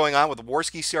fuck is going on with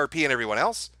Warski, CRP, and everyone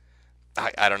else?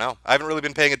 I don't know. I haven't really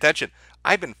been paying attention.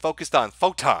 I've been focused on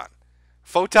Photon.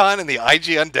 Photon and the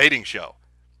IGN dating show.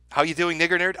 How you doing,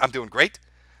 nigger nerd? I'm doing great.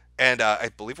 And I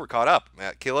believe we're caught up.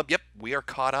 Caleb, yep, we are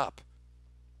caught up.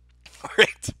 All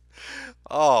right.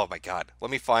 Oh, my God. Let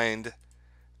me find...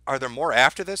 Are there more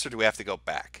after this, or do we have to go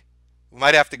back? We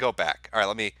might have to go back. All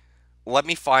right, let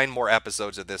me find more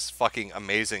episodes of this fucking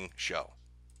amazing show.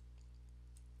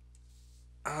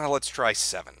 Let's try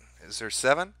 7. Is there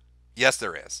 7? Yes,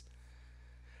 there is.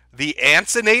 The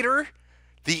Ansinator?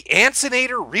 The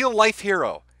Ansinator real-life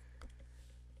hero.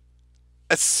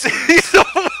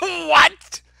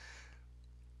 What?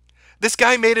 This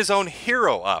guy made his own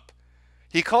hero up.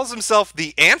 He calls himself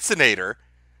the Ansinator,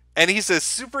 And he's a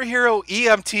superhero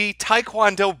EMT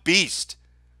Taekwondo beast.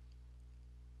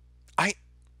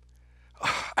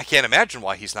 I can't imagine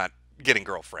why he's not getting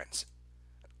girlfriends.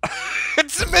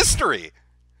 It's a mystery.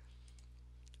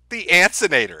 The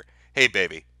Ansinator. Hey,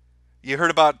 baby. You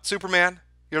heard about Superman?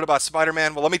 You heard about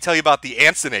Spider-Man? Well, let me tell you about the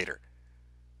Ansinator.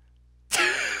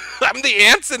 I'm the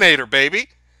Ansinator, baby.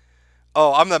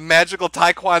 Oh, I'm the magical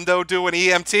Taekwondo doing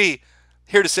EMT.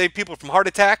 Here to save people from heart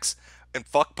attacks and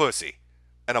fuck pussy.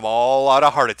 And I'm all out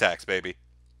of heart attacks, baby.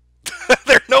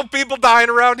 There are no people dying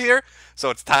around here, so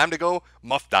it's time to go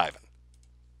muff diving.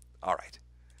 All right.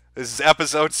 This is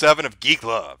episode 7 of Geek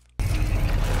Love.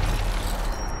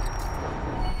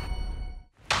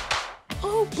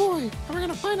 Oh boy, we're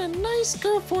gonna find a nice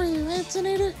girl for you,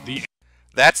 Ansinator.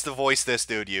 That's the voice this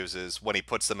dude uses when he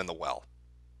puts them in the well.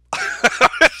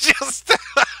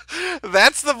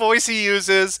 That's the voice he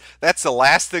uses. That's the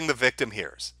last thing the victim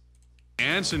hears.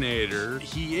 Ansinator,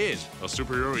 he is a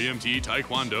superhero EMT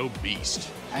Taekwondo beast.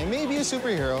 I may be a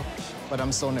superhero, but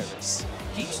I'm so nervous.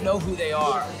 Geeks know who they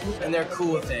are, and they're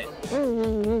cool with it.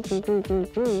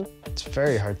 It's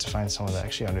very hard to find someone that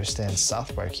actually understands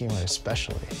South Park humor,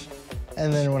 especially.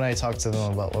 And then when I talked to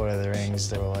them about Lord of the Rings,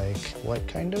 they were like, what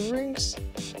kind of rings?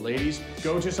 Ladies,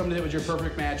 go to somebody that was your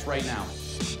perfect match right now.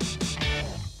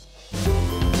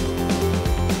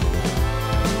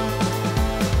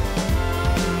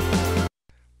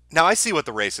 Now, I see what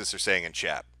the racists are saying in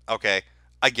chat, okay?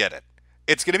 I get it.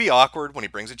 It's going to be awkward when he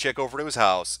brings a chick over to his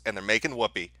house and they're making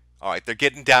whoopee. All right, they're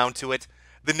getting down to it.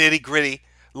 The nitty-gritty.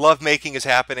 Love-making is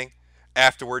happening.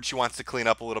 Afterwards, she wants to clean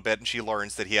up a little bit and she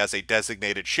learns that he has a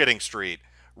designated shitting street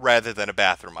rather than a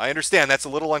bathroom. I understand that's a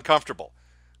little uncomfortable.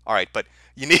 All right, but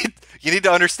you need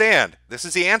to understand, this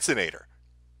is the Ansinator.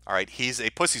 All right, he's a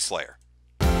pussy slayer.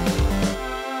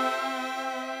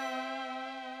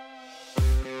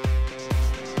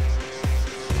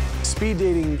 Speed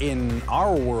dating in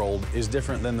our world is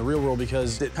different than the real world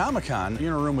because at Comic-Con, you're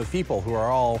in a room with people who are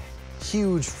all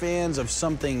huge fans of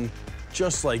something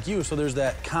just like you, so there's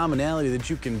that commonality that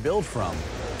you can build from.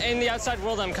 In the outside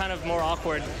world, I'm kind of more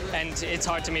awkward, and it's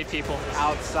hard to meet people.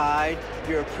 Outside,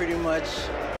 you're pretty much...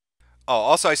 Oh,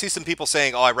 also, I see some people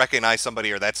saying, oh, I recognize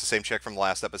somebody, or that's the same chick from the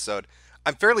last episode.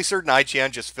 I'm fairly certain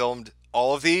IGN just filmed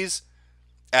all of these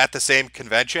at the same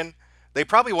convention. They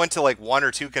probably went to like 1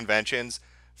 or 2 conventions,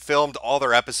 filmed all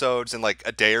their episodes in like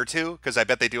a day or two, because I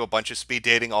bet they do a bunch of speed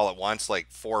dating all at once,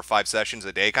 like 4 or 5 sessions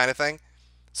a day kind of thing.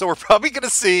 So we're probably going to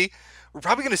see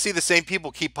the same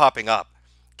people keep popping up.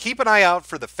 Keep an eye out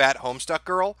for the fat Homestuck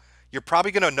girl. You're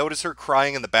probably going to notice her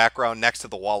crying in the background next to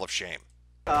the wall of shame.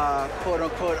 Quote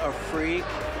unquote a freak,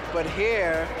 but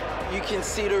here you can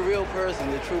see the real person,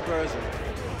 the true person.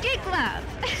 Geek Love.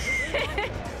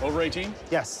 Over 18?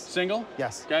 Yes. Single?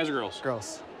 Yes. Guys or girls?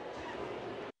 Girls.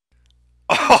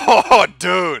 Oh,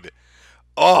 dude.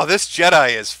 Oh, this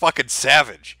Jedi is fucking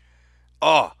savage.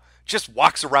 Oh, just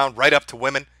walks around right up to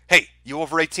women. Hey, you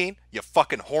over 18? You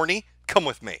fucking horny? Come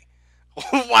with me.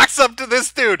 Walks up to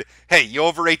this dude. Hey, you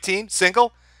over 18?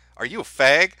 Single? Are you a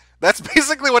fag? That's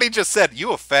basically what he just said.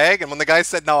 You a fag? And when the guy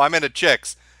said, no, I'm into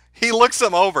chicks, he looks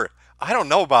him over. I don't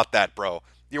know about that, bro.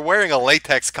 You're wearing a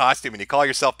latex costume and you call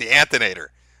yourself the Anthinator.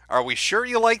 Are we sure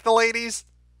you like the ladies?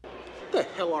 What the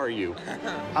hell are you?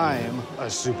 I am a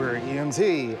super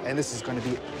EMT, and this is going to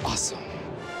be awesome.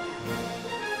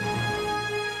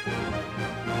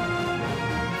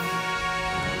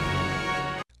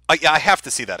 I have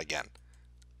to see that again.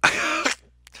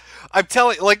 I'm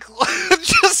telling, like,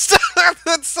 just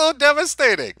that's so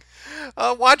devastating.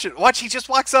 Watch it. Watch. He just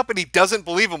walks up and he doesn't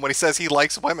believe him when he says he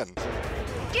likes women.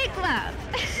 Geek Love.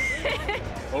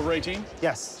 Over 18?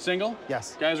 Yes. Single?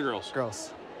 Yes. Guys or girls?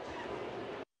 Girls.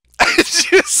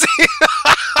 Did you see?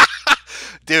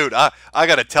 Dude, I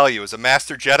gotta tell you, as a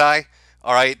Master Jedi,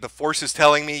 all right, the Force is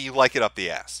telling me you like it up the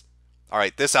ass. All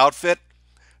right, this outfit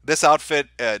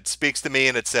speaks to me,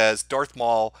 and it says Darth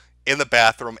Maul in the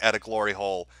bathroom at a glory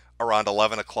hole around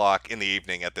 11 o'clock in the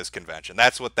evening at this convention.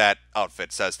 That's what that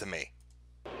outfit says to me.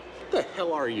 What the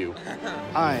hell are you?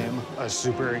 I am a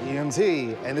super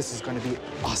EMT, and this is going to be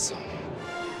awesome.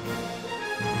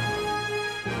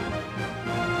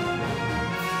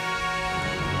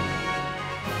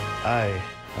 I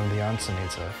am the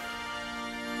Ansinator.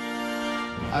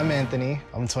 I'm Anthony,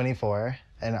 I'm 24,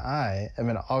 and I am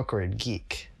an awkward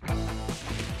geek.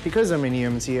 Because I'm an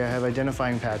EMT, I have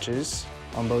identifying patches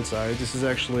on both sides. This is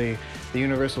actually the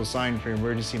universal sign for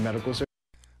emergency medical service.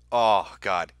 Oh,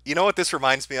 God. You know what this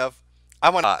reminds me of?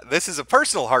 This is a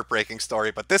personal heartbreaking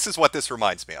story, but this is what this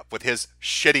reminds me of with his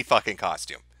shitty fucking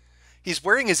costume. He's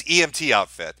wearing his EMT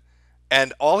outfit,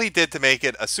 and all he did to make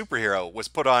it a superhero was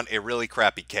put on a really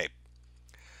crappy cape.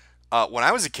 when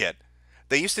I was a kid,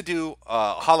 they used to do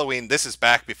Halloween. This is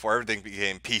back before everything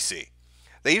became PC.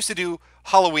 They used to do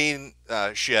Halloween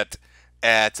shit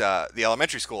at the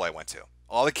elementary school I went to.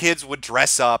 All the kids would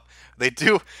dress up. They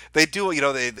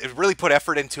really put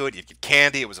effort into it. You'd get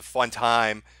candy. It was a fun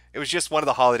time. It was just one of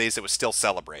the holidays that was still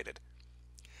celebrated.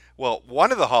 Well,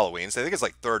 one of the Halloweens, I think it's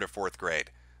like 3rd or 4th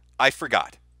grade, I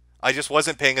forgot. I just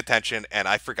wasn't paying attention, and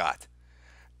I forgot.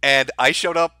 And I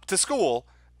showed up to school,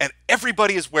 and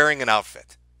everybody is wearing an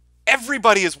outfit.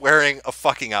 Everybody is wearing a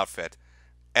fucking outfit,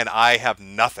 and I have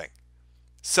nothing.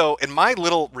 So in my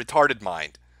little retarded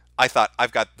mind, I thought,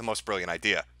 I've got the most brilliant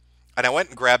idea. And I went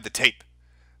and grabbed the tape.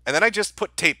 And then I just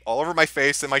put tape all over my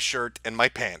face and my shirt and my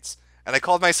pants. And I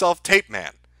called myself Tape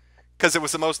Man. Because it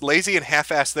was the most lazy and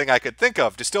half-assed thing I could think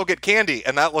of to still get candy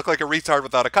and not look like a retard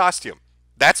without a costume.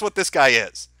 That's what this guy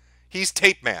is. He's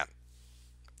Tape Man.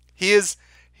 He is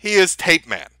Tape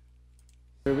Man.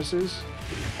 Services.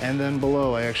 And then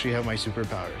below, I actually have my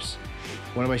superpowers.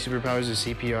 One of my superpowers is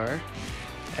CPR.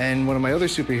 And one of my other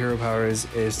superhero powers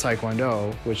is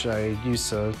Taekwondo, which I use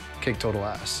to kick total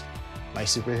ass. My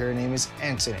superhero name is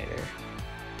Antinator.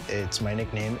 It's my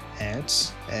nickname,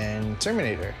 Ants, and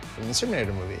Terminator from the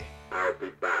Terminator movie. I'll be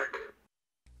back.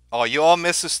 Oh, you all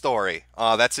missed the story.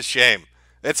 Oh, that's a shame.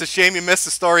 It's a shame you missed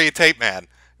the story of Tape Man.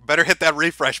 Better hit that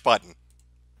refresh button.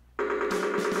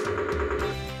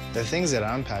 The things that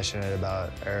I'm passionate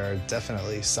about are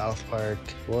definitely South Park,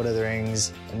 Lord of the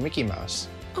Rings, and Mickey Mouse.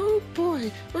 Oh boy,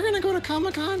 we're gonna go to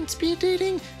Comic-Con, speed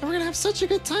dating, and we're gonna have such a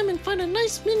good time and find a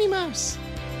nice Minnie Mouse.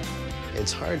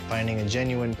 It's hard finding a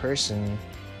genuine person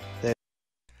that...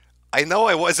 I know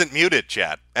I wasn't muted,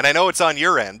 chat, and I know it's on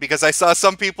your end because I saw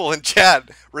some people in chat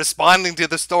responding to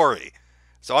the story.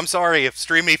 So I'm sorry if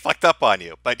StreamMe fucked up on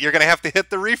you, but you're gonna have to hit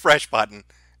the refresh button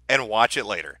and watch it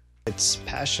later. It's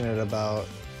passionate about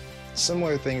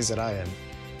similar things that I am.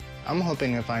 I'm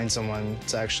hoping to find someone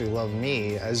to actually love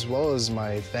me as well as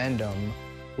my fandom,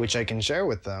 which I can share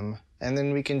with them, and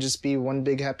then we can just be one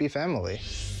big happy family.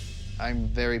 I'm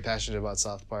very passionate about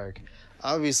South Park,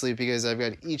 obviously because I've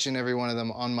got each and every one of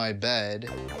them on my bed.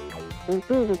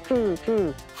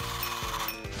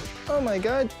 Oh my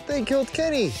god, they killed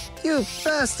Kenny! You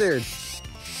bastard!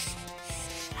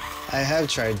 I have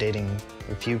tried dating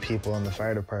a few people in the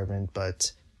fire department,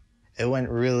 but it went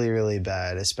really, really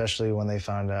bad, especially when they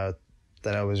found out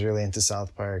that I was really into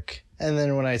South Park. And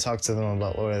then when I talked to them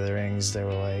about Lord of the Rings, they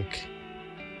were like,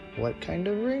 what kind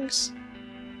of rings?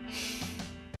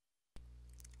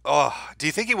 Oh, do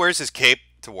you think he wears his cape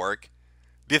to work?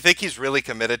 Do you think he's really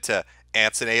committed to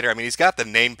Antinator? I mean, he's got the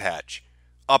name patch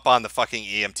up on the fucking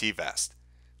EMT vest.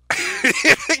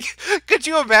 Could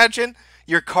you imagine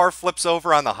your car flips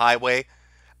over on the highway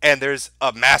and there's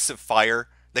a massive fire?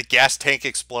 The gas tank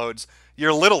explodes.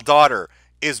 Your little daughter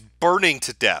is burning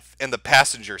to death in the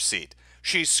passenger seat.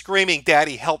 She's screaming,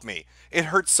 "Daddy, help me. It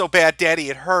hurts so bad, Daddy,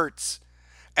 it hurts."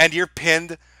 And you're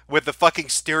pinned with the fucking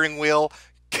steering wheel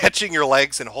catching your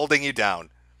legs and holding you down.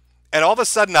 And all of a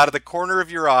sudden, out of the corner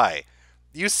of your eye,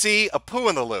 you see a poo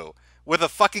in the loo with a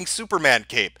fucking Superman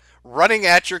cape running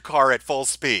at your car at full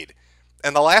speed.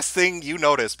 And the last thing you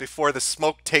notice before the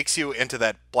smoke takes you into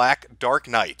that black, dark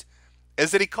night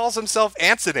is that he calls himself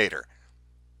Antinator,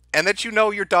 and that you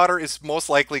know your daughter is most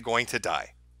likely going to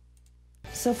die.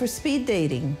 So for speed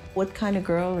dating, what kind of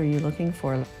girl are you looking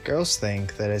for? Girls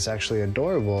think that it's actually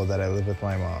adorable that I live with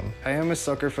my mom. I am a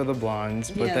sucker for the blondes,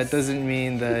 but Yes. that doesn't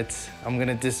mean that I'm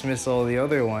gonna dismiss all the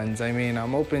other ones. I mean,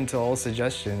 I'm open to all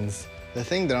suggestions. The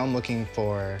thing that I'm looking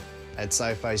for at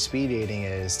Sci-Fi Speed Dating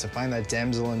is to find that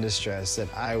damsel in distress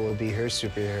that I will be her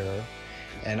superhero,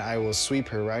 and I will sweep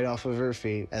her right off of her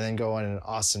feet and then go on an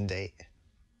awesome date.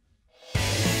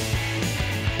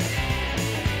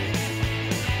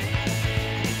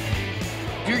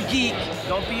 If you're a geek,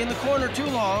 don't be in the corner too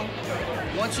long.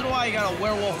 Once in a while, you gotta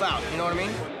werewolf out, you know what I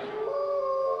mean?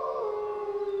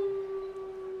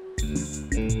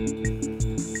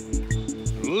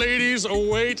 Ladies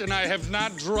await, and I have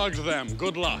not drugged them.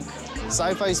 Good luck.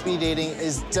 Sci-Fi Speed Dating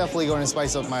is definitely going to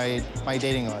spice up my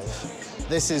dating life.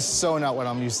 This is so not what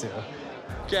I'm used to.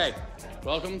 Okay,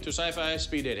 welcome to Sci-Fi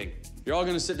Speed Dating. You're all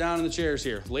gonna sit down in the chairs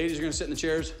here. Ladies are gonna sit in the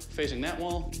chairs facing that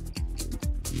wall.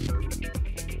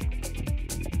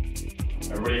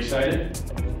 Everybody excited?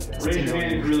 Raise your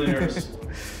hand if you're really nervous.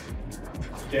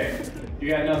 Okay, you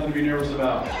got nothing to be nervous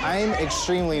about. I'm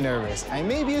extremely nervous. I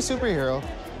may be a superhero,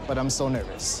 but I'm so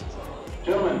nervous.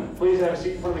 Gentlemen, please have a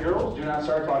seat in front of the girls. Do not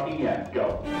start talking yet.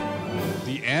 Go.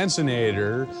 The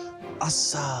Antinator,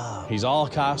 awesome. He's all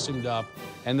costumed up,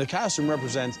 and the costume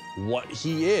represents what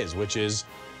he is, which is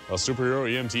a superhero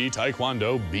EMT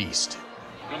Taekwondo beast.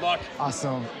 Good luck.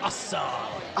 Awesome. Awesome.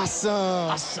 Awesome.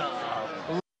 Awesome.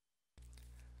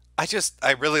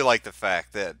 I really like the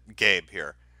fact that Gabe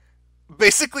here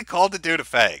basically called the dude a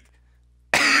fag.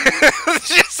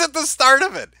 Just at the start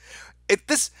of it.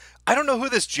 I don't know who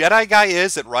this Jedi guy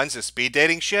is that runs his speed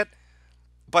dating shit,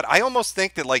 but I almost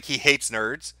think that like he hates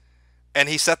nerds, and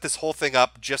he set this whole thing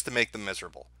up just to make them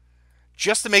miserable.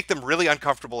 Just to make them really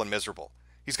uncomfortable and miserable.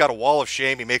 He's got a wall of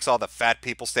shame he makes all the fat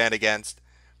people stand against.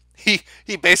 He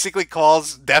basically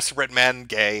calls desperate men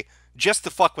gay just to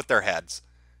fuck with their heads.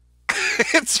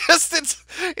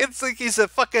 It's like he's a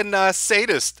fucking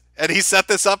sadist, and he set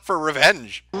this up for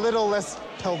revenge. A little less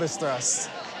pelvis thrust.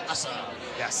 Awesome.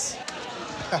 Yes.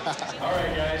 All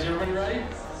right, guys, everybody ready?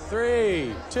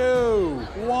 3, 2,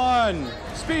 1.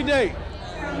 Speed date.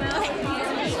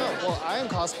 Well, I am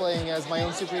cosplaying as my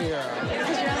own superhero. As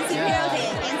your own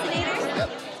superhero, the Incinerator? Yep.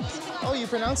 Oh, you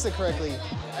pronounced it correctly.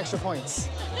 Extra points.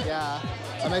 Yeah.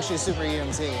 I'm actually a super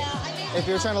EMT. If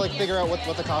you're trying to like figure out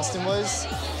what the costume was,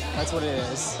 that's what it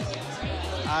is.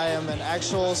 I am an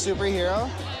actual superhero.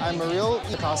 I'm a real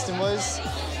costume was.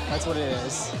 That's what it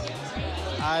is.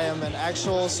 I am an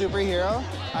actual superhero.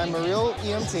 I'm a real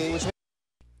EMT, which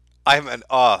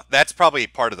that's probably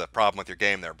part of the problem with your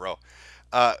game there, bro.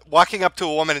 Walking up to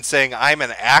a woman and saying, I'm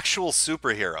an actual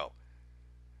superhero,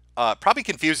 probably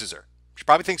confuses her. She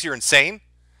probably thinks you're insane,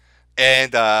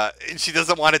 and she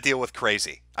doesn't want to deal with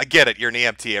crazy. I get it, you're an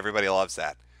EMT, everybody loves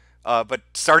that. But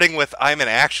starting with, I'm an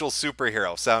actual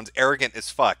superhero, sounds arrogant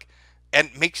as fuck, and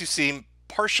makes you seem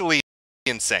partially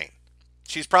insane.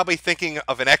 She's probably thinking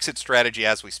of an exit strategy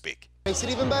as we speak. makes it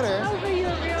even better. I'm a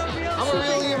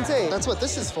real EMT. That's what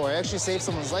this is for. I actually saved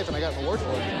someone's life and I got an award for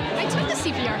it. I took the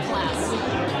CPR class.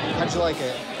 How'd you like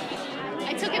it?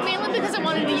 I took it mainly because I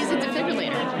wanted to use a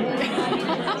defibrillator.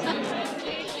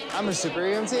 I'm a super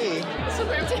EMT.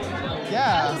 Super EMT?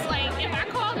 Yeah. I was like, if I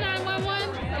call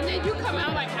 911 and then you come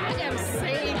out like, I am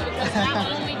saved because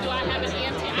not only do I have an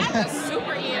EMT, I'm a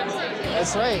super EMT.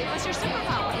 That's right. What's your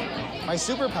superpower? My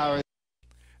superpower.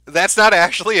 That's not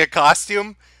actually a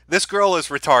costume. This girl is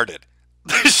retarded.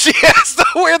 She has to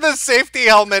wear the safety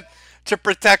helmet to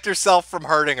protect herself from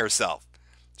hurting herself.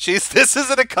 This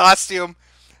isn't a costume.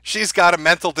 She's got a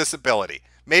mental disability.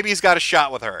 Maybe he's got a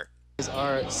shot with her.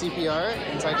 Our CPR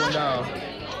and Taekwondo.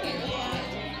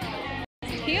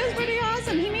 He was pretty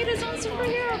awesome. He made his own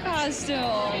superhero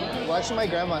costume. Well, actually, my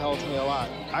grandma helped me a lot.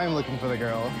 I'm looking for the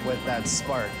girl with that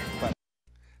spark, but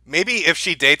maybe if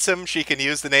she dates him, she can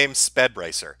use the name Sped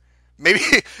Racer. Maybe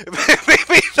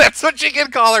that's what she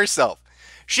can call herself.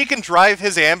 She can drive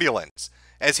his ambulance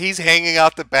as he's hanging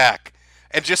out the back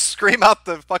and just scream out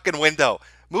the fucking window,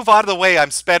 "Move out of the way,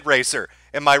 I'm Sped Racer,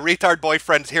 and my retard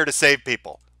boyfriend's here to save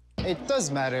people." it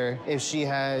does matter if she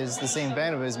has the same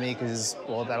bandwidth as me, because,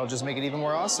 well, that'll just make it even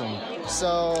more awesome.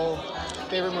 So,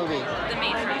 favorite movie? The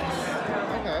Matrix.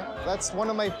 Okay, that's one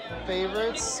of my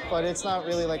favorites, but it's not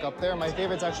really like up there. My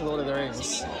favorite's actually Lord of the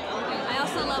Rings. I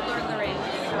also love Lord of the Rings.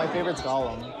 My favorite's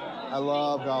Gollum. I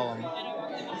love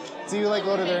Gollum. Do you like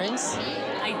Lord of the Rings?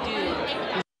 I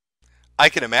do. I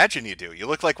can imagine you do. You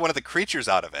look like one of the creatures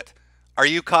out of it. Are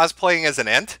you cosplaying as an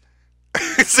Ent?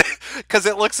 Because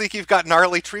it looks like you've got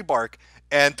gnarly tree bark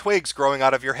and twigs growing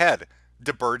out of your head.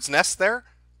 Do birds nest there?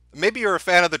 Maybe you're a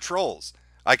fan of the trolls.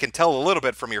 I can tell a little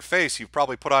bit from your face. You've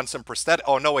probably put on some prosthetic.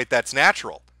 Oh, no, wait, that's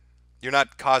natural. You're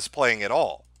not cosplaying at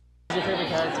all. Who's your favorite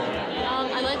character?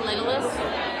 I like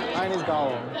Legolas. Mine is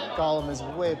Gollum. Gollum is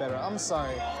way better. I'm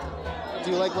sorry.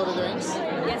 Do you like Lord of the Rings?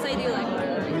 Yes, I do like Lord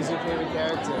of the Rings. Who's your favorite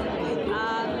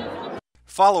character?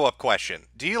 Follow-up question.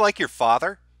 Do you like your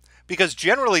father? Because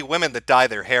generally women that dye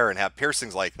their hair and have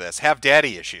piercings like this have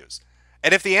daddy issues.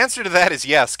 And if the answer to that is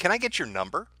yes, can I get your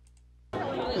number?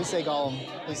 Please say Gollum.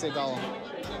 Please say Gollum.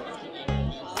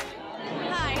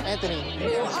 Hi. Anthony.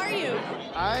 Who are you?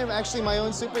 I'm actually my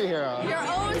own superhero. Your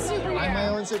own superhero? I'm my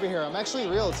own superhero. I'm actually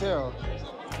real, too.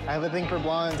 I have a thing for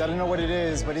blondes. I don't know what it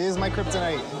is, but it is my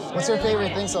kryptonite. What's your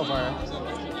favorite thing so far?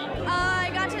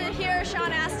 I got to hear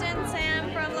Sean Astin,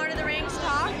 Sam from Lord of the Rings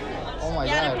talk. Oh my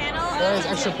Yeah, god. the panel. That is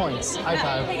extra points. High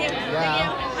five. Thank you.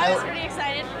 Yeah. Thank you. I was pretty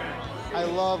excited. I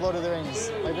love Lord of the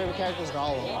Rings. My favorite character is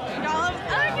Gollum. Gollum?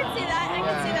 Oh, I can see that. I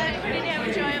can see that. Pretty damn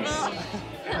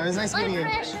enjoyable. It was nice meeting you.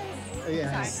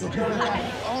 Yes.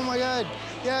 Oh my god.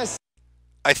 Yes.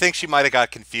 I think she might have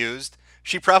got confused.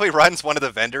 She probably runs one of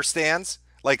the vendor stands,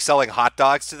 like selling hot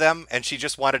dogs to them, and she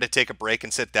just wanted to take a break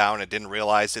and sit down and didn't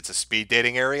realize it's a speed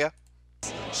dating area.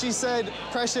 She said,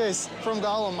 Precious from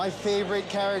Gollum, my favorite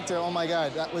character. Oh my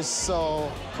god, that was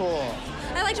so cool.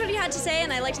 I liked what he had to say,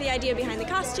 and I liked the idea behind the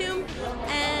costume.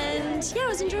 And yeah, it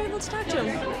was enjoyable to talk to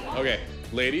him. Okay,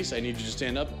 Ladies, I need you to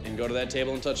stand up and go to that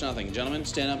table and touch nothing. Gentlemen,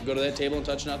 stand up, go to that table and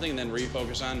touch nothing, and then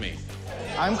refocus on me.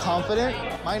 I'm confident.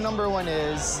 My number one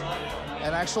is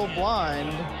an actual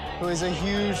blonde who is a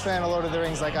huge fan of Lord of the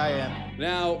Rings like I am.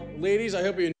 Now, ladies, I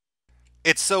hope you...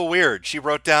 It's so weird. She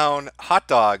wrote down hot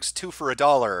dogs, 2 for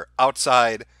 $1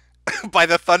 outside by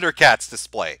the Thundercats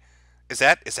display. Is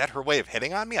that her way of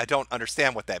hitting on me? I don't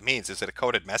understand what that means. Is it a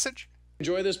coded message?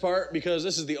 Enjoy this part because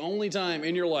this is the only time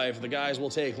in your life the guys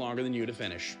will take longer than you to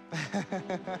finish.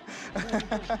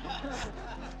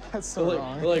 That's so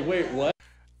wrong. They're like, wait, what?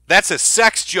 That's a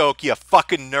sex joke, you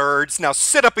fucking nerds. Now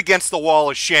sit up against the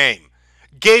wall of shame.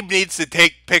 Gabe needs to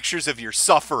take pictures of your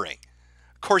suffering.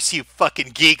 Of course you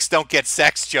fucking geeks don't get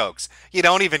sex jokes. You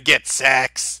don't even get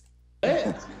sex.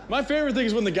 Hey, my favorite thing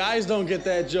is when the guys don't get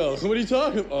that joke. What are you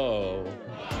talking about? Oh.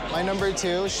 My number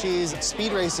two, she's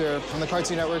Speed Racer from the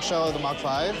Cartoon Network show, The Mach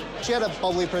 5. She had a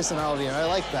bubbly personality, and I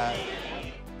like that.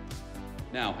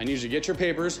 Now, I need you to get your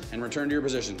papers and return to your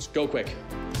positions. Go quick.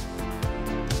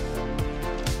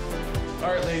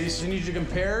 All right, ladies, I need you to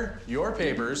compare your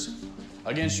papers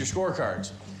against your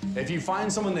scorecards. If you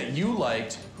find someone that you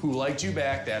liked who liked you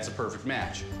back, that's a perfect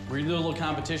match. We're gonna do a little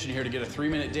competition here to get a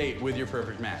 3-minute date with your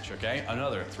perfect match, okay?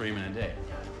 Another 3-minute date.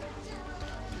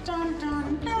 Dun,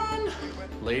 dun, dun.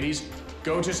 Ladies,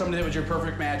 go to somebody that was your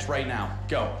perfect match right now.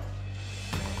 Go.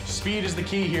 Speed is the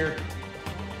key here.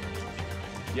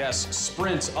 Yes,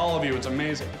 sprint, all of you, it's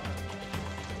amazing.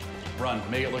 Run,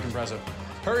 make it look impressive.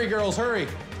 Hurry, girls, hurry.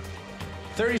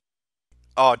 30.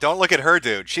 Oh, don't look at her,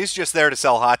 dude. She's just there to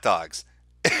sell hot dogs.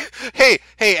 Hey,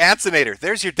 Ansonator,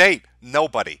 there's your date.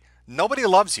 Nobody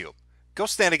loves you. Go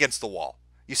stand against the wall.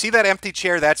 You see that empty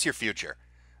chair? That's your future.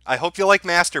 I hope you like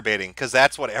masturbating, because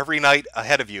that's what every night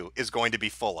ahead of you is going to be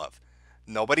full of.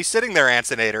 Nobody's sitting there,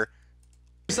 Ansonator.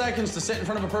 Seconds to sit in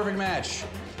front of a perfect match.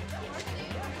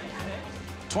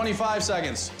 25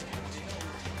 seconds.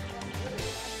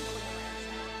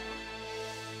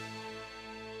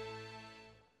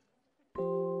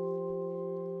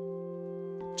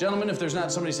 Gentlemen, if there's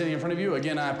not somebody sitting in front of you,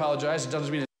 again, I apologize. It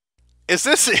doesn't mean... Is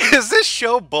this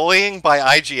show bullying by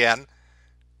IGN?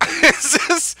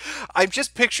 I'm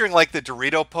just picturing like the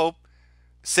Dorito Pope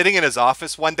sitting in his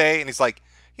office one day and he's like,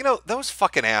 you know, those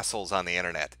fucking assholes on the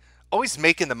internet always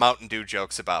making the Mountain Dew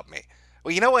jokes about me.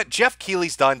 Well, you know what? Jeff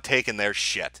Keighley's done taking their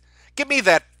shit. Give me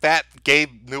that fat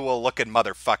Gabe Newell looking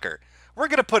motherfucker. We're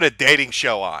going to put a dating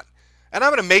show on and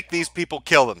I'm going to make these people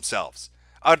kill themselves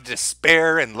out of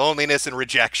despair and loneliness and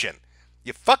rejection.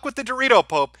 You fuck with the Dorito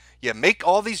Pope, you make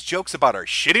all these jokes about our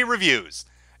shitty reviews.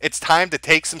 It's time to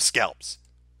take some scalps.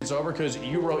 It's over because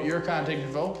you wrote your contact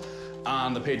info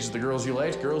on the pages of the girls you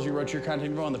liked. Girls, you wrote your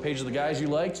contact info on the page of the guys you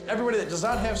liked. Everybody that does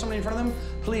not have somebody in front of them,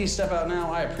 please step out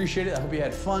now. I appreciate it. I hope you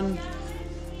had fun.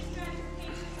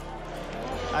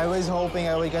 I was hoping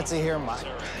I would get to hear my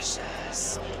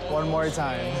precious one more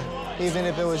time, even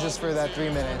if it was just for that 3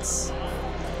 minutes.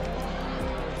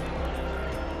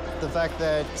 The fact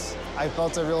that I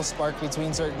felt a real spark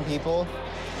between certain people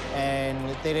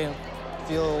and they didn't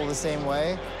feel the same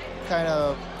way kind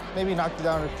of maybe knocked it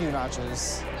down a few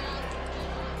notches.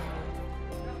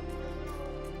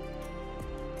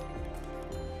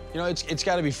 You know, it's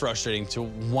got to be frustrating to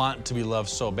want to be loved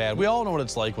so bad. We all know what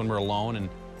it's like when we're alone and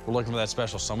we're looking for that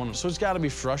special someone, so it's got to be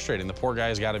frustrating. The poor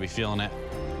guy's got to be feeling it.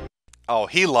 Oh,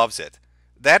 he loves it.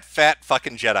 That fat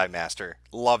fucking Jedi Master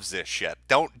loves this shit.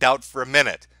 Don't doubt for a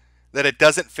minute that it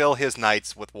doesn't fill his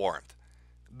nights with warmth.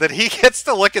 That he gets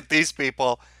to look at these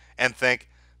people and think,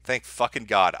 thank fucking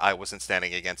God I wasn't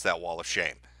standing against that wall of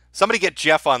shame. Somebody get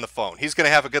Jeff on the phone. He's going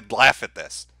to have a good laugh at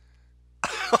this.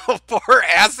 Poor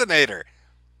Asinator.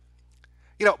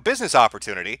 You know, business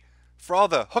opportunity for all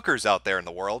the hookers out there in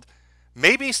the world.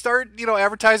 Maybe start, you know,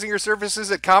 advertising your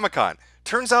services at Comic-Con.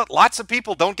 Turns out lots of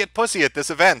people don't get pussy at this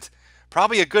event.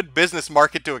 Probably a good business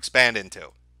market to expand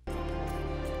into.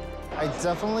 I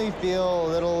definitely feel a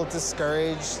little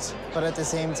discouraged, but at the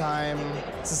same time,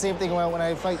 it's the same thing when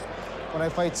I fight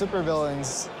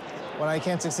supervillains. When I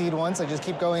can't succeed once, I just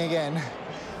keep going again.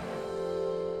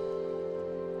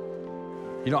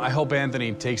 You know, I hope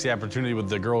Anthony takes the opportunity with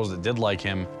the girls that did like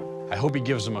him. I hope he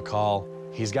gives them a call.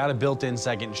 He's got a built-in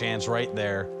second chance right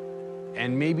there.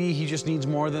 And maybe he just needs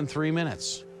more than 3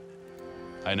 minutes.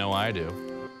 I know I do.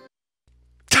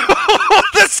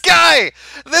 This guy!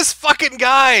 This fucking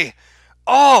guy!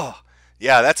 Oh!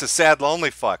 Yeah, that's a sad, lonely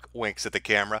fuck, winks at the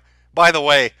camera. By the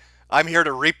way, I'm here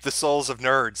to reap the souls of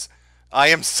nerds. I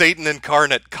am Satan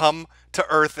incarnate, come to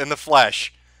earth in the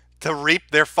flesh, to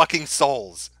reap their fucking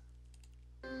souls.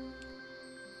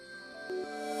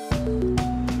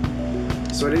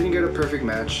 So I didn't get a perfect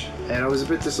match, and I was a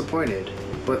bit disappointed.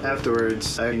 But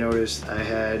afterwards, I noticed I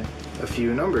had a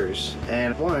few numbers,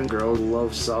 and one girl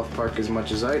loved South Park as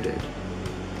much as I did.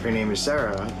 Her name is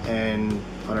Sarah, and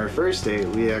on our first date,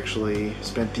 we actually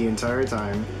spent the entire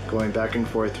time going back and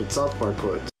forth with South Park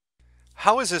quotes.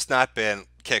 How has this not been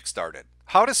kickstarted?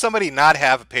 How does somebody not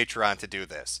have a Patreon to do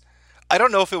this? I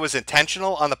don't know if it was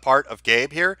intentional on the part of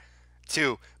Gabe here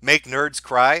to make nerds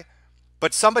cry,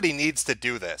 but somebody needs to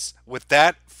do this with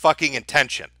that fucking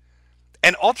intention.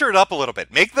 And alter it up a little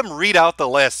bit. Make them read out the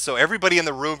list so everybody in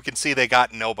the room can see they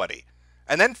got nobody.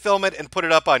 And then film it and put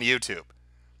it up on YouTube.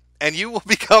 And you will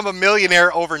become a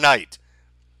millionaire overnight.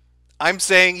 I'm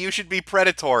saying you should be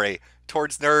predatory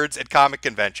towards nerds at comic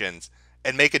conventions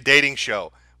and make a dating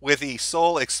show with the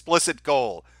sole explicit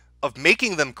goal of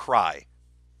making them cry.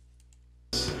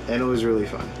 And it was really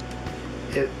fun.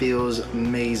 It feels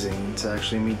amazing to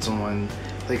actually meet someone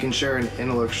they can share an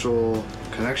intellectual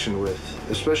connection with,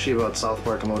 especially about South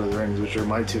Park and Lord of the Rings, which are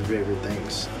my two favorite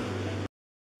things.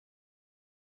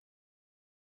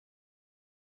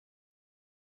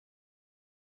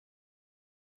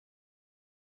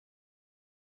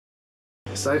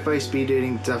 Sci-fi speed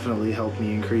dating definitely helped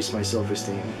me increase my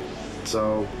self-esteem,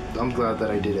 so I'm glad that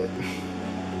I did it.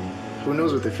 Who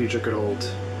knows what the future could hold?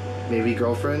 Maybe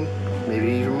girlfriend, maybe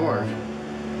even more.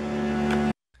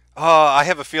 Oh, I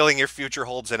have a feeling your future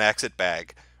holds an exit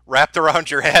bag wrapped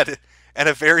around your head and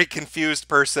a very confused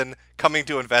person coming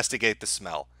to investigate the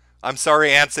smell. I'm sorry,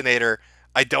 Ansonator,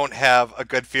 I don't have a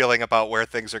good feeling about where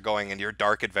things are going in your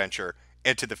dark adventure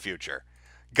into the future.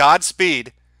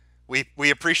 Godspeed. We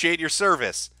appreciate your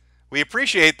service. We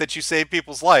appreciate that you save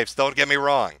people's lives, don't get me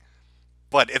wrong.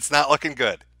 But it's not looking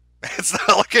good. It's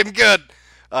not looking good,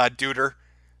 Duder.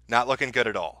 Not looking good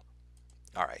at all.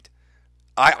 All right.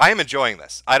 I am enjoying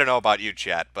this. I don't know about you,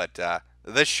 chat, but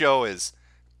this show is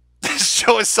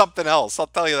something else. I'll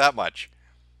tell you that much.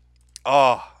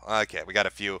 Oh, okay. We got a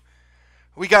few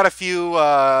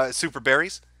super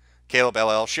berries. Caleb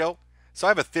LL show. So I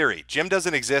have a theory. Jim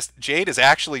doesn't exist. Jade is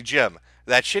actually Jim.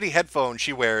 That shitty headphone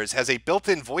she wears has a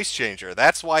built-in voice changer.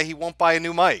 That's why he won't buy a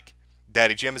new mic.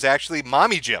 Daddy Jim is actually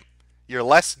Mommy Jim. You're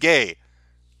less gay.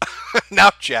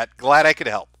 Now, chat. Glad I could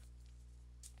help.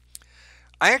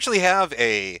 I actually have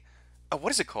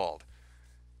what is it called?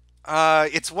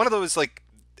 It's one of those, like,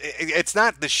 it's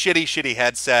not the shitty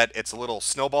headset. It's a little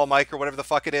snowball mic or whatever the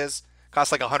fuck it is.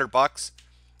 Costs like $100.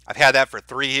 I've had that for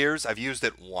 3 years. I've used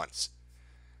it once.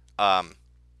 I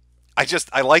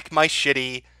like my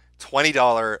shitty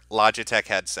 $20 Logitech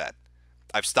headset.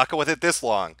 I've stuck with it this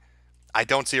long. I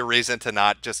don't see a reason to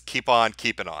not just keep on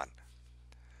keeping on.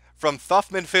 From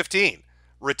Thuffman15,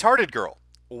 retarded girl,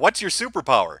 what's your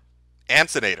superpower?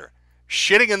 Ansonator,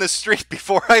 shitting in the street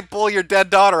before I pull your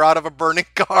dead daughter out of a burning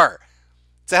car.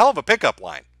 It's a hell of a pickup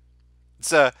line.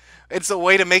 It's a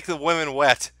way to make the women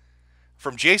wet.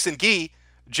 From Jason Gee,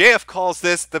 JF calls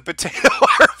this the potato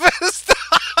harvest.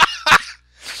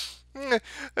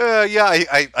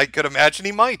 Yeah, I could imagine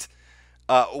he might.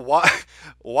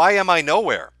 Why am I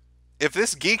nowhere? If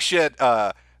this geek shit,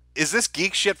 is this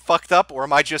geek shit fucked up or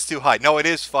am I just too high? No, it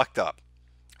is fucked up.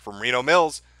 From Reno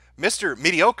Mills, Mr.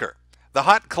 Mediocre. The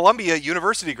hot Columbia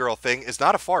University girl thing is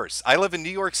not a farce. I live in New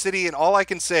York City and all I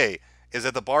can say is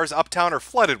that the bars uptown are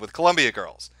flooded with Columbia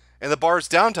girls. And the bars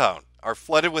downtown are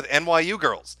flooded with NYU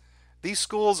girls. These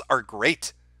schools are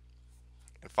great.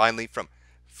 And finally, from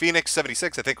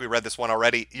Phoenix76, I think we read this one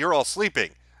already. You're all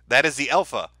sleeping. That is the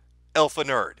alpha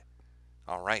nerd.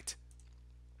 All right.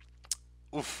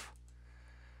 Oof.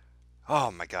 Oh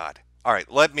my God. All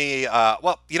right. Let me.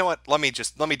 Well, you know what? Let me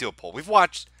do a poll. We've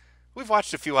watched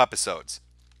a few episodes,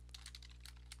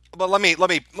 but let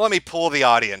me pull the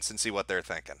audience and see what they're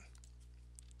thinking.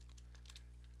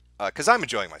 Because I'm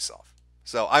enjoying myself,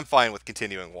 so I'm fine with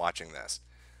continuing watching this.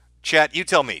 Chat, you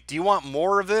tell me. Do you want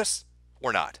more of this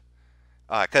or not?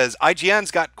 Because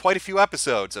IGN's got quite a few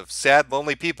episodes of sad,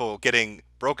 lonely people getting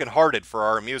brokenhearted for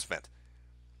our amusement.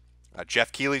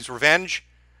 Jeff Keighley's Revenge,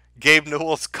 Gabe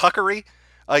Newell's Cuckery.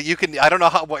 You can, I don't know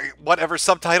whatever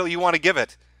subtitle you want to give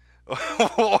it,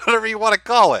 whatever you want to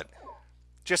call it.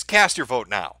 Just cast your vote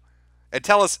now, and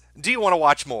tell us, do you want to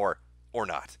watch more or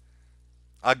not?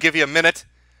 I'll give you a minute,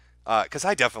 because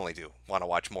I definitely do want to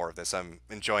watch more of this. I'm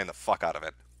enjoying the fuck out of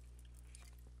it.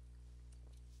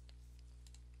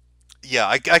 Yeah,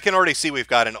 I can already see we've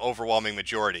got an overwhelming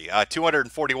majority.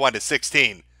 241 to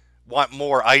 16 want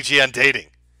more IGN dating.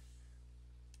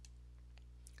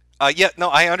 Yeah, no,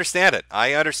 I understand it.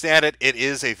 I understand it. It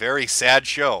is a very sad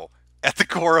show. At the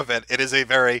core of it, it is a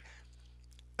very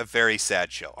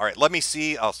sad show. All right, let me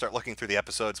see. I'll start looking through the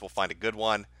episodes. We'll find a good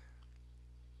one.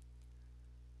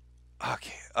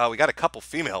 Okay, we got a couple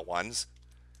female ones.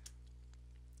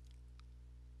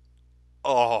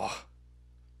 Oh.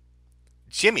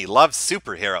 Jimmy loves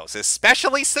superheroes,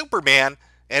 especially Superman,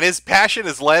 and his passion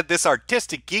has led this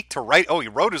artistic geek to write... Oh, he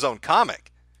wrote his own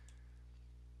comic.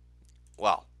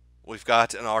 Well, we've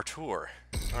got an Artur.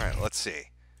 All right, let's see.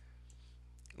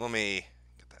 Let me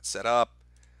get that set up.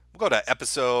 We'll go to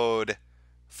episode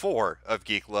 4 of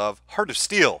Geek Love, Heart of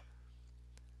Steel,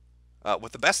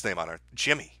 with the best name on it,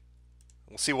 Jimmy.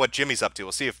 We'll see what Jimmy's up to.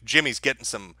 We'll see if Jimmy's getting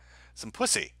some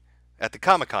pussy at the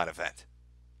Comic-Con event.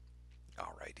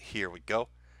 All right, here we go.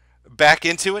 Back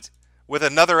into it with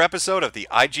another episode of the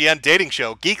IGN dating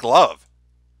show, Geek Love.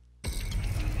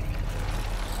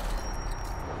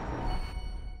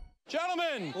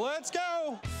 Gentlemen, let's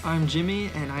go! I'm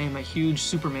Jimmy, and I am a huge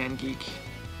Superman geek.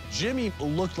 Jimmy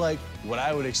looked like what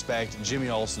I would expect Jimmy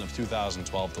Olsen of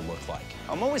 2012 to look like.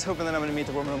 I'm always hoping that I'm gonna meet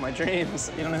the woman of my dreams.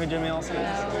 You don't know who Jimmy Olsen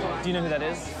is? Do you know who that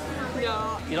is?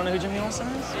 No. You don't know who Jimmy Olsen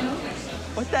is?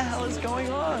 What the hell is going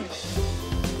on?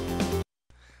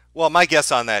 Well, my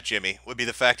guess on that, Jimmy, would be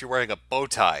the fact you're wearing a bow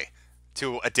tie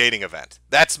to a dating event.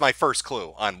 That's my first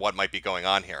clue on what might be going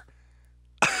on here.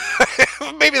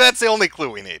 Maybe that's the only clue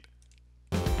we need.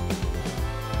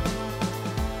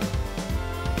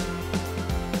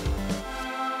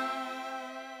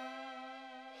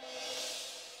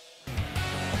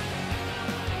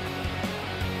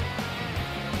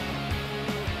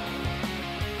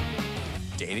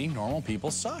 Dating normal people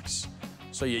sucks.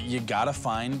 So you gotta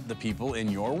find the people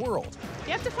in your world.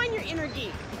 You have to find your inner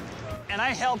geek. And I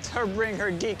helped her bring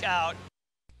her geek out.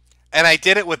 And I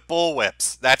did it with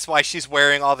bullwhips. That's why she's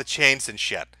wearing all the chains and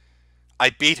shit.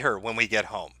 I beat her when we get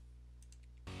home.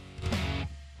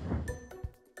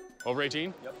 Over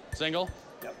 18? Yep. Single?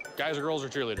 Yep. Guys or girls or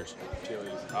cheerleaders?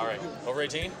 Cheerleaders. All right. Over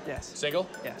 18? Yes. Single?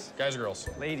 Yes. Guys or girls?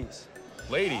 Ladies.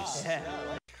 Ladies. Yeah.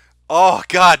 Oh,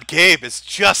 God, Gabe is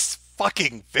just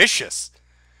fucking vicious.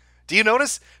 Do you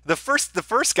notice? The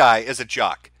first guy is a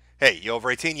jock. Hey, you over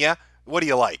 18? Yeah? What do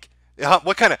you like?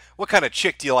 What kind of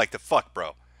chick do you like to fuck,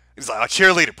 bro? He's like, a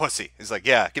cheerleader pussy. He's like,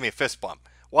 yeah, give me a fist bump.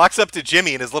 Walks up to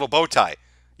Jimmy in his little bow tie.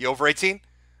 You over 18?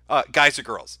 Guys or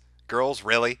girls? Girls,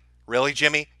 really? Really,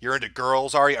 Jimmy? You're into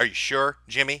girls, are you? Are you sure,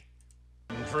 Jimmy?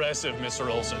 Impressive,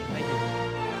 Mr. Olsen. Thank you.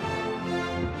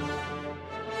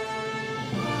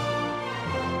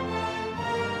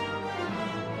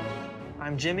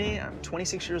 I'm Jimmy, I'm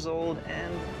 26 years old,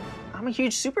 and I'm a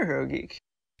huge superhero geek.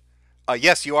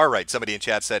 Yes, you are right. Somebody in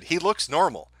chat said he looks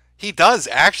normal. He does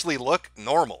actually look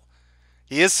normal.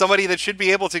 He is somebody that should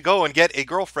be able to go and get a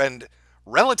girlfriend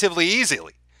relatively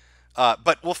easily.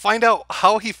 But we'll find out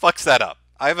how he fucks that up.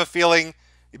 I have a feeling,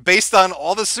 based on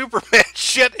all the Superman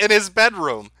shit in his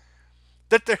bedroom,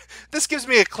 that this gives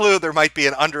me a clue there might be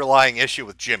an underlying issue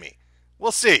with Jimmy.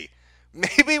 We'll see.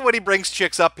 Maybe when he brings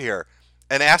chicks up here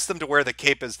and asks them to wear the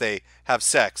cape as they have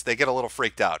sex, they get a little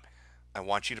freaked out. I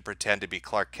want you to pretend to be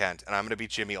Clark Kent, and I'm going to be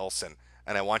Jimmy Olsen,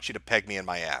 and I want you to peg me in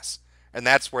my ass. And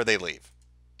that's where they leave.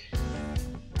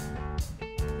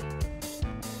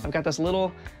 I've got this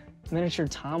little miniature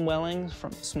Tom Welling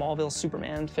from Smallville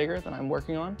Superman figure that I'm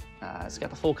working on. It's got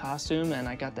the full costume, and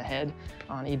I got the head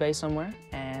on eBay somewhere.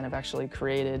 And I've actually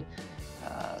created,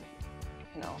 a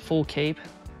full cape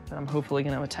that I'm hopefully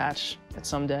going to attach at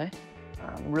some day.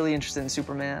 I'm really interested in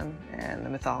Superman and the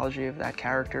mythology of that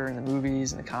character in the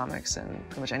movies and the comics and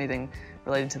pretty much anything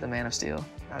related to the Man of Steel.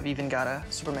 I've even got a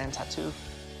Superman tattoo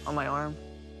on my arm.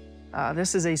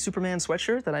 This is a Superman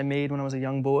sweatshirt that I made when I was a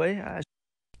young boy.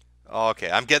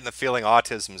 Okay, I'm getting the feeling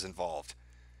autism's involved.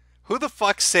 Who the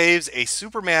fuck saves a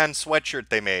Superman sweatshirt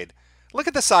they made? Look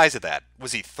at the size of that.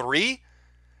 Was he 3?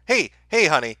 Hey,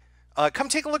 honey, come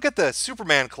take a look at the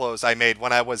Superman clothes I made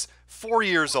when I was 4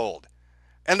 years old.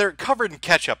 And they're covered in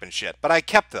ketchup and shit, but I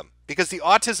kept them because the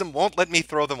autism won't let me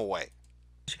throw them away.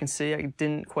 As you can see, I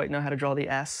didn't quite know how to draw the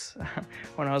S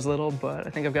when I was little, but I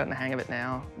think I've gotten the hang of it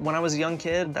now. When I was a young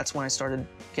kid, that's when I started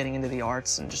getting into the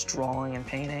arts and just drawing and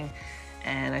painting.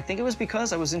 And I think it was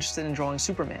because I was interested in drawing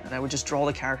Superman. I would just draw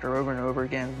the character over and over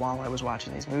again while I was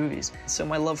watching these movies. So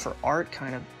my love for art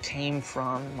kind of came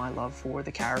from my love for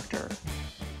the character.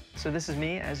 So this is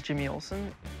me as Jimmy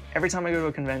Olsen. Every time I go to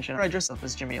a convention, I dress up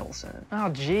as Jimmy Olsen. Oh,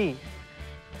 gee.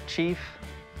 Chief.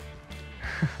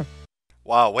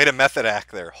 Wow, way to method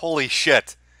act there. Holy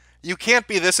shit. You can't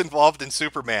be this involved in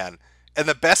Superman. And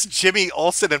the best Jimmy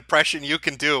Olsen impression you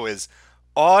can do is,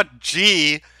 "Aw,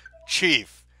 gee,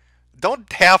 Chief."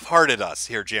 Don't half-hearted us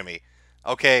here, Jimmy.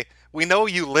 Okay? We know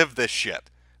you live this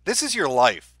shit. This is your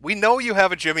life. We know you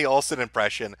have a Jimmy Olsen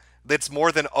impression that's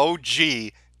more than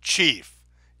OG Chief.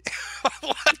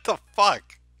 What the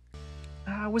fuck?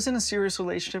 I was in a serious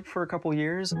relationship for a couple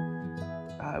years.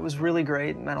 It was really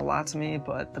great, it meant a lot to me,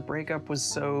 but the breakup was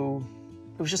so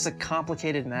was just a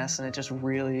complicated mess, and it just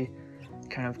really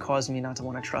kind of caused me not to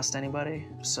want to trust anybody.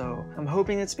 So I'm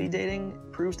hoping that speed dating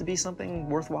proves to be something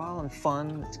worthwhile and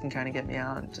fun that can kind of get me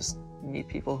out and just meet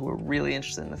people who are really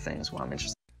interested in the things where I'm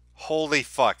interested. Holy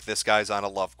fuck, this guy's on a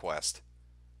love quest.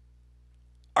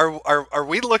 Are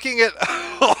we looking at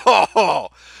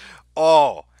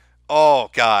oh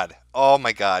god. Oh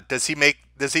my god. Does he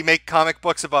make comic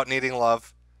books about needing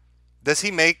love? Does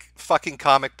he make fucking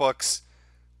comic books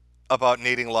about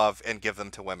needing love and give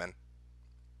them to women?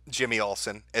 Jimmy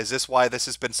Olsen, is this why this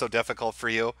has been so difficult for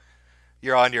you?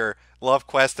 You're on your love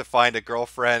quest to find a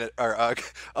girlfriend or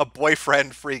a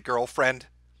boyfriend-free girlfriend?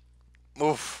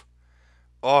 Oof.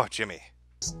 Oh, Jimmy.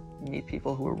 Meet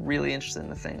people who are really interested in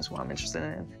the things where I'm interested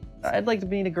in. I'd like to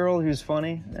meet a girl who's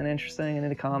funny and interesting and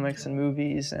into comics and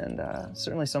movies, and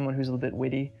certainly someone who's a little bit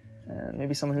witty, and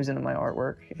maybe someone who's into my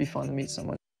artwork. It'd be fun to meet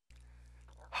someone.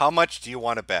 How much do you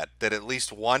want to bet that at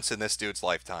least once in this dude's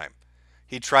lifetime,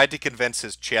 he tried to convince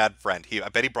his Chad friend, I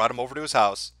bet he brought him over to his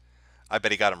house, I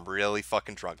bet he got him really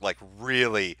fucking drunk, like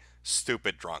really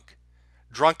stupid drunk.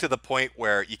 Drunk to the point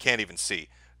where you can't even see.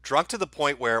 Drunk to the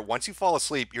point where once you fall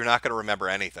asleep, you're not going to remember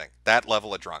anything. That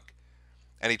level of drunk.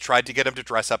 And he tried to get him to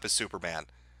dress up as Superman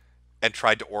and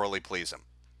tried to orally please him.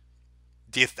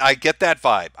 I get that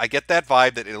vibe. I get that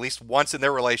vibe that at least once in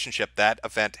their relationship, that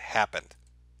event happened.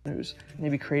 Who's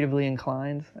maybe creatively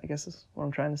inclined, I guess is what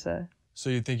I'm trying to say. So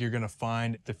you think you're going to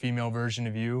find the female version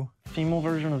of you? Female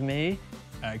version of me?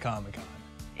 At Comic-Con.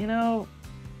 You know,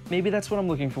 maybe that's what I'm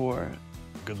looking for.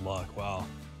 Good luck, wow.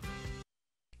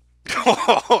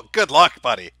 Good luck,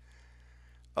 buddy.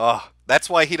 Oh, that's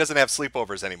why he doesn't have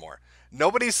sleepovers anymore.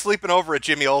 Nobody's sleeping over at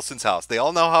Jimmy Olsen's house. They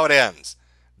all know how it ends.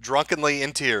 Drunkenly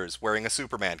in tears, wearing a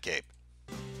Superman cape.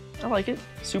 I like it.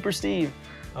 Super Steve.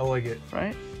 I like it.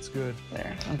 Right? It's good.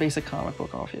 There, a basic comic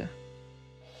book off you.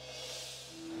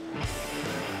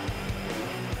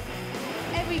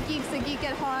 Every geek's a geek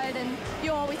at heart, and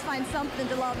you always find something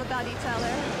to love about each other.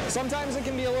 Sometimes it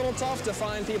can be a little tough to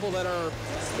find people that are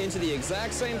into the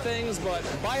exact same things, but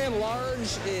by and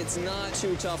large, it's not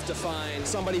too tough to find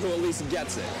somebody who at least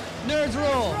gets it. Nerds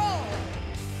rule!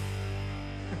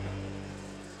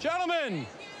 Gentlemen,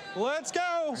 let's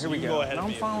go. Here we go.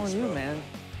 I'm following you, man.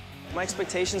 My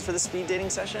expectations for the speed dating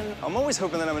session, I'm always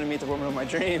hoping that I'm going to meet the woman of my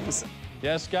dreams.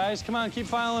 Yes, guys, come on, keep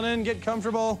filing in, get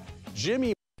comfortable.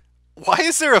 Jimmy. Why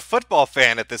is there a football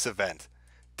fan at this event?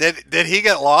 Did he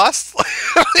get lost?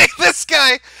 This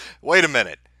guy. Wait a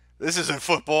minute. This isn't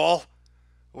football.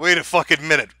 Wait a fucking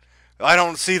minute. I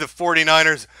don't see the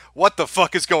 49ers. What the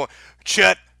fuck is going?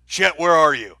 Chet, where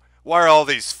are you? Why are all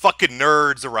these fucking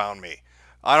nerds around me?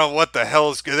 I don't know what the hell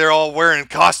is. They're all wearing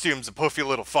costumes, the poofy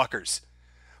little fuckers.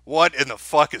 What in the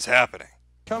fuck is happening?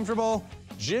 Comfortable.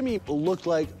 Jimmy looked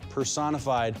like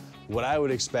personified what I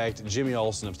would expect Jimmy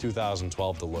Olsen of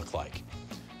 2012 to look like.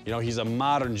 You know, he's a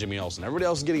modern Jimmy Olsen. Everybody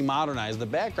else is getting modernized. The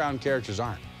background characters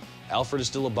aren't. Alfred is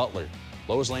still a butler.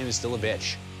 Lois Lane is still a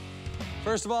bitch.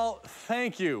 First of all,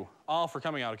 thank you all for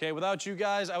coming out, okay? Without you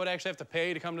guys, I would actually have to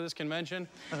pay to come to this convention.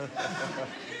 I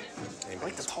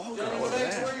like the tall girl over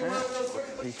there.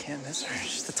 But you can't miss her.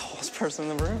 She's the tallest person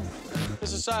in the room.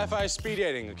 This is sci-fi speed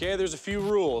dating, okay? There's a few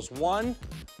rules. One,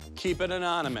 keep it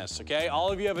anonymous, okay?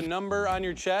 All of you have a number on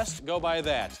your chest, go by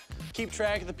that. Keep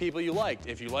track of the people you liked.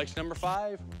 If you liked number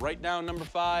 5, write down number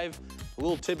 5, a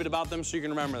little tidbit about them so you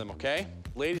can remember them, okay?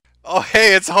 Ladies. Oh,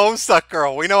 hey, it's Homestuck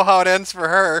Girl. We know how it ends for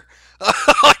her.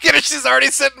 Look at her, she's already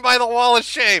sitting by the wall of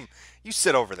shame. You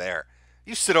sit over there.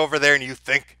 You sit over there and you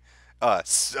think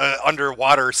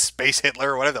underwater space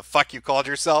Hitler or whatever the fuck you called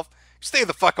yourself. Stay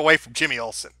the fuck away from Jimmy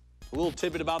Olsen. A little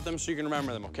tidbit about them so you can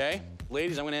remember them, okay?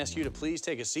 Ladies, I'm going to ask you to please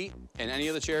take a seat in any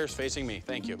of the chairs facing me.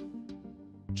 Thank you.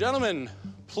 Gentlemen,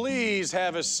 please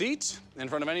have a seat in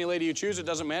front of any lady you choose. It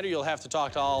doesn't matter. You'll have to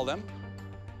talk to all of them.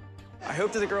 I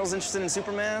hope that the girl's interested in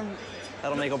Superman.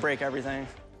 That'll make or break everything.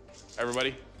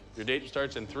 Everybody, your date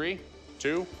starts in 3,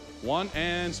 2, 1,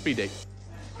 and speed date.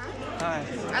 Hi.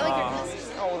 I like your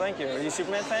dress. Oh, well, thank you. Are you a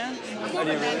Superman fan?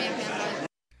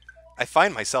 I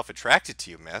find myself attracted to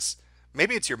you, miss.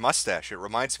 Maybe it's your mustache. It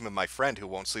reminds me of my friend who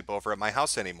won't sleep over at my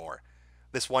house anymore.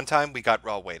 This one time we got...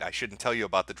 Oh, wait, I shouldn't tell you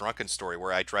about the drunken story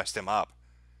where I dressed him up.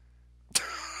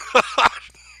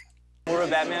 We're a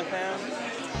Batman fan?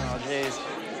 Oh, jeez.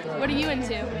 What are you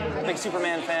into? Big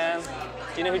Superman fan.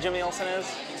 Do you know who Jimmy Olsen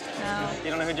is? No. You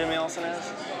don't know who Jimmy Olsen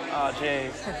is? Oh,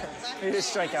 jeez. You just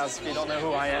strike out if you don't know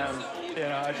who I am. You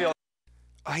know, I feel...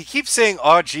 He keeps saying,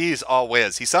 oh, geez, oh,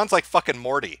 whiz. He sounds like fucking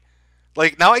Morty.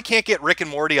 Like, now I can't get Rick and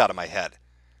Morty out of my head.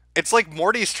 It's like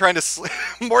Morty's trying to...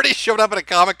 Morty showed up at a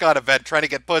Comic-Con event trying to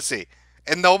get pussy,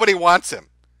 and nobody wants him.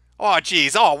 Oh,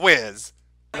 geez, oh, whiz.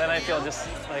 Then I feel just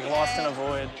like lost in a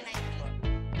void.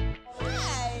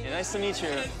 Hey, nice to meet you.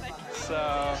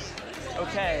 So,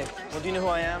 okay. Well, do you know who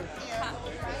I am?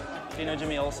 Do you know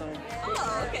Jimmy Olsen?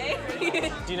 Oh, okay.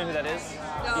 Do you know who that is?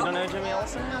 No. You don't know Jimmy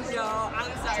Olsen? No,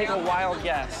 I'm sorry. Take a wild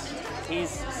guess. He's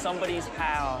somebody's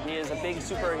pal. He is a big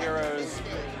superhero's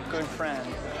good friend.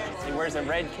 He wears a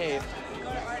red cape.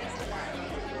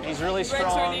 He's really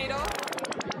strong. Red tornado?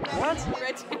 What?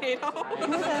 Red tornado.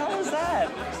 Who the hell is that?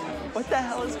 What the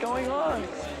hell is going on?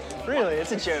 Really,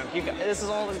 it's a joke. This is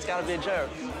all, it's gotta be a joke.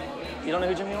 You don't know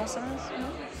who Jimmy Olsen is?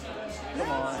 Come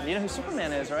on. You know who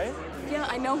Superman is, right? Yeah,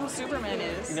 I know who Superman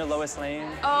is. You know Lois Lane?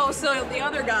 Oh, so the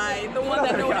other guy, the one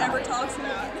that no one ever talks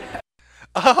about.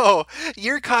 Oh,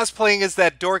 you're cosplaying as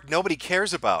that dork nobody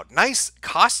cares about. Nice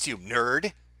costume,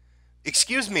 nerd.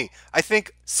 Excuse me, I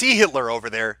think C. Hitler over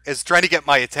there is trying to get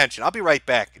my attention. I'll be right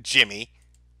back, Jimmy.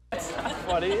 That's not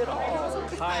funny at all.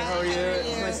 Hi, how are you?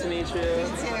 It's nice to meet you.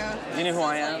 Do you know who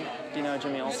I am? Do you know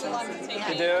Jimmy Olsen?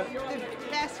 You do? The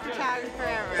best photographer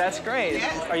ever. That's great.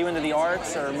 Yes. Are you into the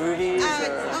arts or movies?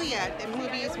 Oh yeah, the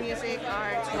movies, music,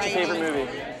 arts, What's your writing. favorite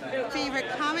movie? Favorite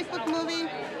comic book movie?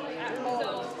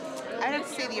 I'd have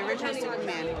to say the original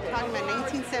Superman, talking about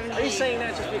 1978. Are you saying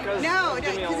that just because No,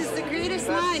 Jimmy because it's the Olsen? greatest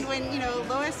line when, you know,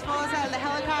 Lois falls out of the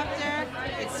helicopter,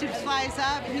 it flies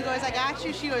up, and he goes, I got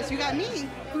you. She goes, you got me.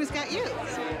 Who's got you?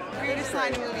 Greatest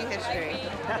line in movie history.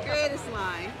 Greatest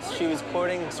line. She was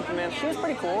quoting Superman. She was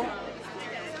pretty cool.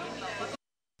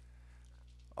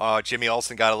 Oh, Jimmy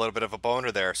Olsen got a little bit of a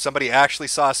boner there. Somebody actually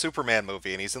saw a Superman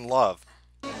movie and he's in love.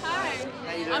 Hi.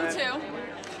 How you doing? I'm 2.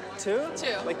 2?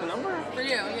 2. Like the number? For you,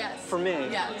 yes. For me?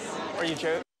 Yes. Are you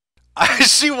joking?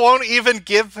 She won't even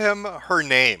give him her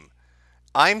name.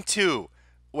 I'm 2.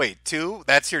 Wait, 2?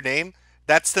 That's your name?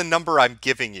 That's the number I'm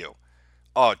giving you.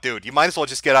 Oh, dude, you might as well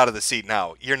just get out of the seat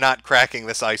now. You're not cracking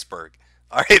this iceberg.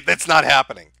 All right, that's not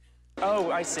happening. Oh,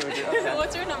 I see what you're okay.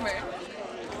 What's your number?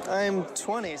 I'm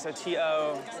 20, so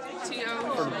T.O.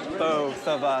 T.O. for both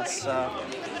of us. You're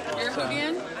a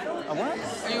Hoovian? A what?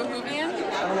 Are you a Hoovian?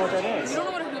 I don't know what that is. You don't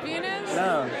know what a Hoovian is?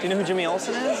 No. Do you know who Jimmy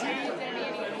Olsen is?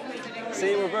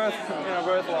 See, we're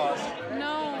both lost.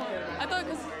 No. I thought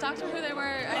because Doctor Who they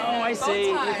were. Oh, I see.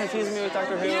 You're confusing me with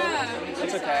Doctor Who. Yeah.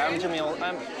 It's okay. I'm Jimmy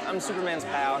Olsen. I'm Superman's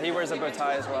pal. He wears a bow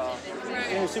tie as well. Right.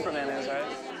 You know who Superman is,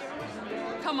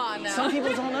 right? Come on now. Some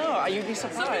people don't know. You'd be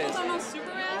surprised. Some people don't know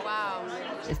Superman? Wow.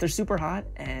 If they're super hot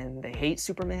and they hate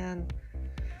Superman,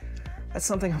 that's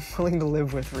something I'm willing to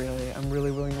live with, really. I'm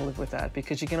really willing to live with that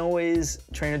because you can always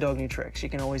train a dog new tricks. You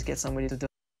can always get somebody to do.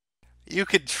 You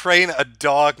could train a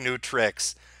dog new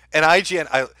tricks. And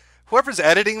IGN, whoever's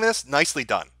editing this, nicely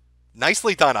done.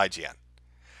 Nicely done, IGN.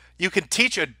 You can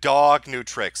teach a dog new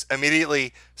tricks.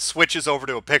 Immediately switches over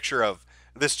to a picture of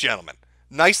this gentleman.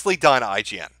 Nicely done,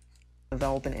 IGN.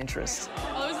 Develop an interest.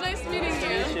 Well, it was nice meeting you.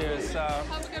 Nice to meet you. So.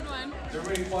 Have a good one.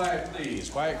 Everybody quiet, please.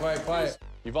 Quiet, quiet, quiet.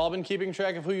 You've all been keeping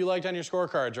track of who you liked on your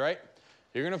scorecards, right?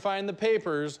 You're gonna find the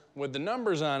papers with the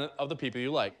numbers on it of the people you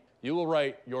like. You will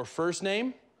write your first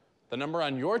name, the number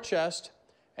on your chest,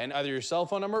 and either your cell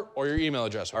phone number or your email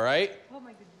address, all right? Oh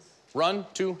my goodness. 1,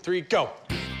 2, 3, go.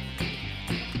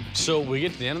 So we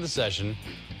get to the end of the session,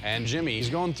 and Jimmy, he's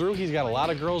going through. He's got a lot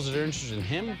of girls that are interested in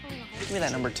him. Give me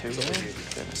that number 2, really.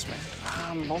 Goodness me.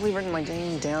 I've only written my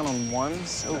name down on 1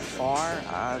 so far.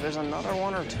 There's another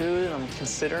 1 or 2 that I'm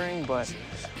considering, but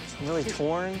I'm really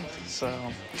torn. So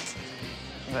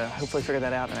I'm gonna hopefully figure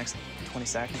that out in the next 20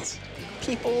 seconds.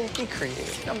 People, be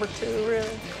creative. Number 2,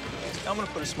 really. I'm gonna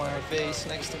put a smiley face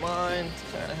next to mine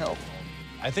to kind of help.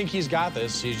 I think he's got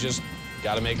this. He's just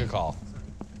got to make a call.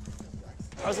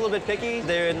 I was a little bit picky.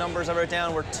 The numbers I wrote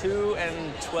down were 2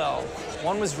 and 12.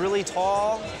 One was really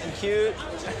tall and cute,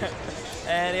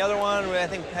 and the other one I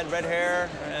think had red hair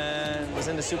and was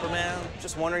into Superman.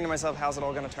 Just wondering to myself, how's it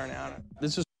all gonna turn out?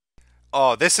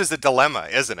 Oh, this is the dilemma,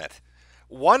 isn't it?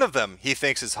 One of them he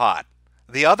thinks is hot.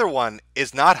 The other one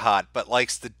is not hot, but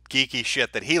likes the geeky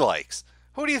shit that he likes.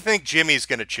 Who do you think Jimmy's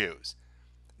gonna choose?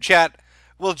 Chat,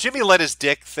 will Jimmy let his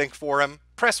dick think for him?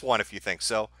 Press 1 if you think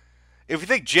so. If you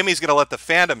think Jimmy's gonna let the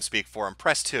fandom speak for him,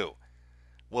 press 2.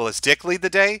 Will his dick lead the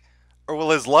day? Or will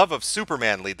his love of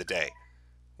Superman lead the day?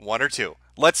 1 or 2.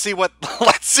 Let's see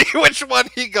which one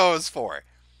he goes for.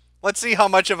 Let's see how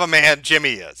much of a man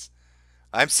Jimmy is.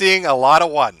 I'm seeing a lot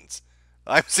of 1s.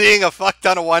 I'm seeing a fuck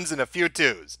ton of 1s and a few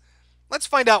 2s. Let's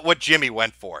find out what Jimmy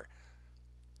went for.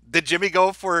 Did Jimmy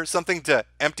go for something to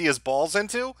empty his balls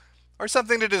into? Or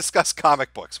something to discuss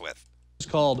comic books with? It's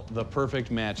called the perfect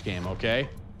match game, okay?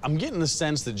 I'm getting the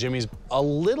sense that Jimmy's a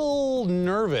little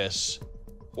nervous.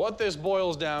 What this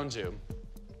boils down to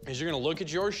is you're gonna look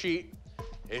at your sheet.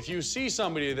 If you see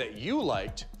somebody that you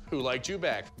liked who liked you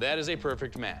back. That is a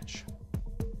perfect match.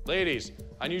 Ladies,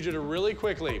 I need you to really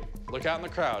quickly look out in the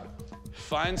crowd.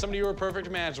 Find somebody you're a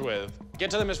perfect match with. Get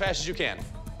to them as fast as you can.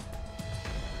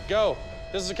 Go.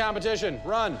 This is a competition.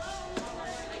 Run.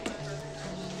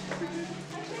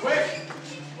 Quick.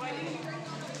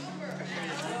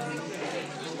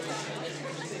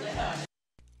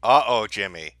 Uh-oh,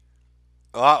 Jimmy.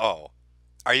 Uh-oh.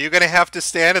 Are you going to have to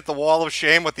stand at the wall of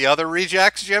shame with the other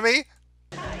rejects, Jimmy?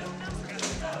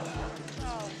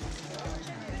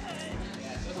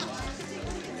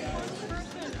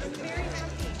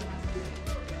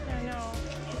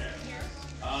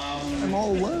 I'm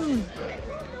all alone.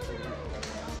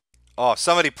 Oh,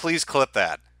 somebody please clip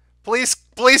that. Please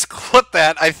clip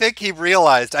that. I think he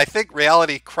realized. I think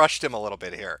reality crushed him a little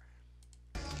bit here.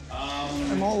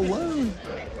 I'm all alone.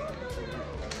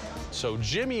 So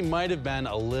Jimmy might have been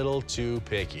a little too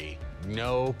picky.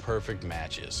 No perfect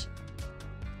matches.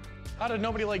 How did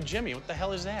nobody like Jimmy? What the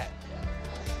hell is that?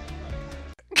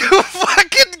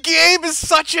 Fucking Gabe is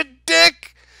such a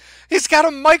dick. He's got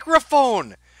a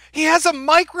microphone. He has a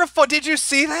microphone. Did you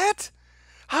see that?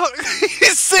 How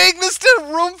he's saying this to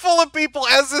a room full of people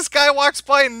as this guy walks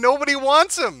by and nobody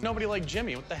wants him. Nobody like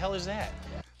Jimmy. What the hell is that?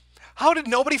 How did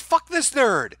nobody fuck this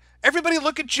nerd? Everybody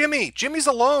look at Jimmy. Jimmy's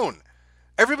alone.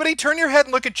 Everybody turn your head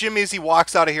and look at Jimmy as he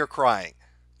walks out of here crying.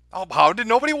 Oh, how did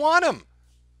nobody want him?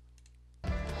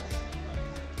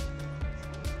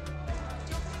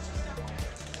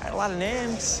 I had a lot of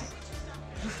names.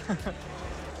 I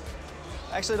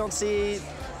actually don't see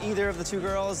either of the two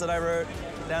girls that I wrote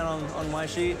down on my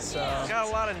sheet, so. I got a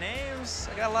lot of names.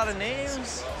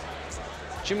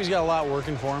 Jimmy's got a lot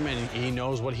working for him, and he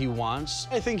knows what he wants.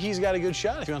 I think he's got a good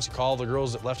shot if he wants to call the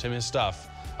girls that left him his stuff.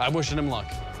 I'm wishing him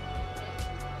luck.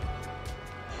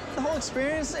 The whole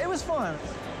experience, it was fun.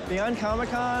 Beyond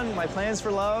Comic-Con, my plans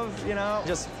for love, you know,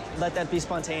 just let that be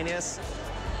spontaneous.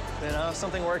 You know, if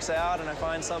something works out and I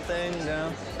find something, you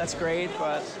know, that's great,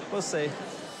 but we'll see.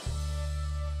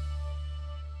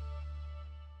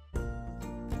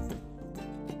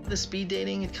 The speed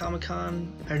dating at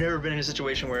Comic-Con, I've never been in a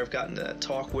situation where I've gotten to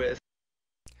talk with.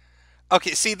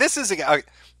 Okay, see, this is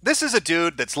a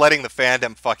dude that's letting the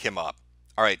fandom fuck him up.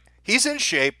 All right, he's in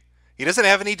shape. He doesn't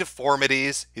have any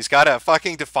deformities. He's got a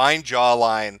fucking defined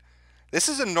jawline. This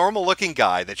is a normal-looking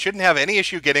guy that shouldn't have any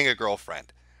issue getting a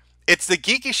girlfriend. It's the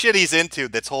geeky shit he's into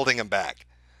that's holding him back.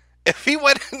 If he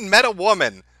went and met a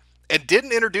woman and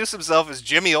didn't introduce himself as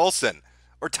Jimmy Olsen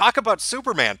or talk about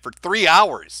Superman for 3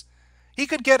 hours, he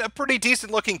could get a pretty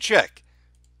decent-looking chick.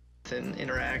 And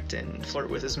interact and flirt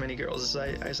with as many girls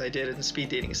as I did in the speed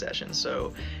dating session,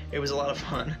 so it was a lot of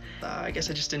fun. I guess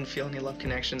I just didn't feel any love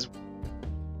connections.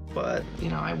 But, you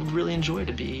know, I would really enjoy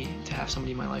to have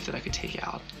somebody in my life that I could take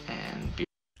out and be.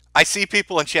 I see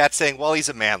people in chat saying, well, he's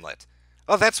a manlet.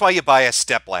 Oh, that's why you buy a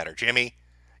stepladder, Jimmy.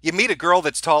 You meet a girl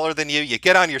that's taller than you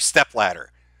get on your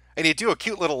stepladder, and you do a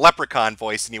cute little leprechaun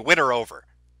voice and you win her over.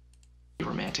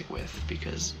 Romantic with,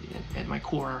 because at my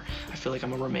core, I feel like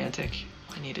I'm a romantic.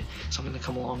 I needed something to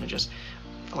come along and just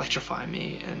electrify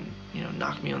me and, you know,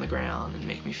 knock me on the ground and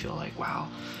make me feel like, wow,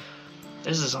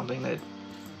 this is something that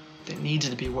needs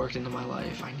to be worked into my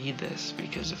life. I need this,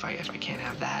 because if I can't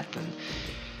have that, then,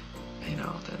 you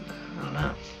know, then I don't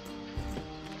know.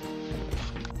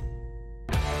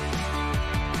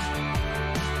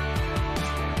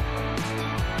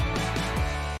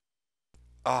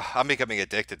 Oh, I'm becoming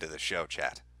addicted to this show,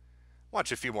 chat.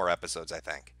 Watch a few more episodes, I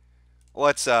think.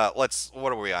 Let's,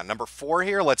 what are we on? Number 4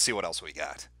 here? Let's see what else we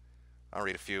got. I'll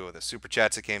read a few of the super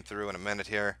chats that came through in a minute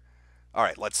here. All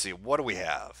right, let's see. What do we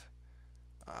have?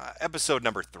 Episode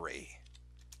number 3. I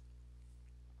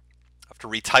have to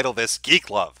retitle this Geek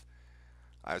Love.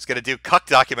 I was going to do cuck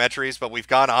documentaries, but we've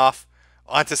gone off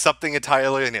onto something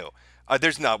entirely new.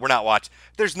 We're not watching.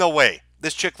 There's no way.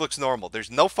 This chick looks normal.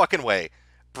 There's no fucking way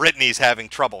Brittany's having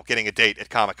trouble getting a date at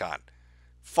Comic-Con.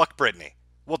 Fuck Brittany.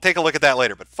 We'll take a look at that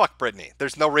later, but fuck Brittany.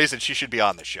 There's no reason she should be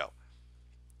on this show.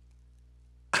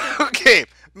 Okay,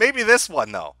 maybe this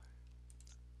one, though.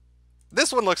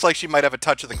 This one looks like she might have a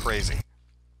touch of the crazy.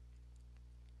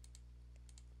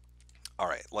 All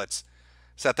right, let's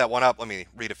set that one up. Let me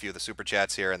read a few of the super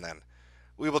chats here, and then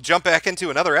we will jump back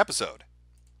into another episode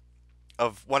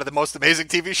of one of the most amazing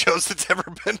TV shows that's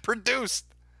ever been produced.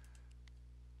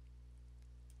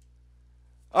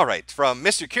 All right, from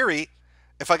Mr. Curie,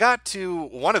 if I got to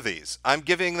one of these, I'm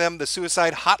giving them the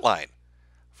suicide hotline.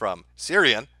 From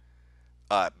Syrian,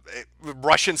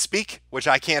 Russian speak, which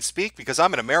I can't speak because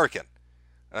I'm an American,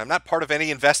 and I'm not part of any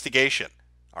investigation.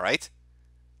 All right?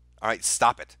 All right,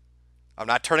 stop it. I'm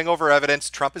not turning over evidence.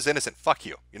 Trump is innocent. Fuck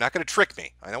you. You're not going to trick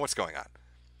me. I know what's going on.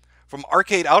 From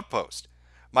Arcade Outpost,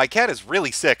 My cat is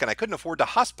really sick and I couldn't afford to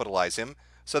hospitalize him,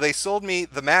 so they sold me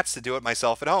the mats to do it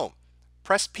myself at home.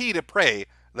 Press P to pray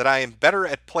that I am better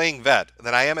at playing vet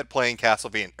than I am at playing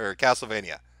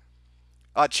Castlevania.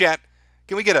 Chat,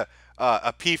 can we get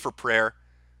a P for prayer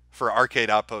for Arcade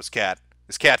Outpost Cat?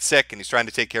 His cat's sick and he's trying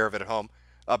to take care of it at home.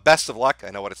 Best of luck.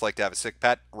 I know what it's like to have a sick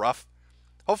pet. Rough.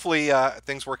 Hopefully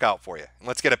things work out for you. And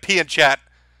let's get a P in chat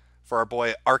for our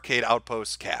boy Arcade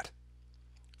Outpost Cat.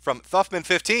 From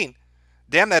Thuffman15,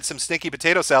 damn, that's some stinky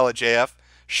potato salad, JF.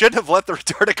 Shouldn't have let the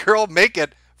retarded girl make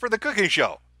it for the cooking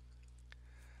show.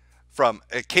 From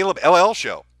Caleb LL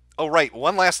Show. Oh, right,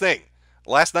 one last thing.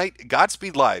 Last night,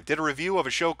 Godspeed Live did a review of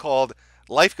a show called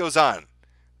Life Goes On.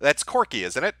 That's Corky,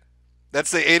 isn't it?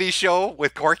 That's the 80s show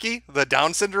with Corky, the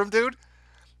Down syndrome dude?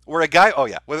 Where a guy, oh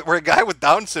yeah, where a guy with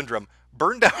Down syndrome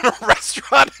burned down a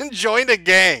restaurant and joined a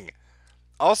gang.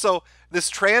 Also, this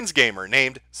trans gamer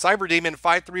named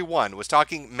Cyberdemon531 was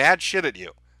talking mad shit at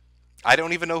you. I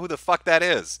don't even know who the fuck that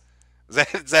is.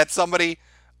 Is that somebody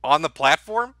on the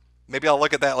platform? Maybe I'll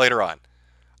look at that later on.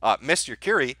 Mr.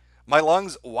 Curie, my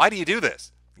lungs, why do you do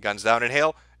this? Guns down,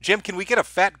 inhale. Jim, can we get a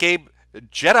Fat Gabe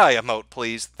Jedi emote,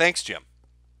 please? Thanks, Jim.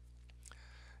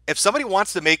 If somebody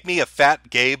wants to make me a Fat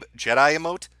Gabe Jedi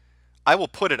emote, I will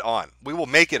put it on. We will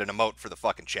make it an emote for the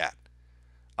fucking chat.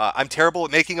 I'm terrible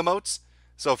at making emotes,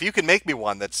 so if you can make me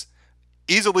one that's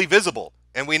easily visible,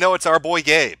 and we know it's our boy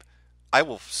Gabe, I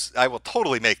will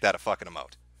totally make that a fucking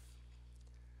emote.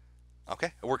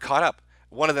 Okay, we're caught up.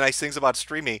 One of the nice things about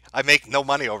Streamy, I make no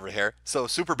money over here, so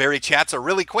Super Berry chats are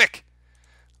really quick.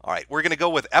 All right, we're going to go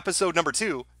with episode number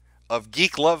 2 of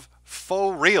Geek Love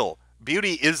Faux Real.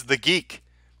 Beauty is the Geek,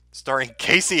 starring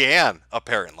Casey Ann,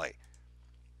 apparently.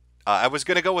 I was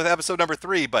going to go with episode number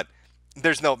 3, but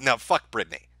there's no, fuck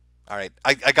Brittany. All right,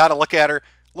 I got to look at her.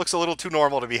 Looks a little too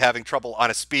normal to be having trouble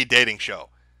on a speed dating show.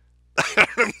 I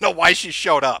don't know why she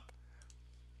showed up.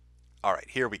 All right,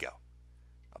 here we go.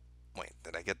 Wait,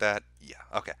 did I get that? Yeah,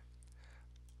 okay.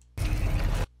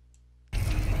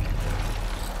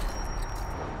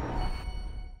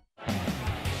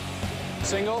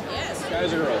 Single? Yes.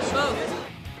 Guys or girls? Both.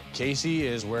 Casey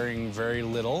is wearing very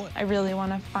little. I really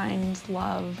want to find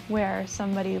love where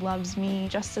somebody loves me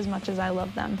just as much as I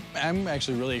love them. I'm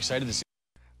actually really excited to see.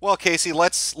 Well, Casey,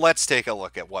 let's take a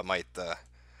look at what might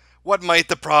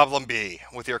the problem be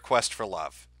with your quest for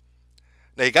love.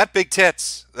 Now you got big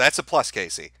tits. That's a plus,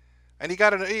 Casey. And you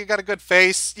got a good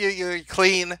face. You're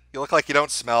clean. You look like you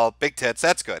don't smell. Big tits.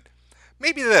 That's good.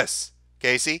 Maybe this,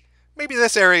 Casey. Maybe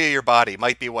this area of your body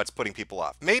might be what's putting people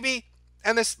off. Maybe,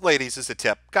 and this, ladies, is a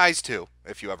tip. Guys, too,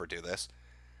 if you ever do this.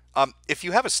 If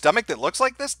you have a stomach that looks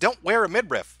like this, don't wear a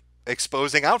midriff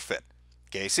exposing outfit,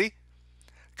 Casey.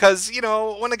 Because, you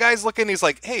know, when a guy's looking, he's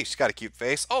like, hey, she's got a cute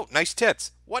face. Oh, nice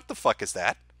tits. What the fuck is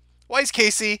that? Why does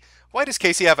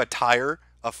Casey have a tire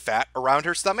of fat around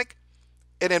her stomach?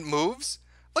 And it moves?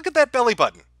 Look at that belly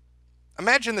button.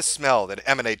 Imagine the smell that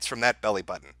emanates from that belly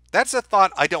button. That's a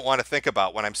thought I don't want to think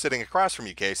about when I'm sitting across from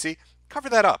you, Casey. Cover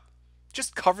that up.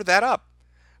 Just cover that up.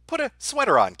 Put a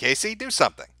sweater on, Casey. Do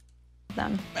something.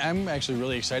 I'm actually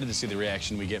really excited to see the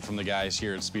reaction we get from the guys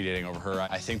here at Speed Dating over her.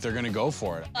 I think they're going to go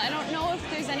for it. I don't know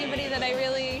if there's anybody that I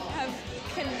really have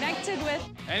connected with.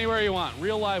 Anywhere you want.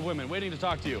 Real live women waiting to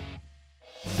talk to you.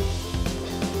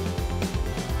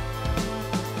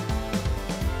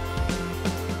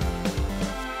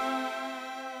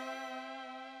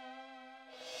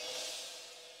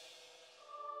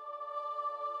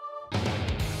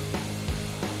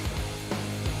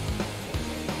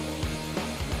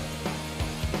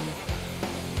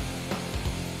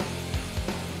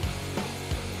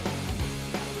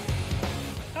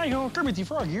 Hey ho, Kermit the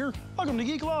Frog here. Welcome to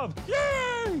Geek Love.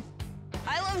 Yay!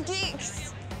 I love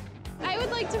geeks. I would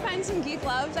like to find some geek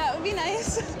love. That would be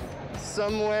nice.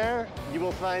 Somewhere you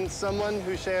will find someone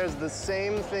who shares the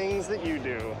same things that you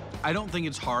do. I don't think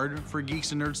it's hard for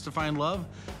geeks and nerds to find love.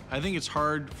 I think it's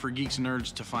hard for geeks and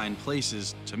nerds to find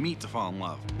places to meet to fall in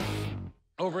love.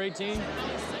 Over 18?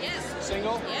 Yes.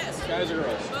 Single? Yes. Guys or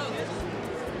girls?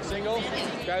 Both. Single?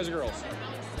 Guys or girls?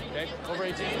 Okay, over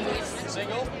 18?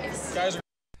 Single? Guys or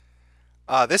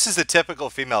This is a typical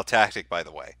female tactic, by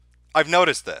the way. I've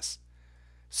noticed this.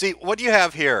 See, what you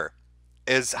have here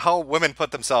is how women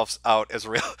put themselves out as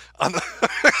real.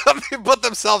 They put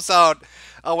themselves out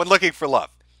when looking for love.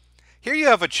 Here you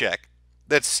have a chick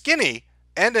that's skinny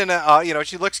and in a,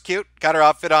 she looks cute, got her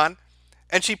outfit on,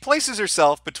 and she places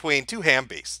herself between two ham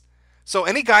beasts. So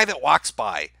any guy that walks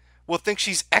by will think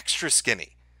she's extra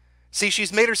skinny. See,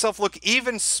 she's made herself look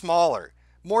even smaller,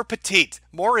 more petite,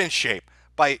 more in shape,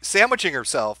 by sandwiching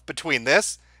herself between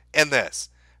this and this.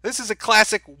 This is a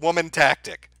classic woman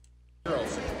tactic.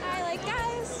 girls? I like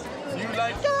guys.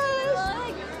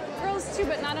 you,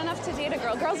 but not enough to date a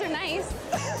girl. Girls are nice.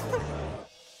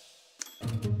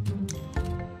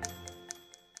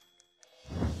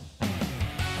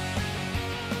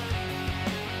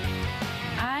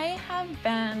 I have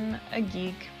been a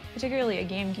geek, particularly a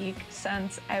game geek,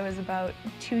 since I was about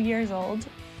 2 years old.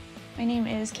 My name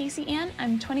is Casey Ann.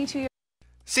 I'm 22 years old.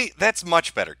 See, that's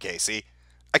much better, Casey.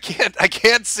 I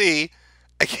can't see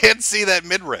that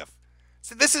midriff.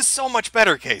 See, this is so much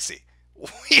better, Casey.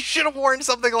 We should have worn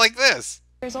something like this.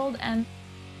 Years old, and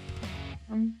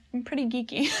I'm pretty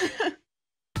geeky.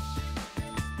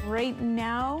 Right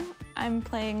now, I'm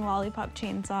playing Lollipop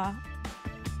Chainsaw.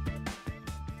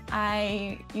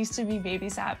 I used to be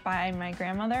babysat by my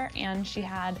grandmother, and she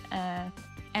had a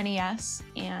NES,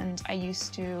 and I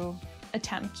used to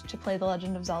attempt to play The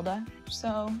Legend of Zelda.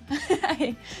 So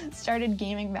I started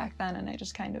gaming back then, and I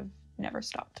just kind of never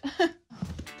stopped.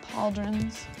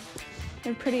 Pauldrons.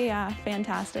 They're pretty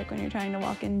fantastic when you're trying to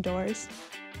walk indoors.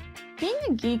 Being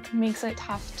a geek makes it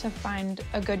tough to find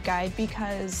a good guy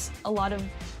because a lot of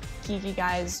geeky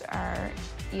guys are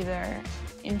either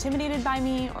intimidated by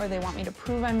me or they want me to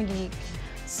prove I'm a geek.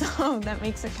 So that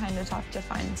makes it kind of tough to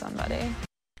find somebody.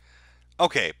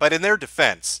 Okay, but in their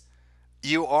defense,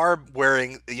 you are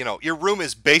wearing, your room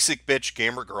is basic bitch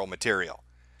gamer girl material.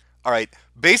 All right,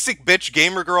 basic bitch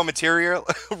gamer girl material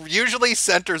usually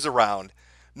centers around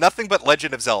nothing but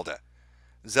Legend of Zelda.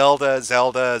 Zelda,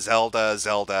 Zelda, Zelda,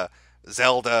 Zelda,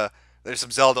 Zelda. There's some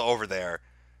Zelda over there.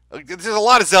 There's a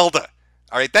lot of Zelda.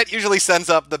 All right, that usually sends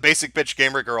up the basic bitch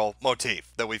gamer girl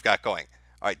motif that we've got going.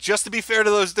 All right, just to be fair to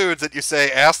those dudes that you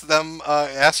say, ask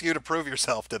you to prove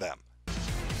yourself to them.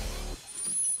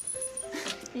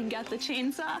 You got the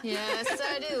chainsaw? Yes,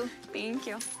 I do. Thank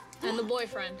you. And the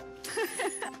boyfriend.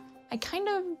 I kind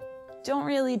of don't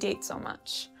really date so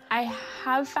much. I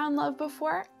have found love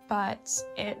before, but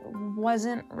it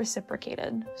wasn't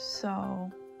reciprocated.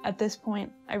 So at this point,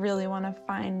 I really want to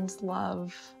find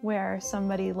love where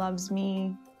somebody loves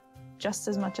me just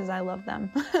as much as I love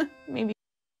them. Maybe.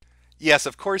 Yes,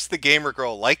 of course the gamer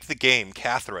girl liked the game,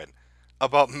 Catherine,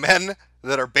 about men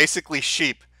that are basically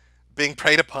sheep being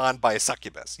preyed upon by a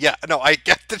succubus. Yeah, no, I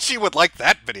get that she would like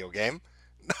that video game.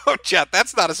 No, chat,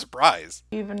 that's not a surprise.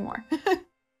 Even more.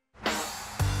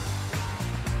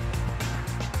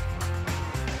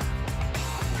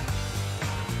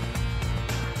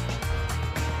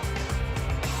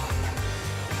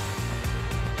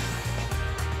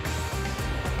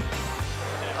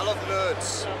 I love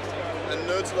nerds, and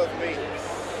nerds love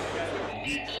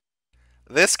me.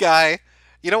 This guy,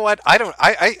 you know what? I'm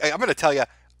going to tell you,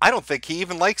 I don't think he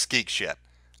even likes geek shit.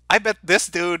 I bet this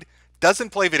dude doesn't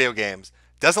play video games,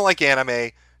 doesn't like anime,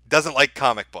 doesn't like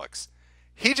comic books.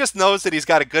 He just knows that he's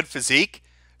got a good physique,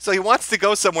 so he wants to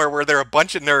go somewhere where there are a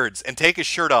bunch of nerds and take his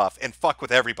shirt off and fuck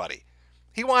with everybody.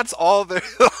 He wants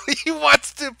he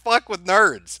wants to fuck with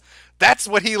nerds. That's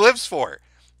what he lives for.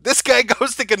 This guy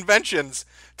goes to conventions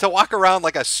to walk around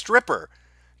like a stripper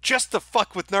just to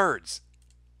fuck with nerds.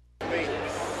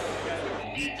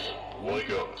 Geeks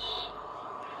like us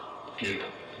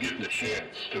get the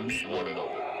chance to meet one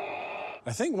another.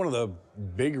 I think one of the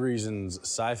big reasons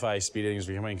sci-fi speed dating is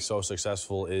becoming so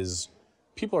successful is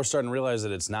people are starting to realize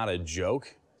that it's not a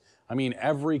joke. I mean,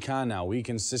 every con now, we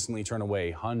consistently turn away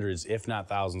hundreds, if not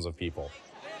thousands of people.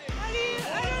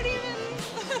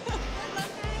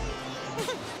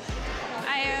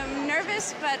 I am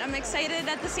nervous, but I'm excited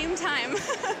at the same time.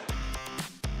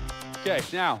 Okay,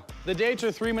 now, the dates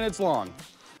are 3 minutes long.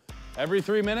 Every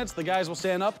 3 minutes, the guys will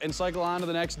stand up and cycle on to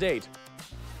the next date.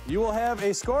 You will have a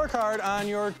scorecard on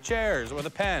your chairs with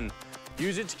a pen.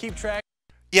 Use it to keep track.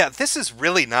 Yeah, this is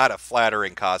really not a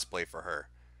flattering cosplay for her.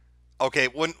 Okay,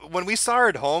 when we saw her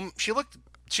at home, she looked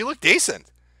decent,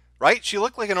 right? She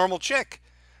looked like a normal chick.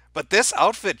 But this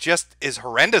outfit just is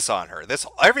horrendous on her.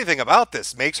 Everything about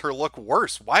this makes her look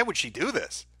worse. Why would she do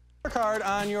this? Scorecard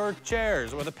on your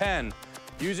chairs with a pen.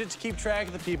 Use it to keep track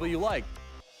of the people you like.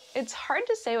 It's hard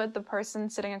to say what the person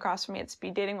sitting across from me at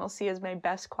speed dating will see as my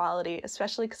best quality,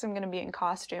 especially because I'm going to be in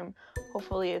costume.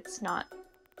 Hopefully it's not,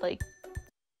 like...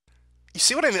 You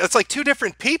see what I mean? It's like two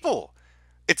different people.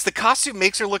 It's the costume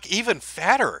makes her look even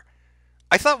fatter.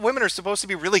 I thought women are supposed to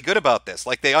be really good about this.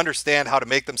 Like they understand how to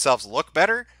make themselves look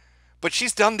better. But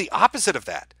she's done the opposite of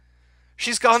that.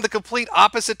 She's gone the complete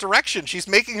opposite direction. She's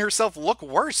making herself look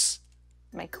worse.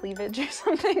 My cleavage or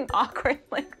something awkward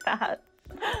like that.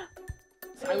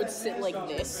 I would sit like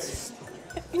this.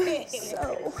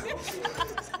 So.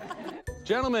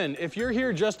 Gentlemen, if you're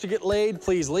here just to get laid,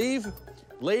 please leave.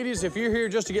 Ladies, if you're here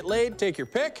just to get laid, take your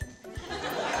pick.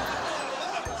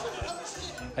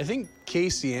 I think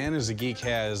Casey Ann as a geek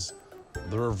has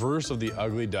the reverse of the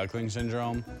ugly duckling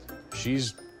syndrome.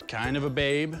 She's kind of a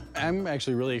babe. I'm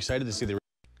actually really excited to see the...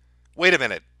 Wait a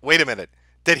minute. Wait a minute.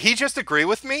 Did he just agree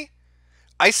with me?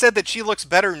 I said that she looks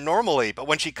better normally, but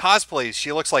when she cosplays,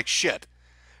 she looks like shit.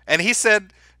 And he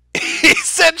said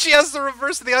she has the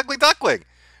reverse of the ugly duckling.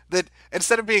 That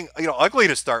instead of being, you know, ugly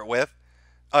to start with,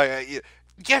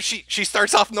 yeah, she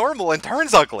starts off normal and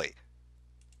turns ugly.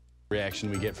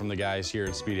 Reaction we get from the guys here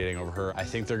at Speed Dating over her, I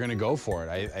think they're gonna go for it.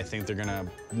 I think they're gonna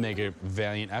make a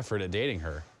valiant effort at dating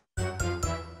her.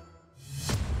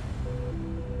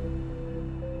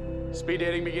 Speed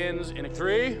dating begins in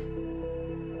 3,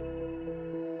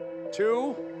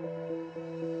 2,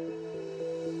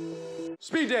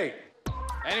 speed date.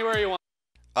 Anywhere you want.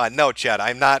 No, Chad,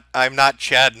 I'm not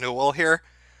Chad Newell here.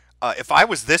 If I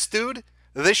was this dude,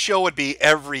 this show would be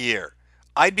every year.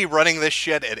 I'd be running this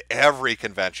shit at every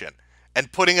convention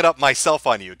and putting it up myself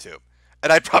on YouTube.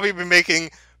 And I'd probably be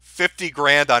making 50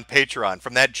 grand on Patreon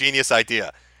from that genius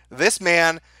idea. This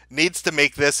man needs to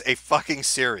make this a fucking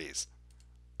series.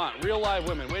 Come on, real live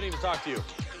women waiting to talk to you.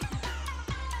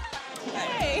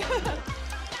 Hey.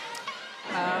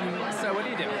 So what do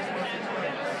you do?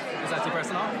 Is that too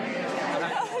personal?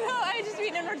 No, I just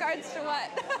mean in regards to what?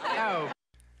 Oh.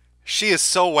 She is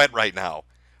so wet right now.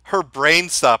 Her brain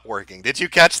stopped working. Did you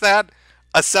catch that?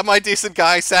 A semi-decent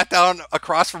guy sat down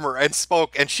across from her and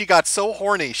spoke, and she got so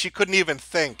horny she couldn't even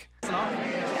think. No,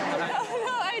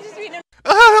 I just mean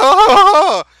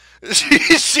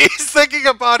She's thinking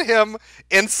about him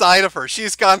inside of her.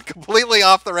 She's gone completely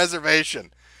off the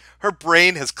reservation. Her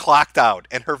brain has clocked out,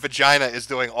 and her vagina is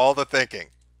doing all the thinking.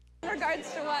 in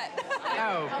regards to what?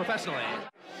 Oh, professionally.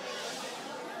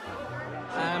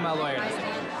 I'm a lawyer.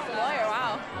 Lawyer,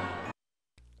 wow.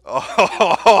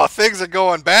 Oh, things are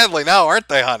going badly now, aren't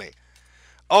they, honey?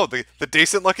 Oh, the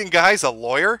decent-looking guy's a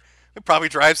lawyer? He probably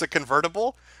drives a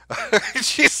convertible?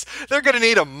 They're going to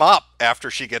need a mop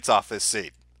after she gets off this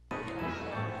seat.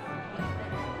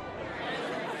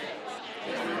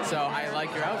 So, I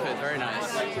like your outfit. Very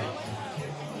nice. I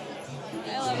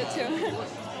love it too.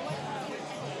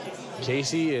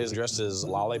 Casey is dressed as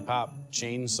Lollipop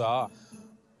Chainsaw,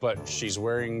 but she's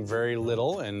wearing very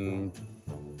little, and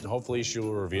hopefully she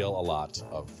will reveal a lot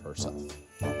of herself.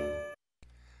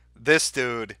 This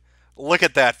dude, look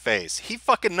at that face. He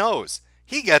fucking knows.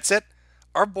 He gets it.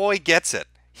 Our boy gets it.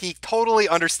 He totally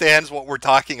understands what we're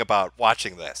talking about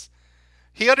watching this.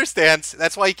 He understands.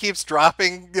 That's why he keeps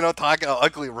dropping, you know, talking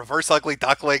ugly, reverse ugly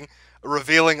duckling,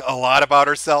 revealing a lot about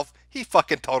herself. He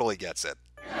fucking totally gets it.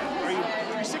 Are you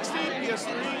 360,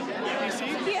 PS3,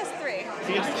 PC? PS3.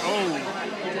 Oh.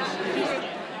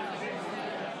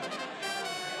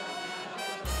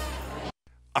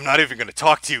 I'm not even going to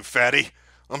talk to you, fatty.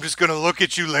 I'm just going to look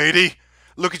at you, lady.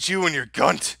 Look at you and your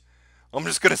gunt. I'm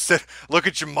just going to look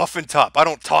at your muffin top. I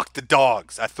don't talk to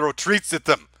dogs. I throw treats at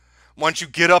them. Why don't you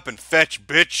get up and fetch,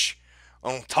 bitch?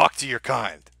 I don't talk to your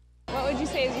kind. What would you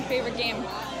say is your favorite game?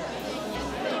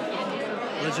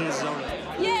 Legend of Zelda.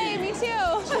 Yay, me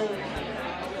too.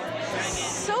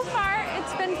 So far,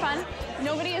 it's been fun.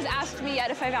 Nobody has asked me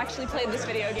yet if I've actually played this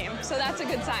video game, so that's a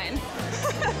good sign.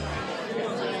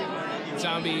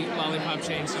 Zombie Lollipop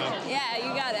Chainsaw. Yeah,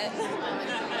 you got it.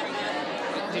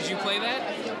 Did you play that?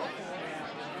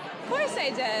 Of course I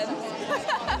did.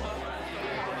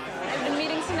 I've been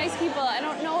meeting some nice people. I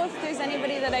don't know if there's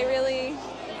anybody that I really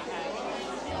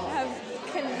have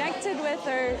connected with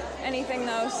or anything,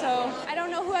 though, so I don't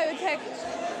know who I would pick.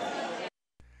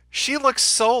 She looks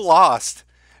so lost.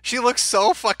 She looks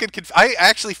so fucking confused. I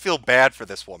actually feel bad for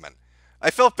this woman. I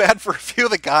felt bad for a few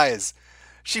of the guys.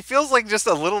 She feels like just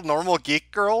a little normal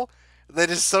geek girl that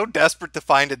is so desperate to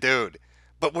find a dude,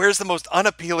 but wears the most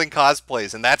unappealing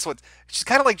cosplays, and that's what... She's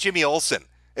kind of like Jimmy Olsen.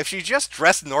 If she just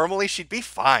dressed normally, she'd be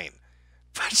fine.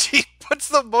 But she puts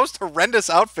the most horrendous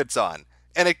outfits on,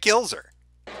 and it kills her.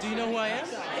 Do you know who I am?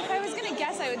 If I was gonna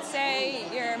guess, I would say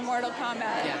you're Mortal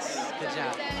Kombat. Yes, good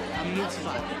job. I'm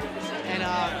Metokur. And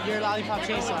you're Lollipop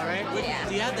Chainsaw, right? Yeah.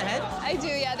 Do you have the head? I do,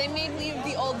 yeah. They made me leave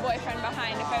the old boyfriend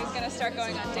behind if I was gonna start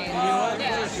going on dates. You know what?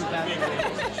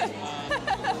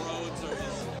 Yeah.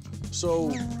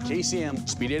 So, Casey and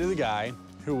Speed dated the guy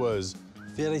who was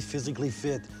very physically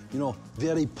fit, you know,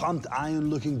 very pumped,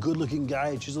 iron-looking, good-looking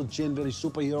guy, chiseled chin, very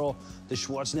superhero, the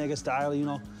Schwarzenegger style, you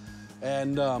know.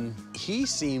 And he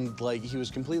seemed like he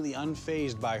was completely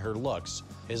unfazed by her looks.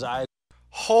 His eyes...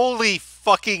 Holy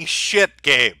fucking shit,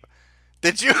 Gabe.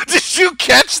 Did you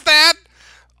catch that?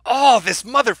 Oh, this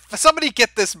mother... Somebody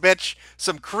get this bitch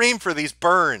some cream for these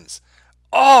burns.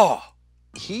 Oh!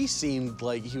 He seemed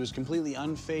like he was completely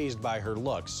unfazed by her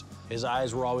looks. His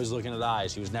eyes were always looking at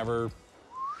eyes. He was never...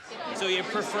 So your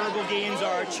preferable games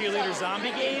are cheerleader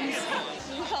zombie games?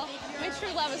 Well, My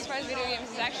true love as far as video games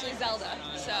is actually Zelda,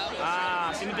 so.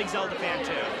 Ah, so I'm a big Zelda fan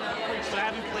too. But I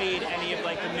haven't played any of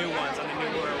like the new ones on the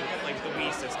newer, like the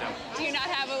Wii system. Do you not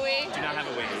have a Wii? Do not have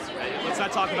a Wii. Right? Let's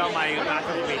not talk about my lack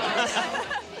of a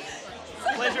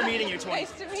Wii. Pleasure meeting you, 22.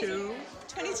 Nice to meet you.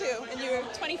 22, and you were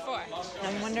 24.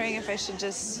 I'm wondering if I should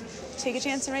just take a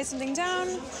chance and write something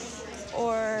down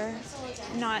or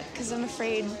not, because I'm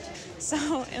afraid.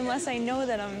 So unless I know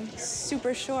that I'm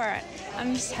super sure,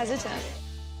 I'm just hesitant.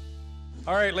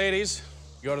 All right, ladies,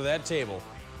 go to that table.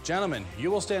 Gentlemen,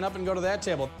 you will stand up and go to that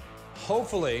table.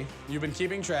 Hopefully, you've been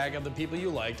keeping track of the people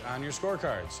you liked on your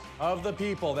scorecards. Of the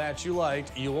people that you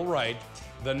liked, you will write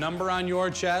the number on your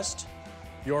chest,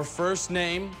 your first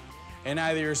name, and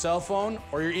either your cell phone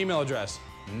or your email address.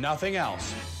 Nothing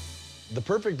else. The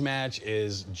perfect match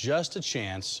is just a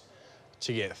chance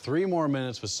to get 3 more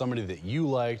minutes with somebody that you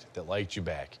liked that liked you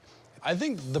back. I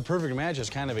think the perfect match is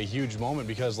kind of a huge moment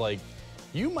because, like,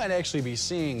 you might actually be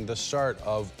seeing the start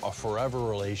of a forever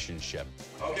relationship.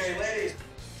 Okay, ladies,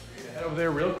 head over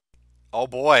there real quick. Oh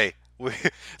boy,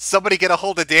 somebody get a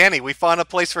hold of Danny. We found a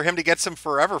place for him to get some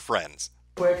forever friends.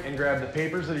 Quick and grab the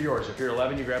papers that are yours. If you're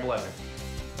 11, you grab 11.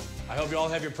 I hope you all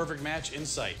have your perfect match in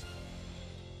sight.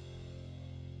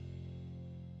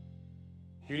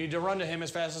 You need to run to him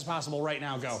as fast as possible right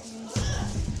now. Go.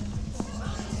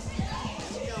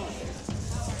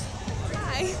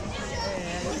 Hi.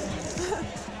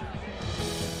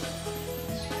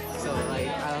 So, like,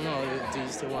 I don't know, do you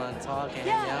still want to talk and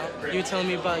hang out? You tell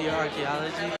me about your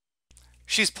archaeology.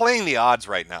 She's playing the odds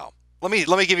right now. Let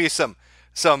me give you some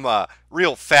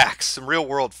real facts, some real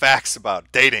world facts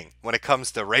about dating when it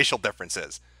comes to racial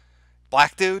differences.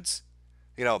 Black dudes,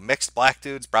 you know, mixed black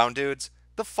dudes, brown dudes,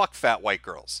 the fuck fat white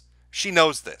girls. She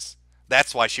knows this.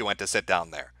 That's why she went to sit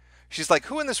down there. She's like,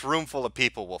 who in this room full of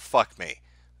people will fuck me?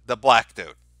 The black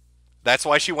dude. That's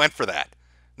why she went for that.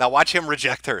 Now watch him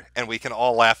reject her, and we can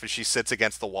all laugh as she sits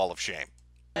against the wall of shame.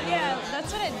 Yeah,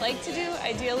 that's what I'd like to do,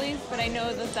 ideally, but I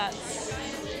know that that's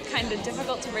kind of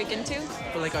difficult to break into.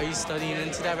 But, like, are you studying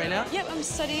into that right now? Yep, I'm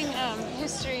studying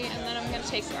history, and then I'm going to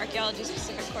take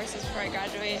archaeology-specific courses before I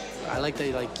graduate. I like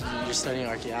that, like, you're studying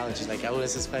archaeology. Like, I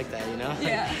wouldn't suspect that, you know?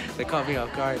 Yeah. That caught me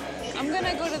off guard. I'm going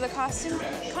to go to the costume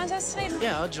contest tonight.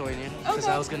 Yeah, I'll join you. Because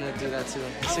I was going to do that, too.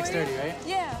 6:30, right?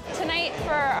 Yeah. Tonight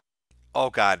for... Oh,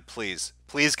 God, please.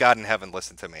 Please, God in heaven,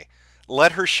 listen to me.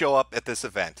 Let her show up at this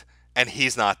event, and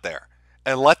he's not there.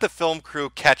 And let the film crew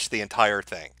catch the entire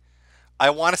thing. I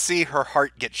want to see her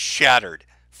heart get shattered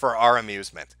for our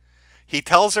amusement. He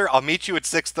tells her, I'll meet you at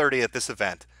 6:30 at this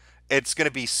event. It's going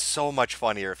to be so much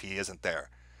funnier if he isn't there.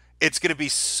 It's going to be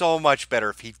so much better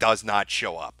if he does not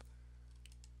show up.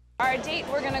 Our date,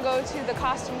 we're going to go to the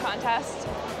costume contest.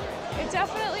 It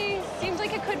definitely seems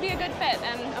like it could be a good fit,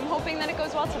 and I'm hoping that it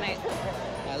goes well tonight.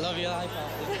 I love your life.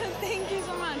 Thank you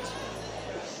so much.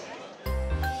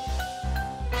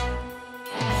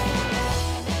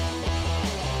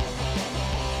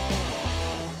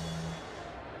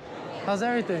 How's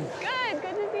everything? Good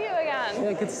to see you again.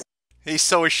 Yeah, good to see you. He's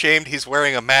so ashamed he's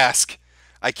wearing a mask.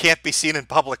 I can't be seen in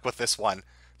public with this one.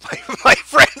 My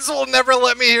friends will never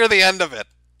let me hear the end of it.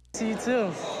 See you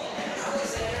too.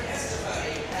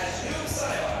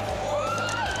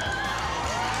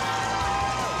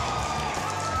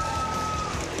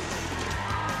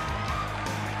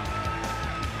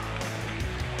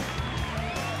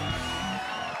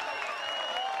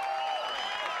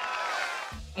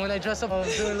 When I dress up, I'm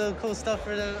doing little cool stuff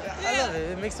for them. I love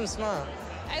it. It makes them smile.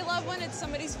 I love when it's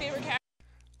somebody's favorite character.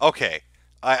 Okay,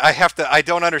 I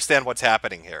don't understand what's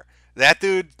happening here. That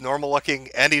dude, normal looking,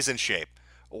 and he's in shape.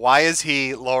 Why is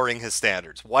he lowering his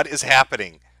standards? What is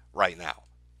happening right now?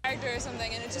 Character or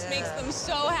something, and it just makes them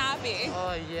so happy.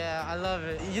 Oh yeah, I love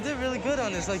it. You did really good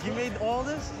on this. Like, you made all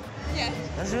this? Yeah.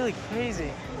 That's really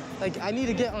crazy. Like, I need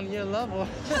to get on your level.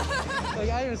 Like,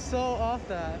 I am so off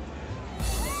that.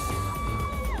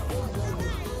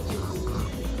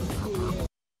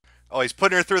 Oh, he's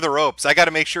putting her through the ropes. I got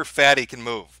to make sure Fatty can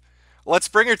move. Let's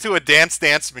bring her to a dance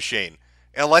machine,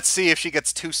 and let's see if she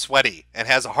gets too sweaty and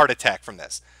has a heart attack from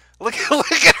this. Look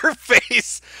at her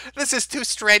face. This is too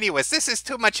strenuous. This is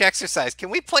too much exercise. Can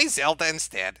we play Zelda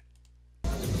instead?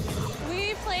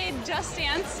 We played Just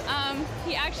Dance.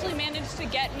 He actually managed to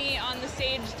get me on the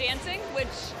stage dancing, which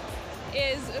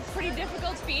is a pretty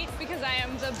difficult feat because I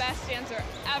am the best dancer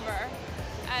ever,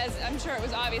 as I'm sure it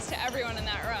was obvious to everyone in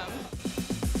that room.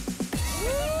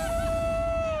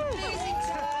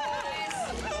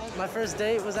 My first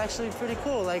date was actually pretty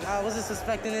cool. Like, I wasn't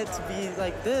suspecting it to be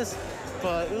like this,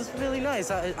 but it was really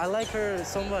nice. I like her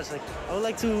so much. Like, I would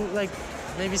like to, like,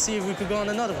 maybe see if we could go on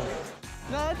another one.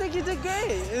 No, I think you did great.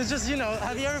 It was just, you know,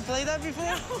 have you ever played that before?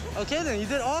 No. Okay, then you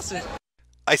did awesome.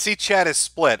 I see chat is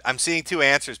split. I'm seeing two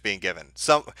answers being given.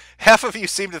 Half of you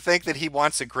seem to think that he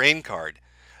wants a grain card.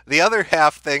 The other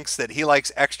half thinks that he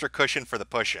likes extra cushion for the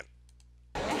pushin'.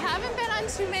 I haven't been on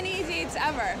too many dates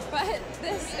ever, but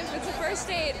this, if it's a first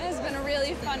date, has been a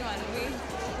really fun one.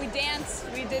 We danced,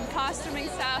 we did costuming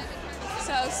stuff,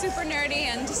 so super nerdy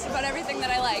and just about everything that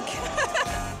I like.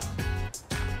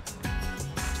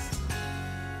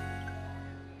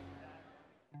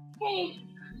 Hey.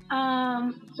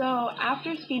 So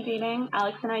after speed dating,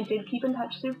 Alex and I did keep in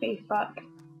touch through Facebook.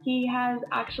 He has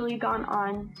actually gone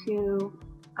on to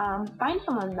find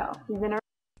someone though. He's in a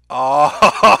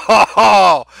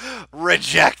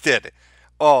rejected.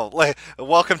 Oh,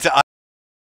 welcome to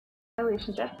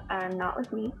relationship and not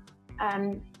with me,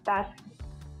 and that's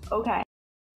okay.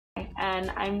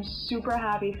 And I'm super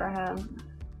happy for him.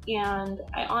 And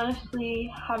I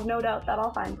honestly have no doubt that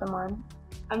I'll find someone.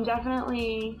 I'm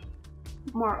definitely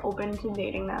more open to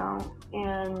dating now,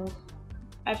 and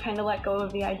I've kind of let go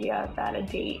of the idea that a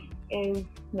date is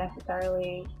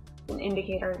necessarily an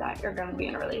indicator that you're going to be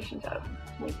in a relationship.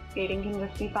 Like, dating can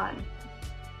just be fun.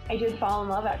 I did fall in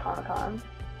love at Comic-Con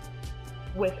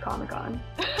with Comic-Con.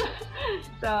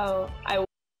 So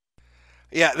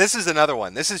Yeah, this is another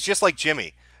one. This is just like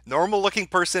Jimmy. Normal looking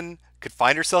person could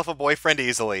find herself a boyfriend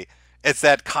easily. It's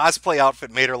that cosplay outfit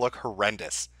made her look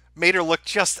horrendous. Made her look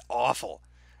just awful.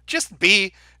 Just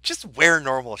wear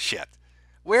normal shit.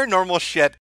 Wear normal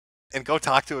shit and go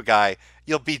talk to a guy.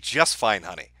 You'll be just fine,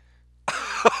 honey.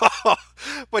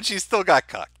 But she still got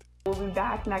cucked. We'll be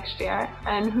back next year,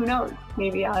 and who knows,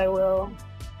 maybe I will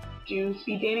do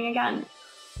speed dating again.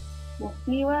 We'll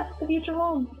see what the future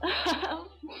holds.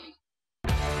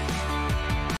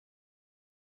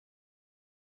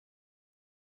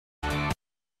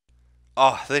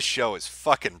 Oh, this show is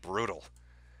fucking brutal.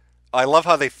 I love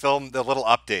how they film the little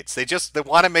updates. They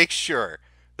want to make sure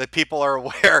that people are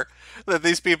aware that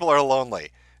these people are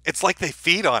lonely. It's like they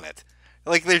feed on it.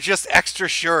 Like they're just extra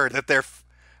sure that they're...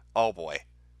 Oh boy.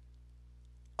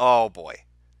 Oh boy.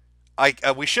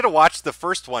 We should have watched the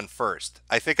first one first.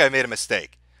 I think I made a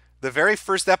mistake. The very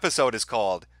first episode is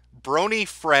called Brony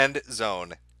Friend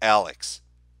Zone Alex.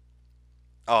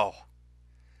 Oh.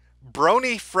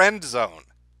 Brony Friend Zone.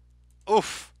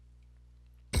 Oof.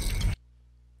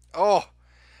 Oh.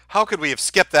 How could we have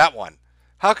skipped that one?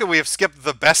 How could we have skipped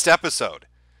the best episode?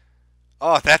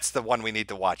 Oh, that's the one we need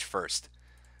to watch first.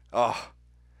 Oh.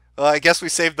 Well, I guess we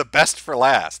saved the best for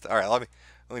last. All right, let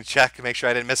me check and make sure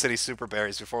I didn't miss any super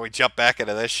berries before we jump back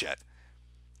into this shit.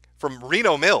 From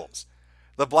Reno Mills.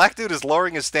 The black dude is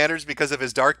lowering his standards because of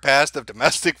his dark past of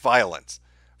domestic violence.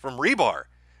 From Rebar.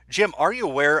 Jim, are you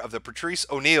aware of the Patrice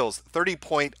O'Neill's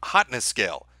 30-point hotness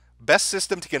scale? Best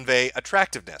system to convey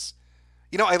attractiveness.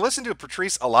 You know, I listened to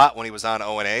Patrice a lot when he was on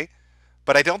O&A,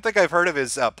 but I don't think I've heard of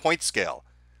his point scale.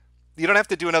 You don't have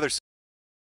to do another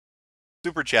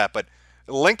super chat, but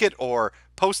link it or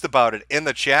post about it in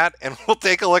the chat, and we'll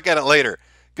take a look at it later.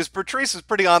 Because Patrice is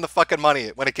pretty on the fucking money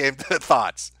when it came to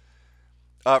thoughts.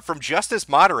 From Justice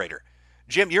Moderator.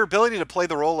 Jim, your ability to play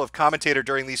the role of commentator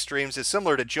during these streams is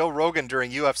similar to Joe Rogan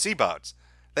during UFC bouts.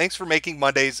 Thanks for making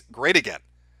Mondays great again.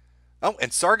 Oh,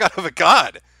 and Sargon of a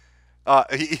God.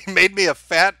 He made me a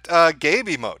fat Gabe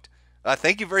emote.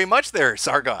 Thank you very much there,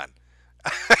 Sargon.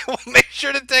 I will make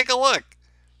sure to take a look.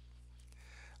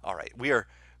 All right, we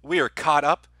are caught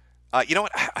up. You know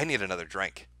what? I need another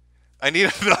drink. I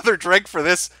need another drink for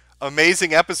this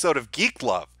amazing episode of Geek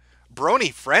Love.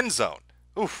 Brony Friend Zone.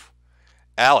 Oof.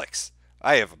 Alex,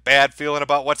 I have a bad feeling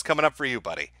about what's coming up for you,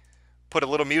 buddy. Put a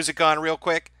little music on real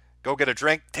quick. Go get a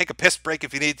drink. Take a piss break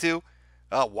if you need to.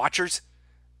 Watchers.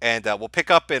 And we'll pick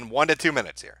up in 1 to 2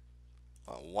 minutes here.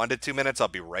 1 to 2 minutes. I'll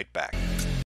be right back.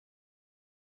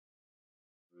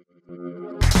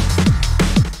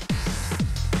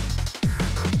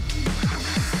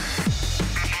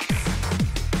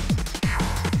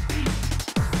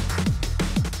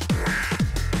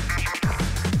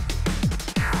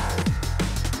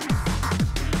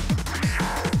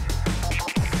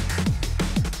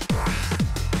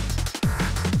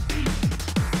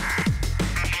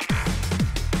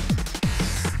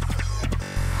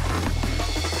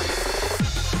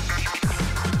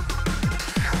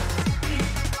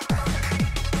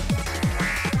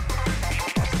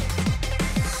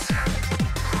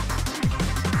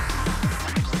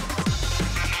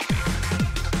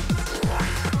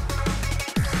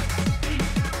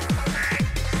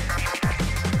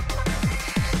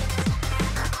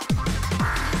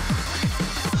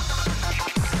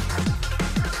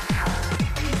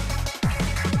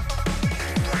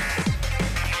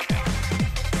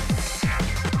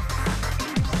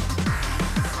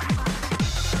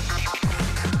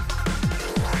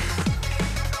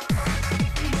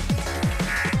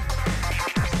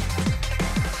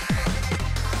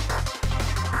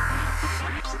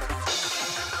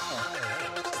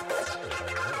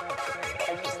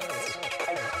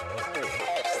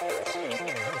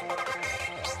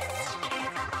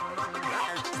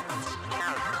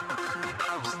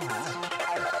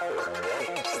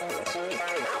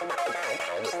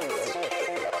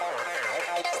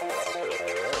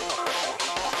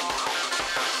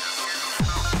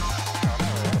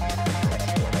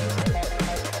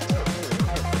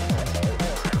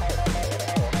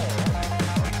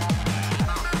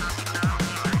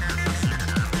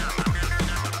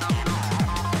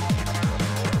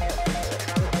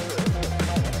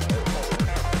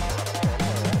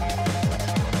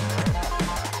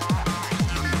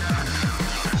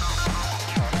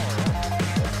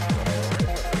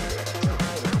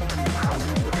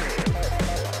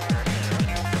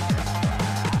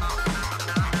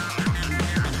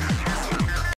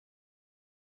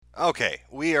 Okay,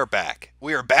 we are back.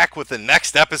 We are back with the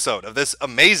next episode of this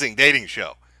amazing dating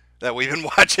show that we've been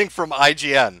watching from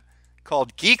IGN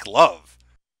called Geek Love.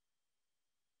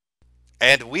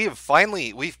 And we have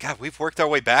finally, we've worked our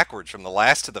way backwards from the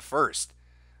last to the first.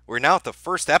 We're now at the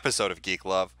first episode of Geek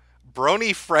Love,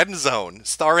 Brony Friend Zone,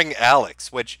 starring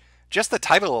Alex, which just the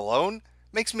title alone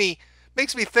makes me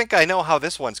think I know how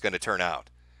this one's going to turn out.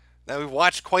 Now, we've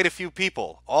watched quite a few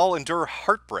people all endure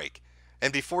heartbreak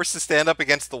and be forced to stand up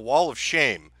against the wall of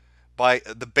shame by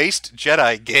the based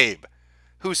Jedi Gabe,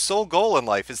 whose sole goal in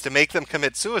life is to make them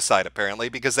commit suicide, apparently,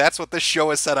 because that's what this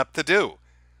show is set up to do.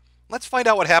 Let's find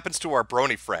out what happens to our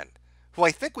brony friend, who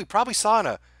I think we probably saw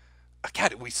in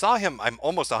God, we saw him, I'm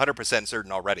almost 100%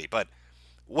 certain already, but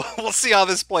we'll see how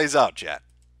this plays out, chat.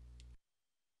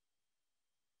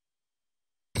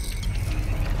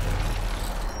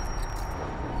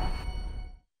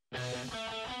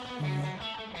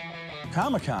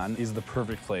 Comic-Con is the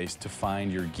perfect place to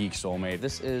find your geek soulmate.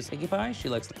 This is Iggy Pie. She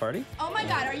likes to party. Oh my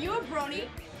God, are you a brony?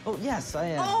 Oh, yes, I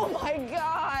am. Oh my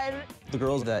God. The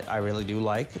girls that I really do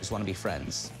like just want to be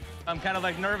friends. I'm kind of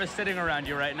like nervous sitting around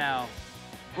you right now.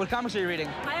 What comics are you reading?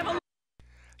 I have a...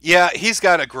 Yeah, he's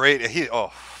got a great...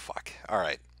 oh, fuck. All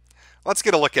right. Let's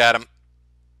get a look at him.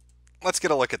 Let's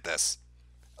get a look at this.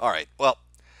 All right. Well,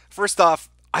 first off,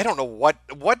 I don't know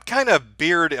what kind of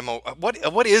beard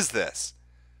what is this?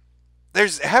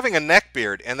 There's having a neck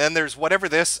beard, and then there's whatever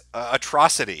this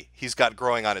atrocity he's got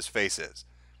growing on his face is.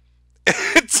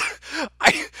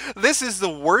 This is the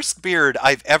worst beard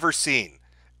I've ever seen,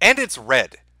 and it's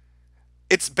red.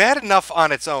 It's bad enough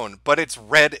on its own, but it's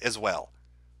red as well.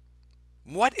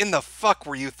 What in the fuck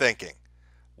were you thinking?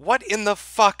 What in the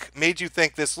fuck made you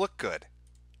think this looked good?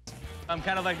 I'm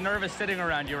kind of like nervous sitting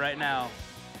around you right now.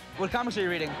 What comics are you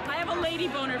reading? I have a lady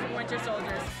boner for Winter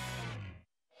Soldiers.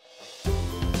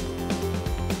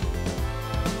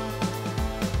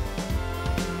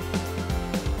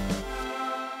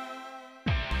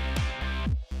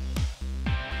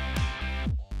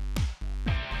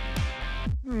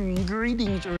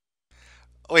 Greetings.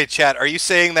 Wait, chat, are you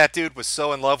saying that dude was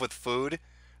so in love with food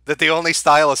that the only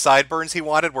style of sideburns he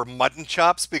wanted were mutton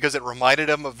chops because it reminded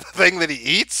him of the thing that he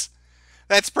eats?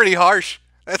 That's pretty harsh.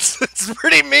 That's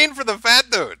pretty mean for the fat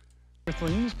dude.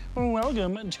 Earthlings,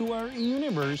 welcome to our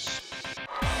universe.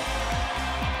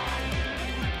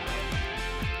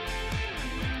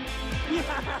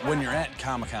 When you're at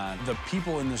Comic-Con, the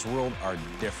people in this world are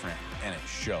different, and it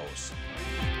shows.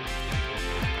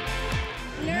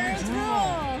 Nerds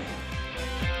rule!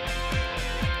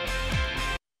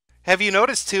 Have you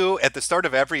noticed, too, at the start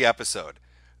of every episode,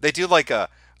 they do like a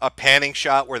panning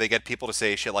shot where they get people to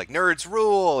say shit like, nerds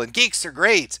rule and geeks are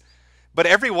great, but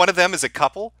every one of them is a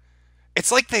couple?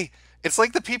 It's like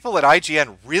the people at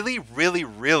IGN really, really,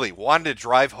 really wanted to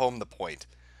drive home the point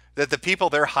that the people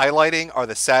they're highlighting are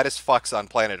the saddest fucks on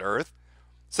planet Earth.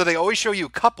 So they always show you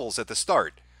couples at the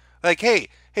start. Like, hey,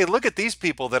 look at these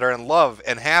people that are in love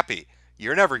and happy.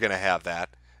 You're never going to have that.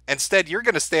 Instead, you're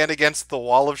going to stand against the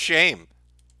wall of shame.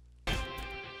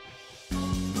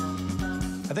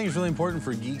 I think it's really important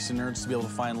for geeks and nerds to be able to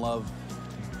find love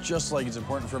just like it's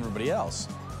important for everybody else.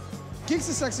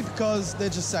 Geeks are sexy because they're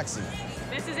just sexy.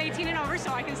 This is 18 and over,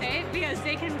 so I can say it, because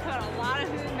they can put a lot of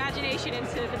imagination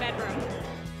into the bedroom.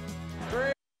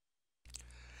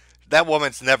 That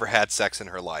woman's never had sex in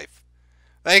her life.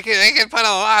 They can put a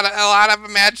lot of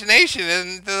imagination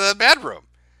into the bedroom.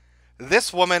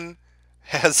 This woman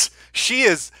she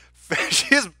has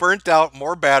burnt out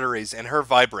more batteries in her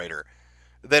vibrator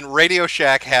than Radio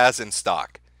Shack has in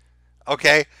stock.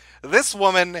 Okay? This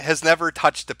woman has never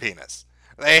touched a penis.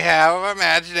 They have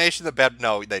imagination in the bed.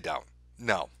 No, they don't.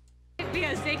 No.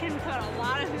 Because they can put a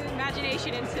lot of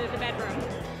imagination into the bedroom.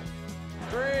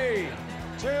 3,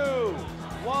 2,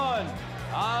 1,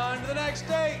 on to the next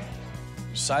date.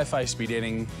 Sci-fi speed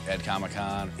dating at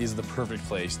Comic-Con is the perfect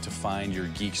place to find your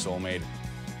geek soulmate.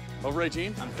 Over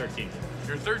 18? I'm 13.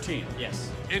 You're 13?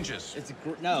 Yes. Inches? It's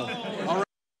no.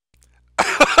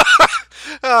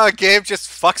 Gabe just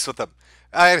fucks with them.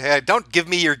 Don't give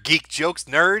me your geek jokes,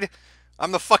 nerd.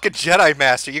 I'm the fucking Jedi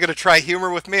Master. You gonna try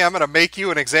humor with me? I'm gonna make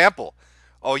you an example.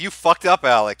 Oh, you fucked up,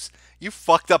 Alex. You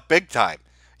fucked up big time.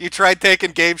 You tried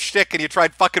taking Gabe's shtick and you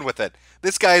tried fucking with it.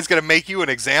 This guy is gonna make you an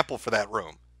example for that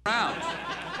room. Round.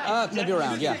 Maybe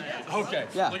around, yeah. Okay.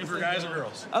 Yeah. Looking for guys or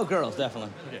girls? Oh, girls,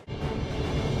 definitely. Okay.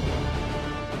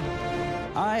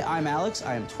 Hi, I'm Alex.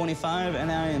 I am 25,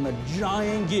 and I am a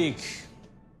giant geek.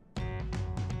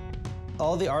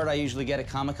 All the art I usually get at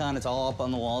Comic-Con, it's all up on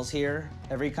the walls here.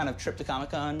 Every kind of trip to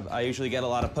Comic-Con, I usually get a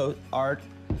lot of art.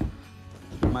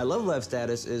 My love life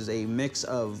status is a mix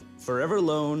of forever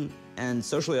alone and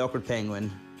socially awkward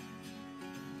penguin.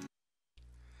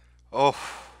 Oh,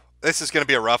 this is going to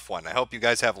be a rough one. I hope you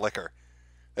guys have liquor.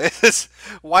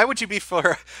 Why would you be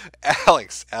for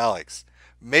Alex?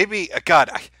 Maybe,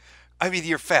 God, I mean,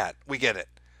 you're fat. We get it.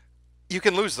 You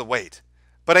can lose the weight.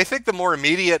 But I think the more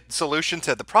immediate solution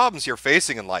to the problems you're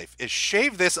facing in life is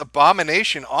shave this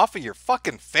abomination off of your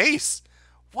fucking face.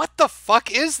 What the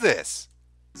fuck is this?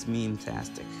 It's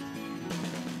meme-tastic.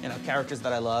 You know, characters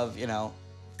that I love, you know,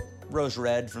 Rose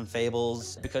Red from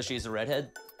Fables, because she's a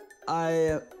redhead.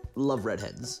 I love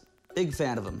redheads. Big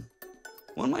fan of them.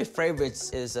 One of my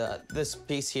favorites is this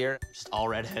piece here, just all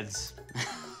redheads.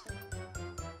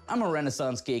 I'm a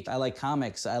Renaissance geek. I like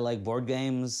comics, I like board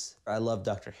games, I love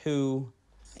Doctor Who,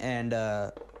 and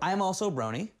I'm also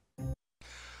brony.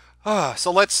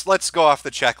 So let's go off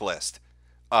the checklist.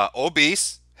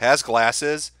 Obese, has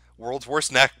glasses, world's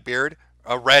worst neck beard,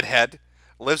 a redhead,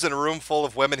 lives in a room full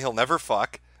of women he'll never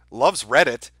fuck, loves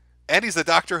Reddit, and he's a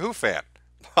Doctor Who fan.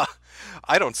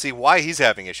 I don't see why he's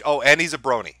having issues. Oh, and he's a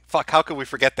brony. Fuck, how could we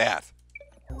forget that?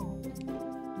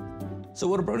 So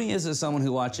what a brony is someone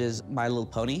who watches My Little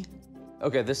Pony.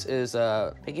 Okay, this is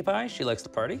Pinkie Pie. She likes to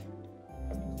party.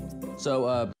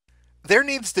 So, there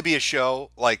needs to be a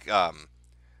show like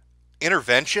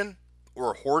Intervention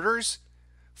or Hoarders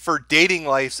for dating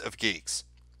lives of geeks.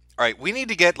 All right, we need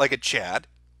to get like a Chad,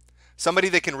 somebody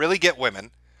that can really get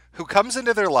women, who comes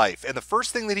into their life, and the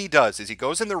first thing that he does is he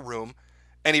goes in their room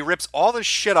and he rips all the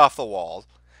shit off the wall,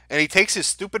 and he takes his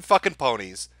stupid fucking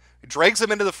ponies, drags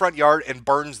them into the front yard, and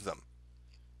burns them.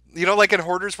 You know, like in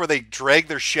Hoarders where they drag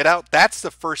their shit out? That's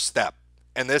the first step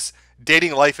in this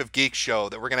Dating Life of Geeks show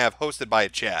that we're going to have hosted by a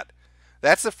Chad.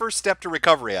 That's the first step to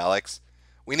recovery, Alex.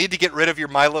 We need to get rid of your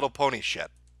My Little Pony shit.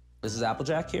 This is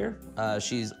Applejack here.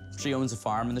 She owns a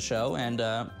farm in the show, and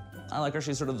I like her.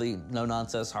 She's sort of the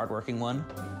no-nonsense, hardworking one.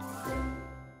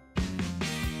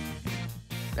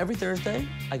 Every Thursday,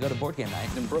 I go to board game night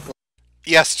in Brooklyn.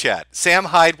 Yes, Chad. Sam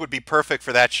Hyde would be perfect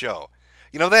for that show.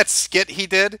 You know that skit he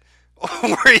did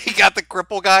where he got the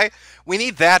cripple guy? We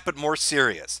need that, but more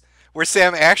serious. Where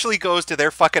Sam actually goes to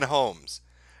their fucking homes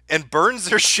and burns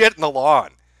their shit in the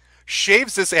lawn,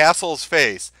 shaves this asshole's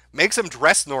face, makes him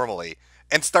dress normally,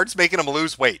 and starts making him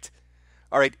lose weight.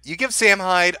 All right, you give Sam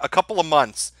Hyde a couple of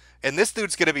months, and this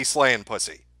dude's going to be slaying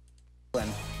pussy.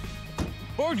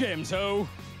 Board games, ho!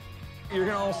 You're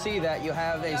gonna all see that you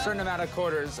have a certain amount of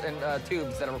quarters and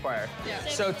tubes that are required. Yeah.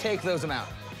 So take those amount.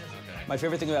 My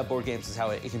favorite thing about board games is how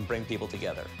it can bring people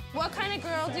together. What kind of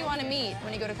girl do you want to meet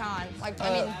when you go to con? Like,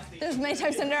 I mean, there's many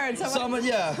types of nerds. So someone,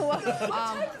 yeah. What type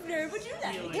of nerd would you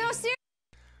like? No,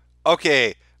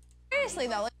 Okay. seriously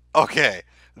though. Okay.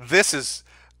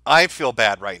 I feel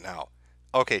bad right now.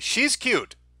 Okay, she's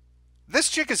cute. This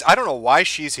chick is, I don't know why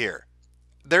she's here.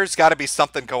 There's got to be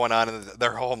something going on in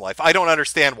their home life. I don't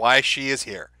understand why she is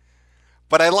here.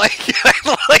 But I like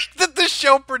that the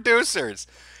show producers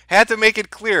had to make it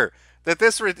clear that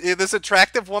this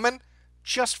attractive woman,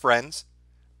 just friends.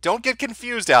 Don't get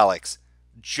confused, Alex.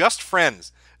 Just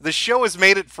friends. The show has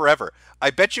made it forever.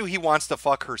 I bet you he wants to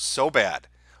fuck her so bad.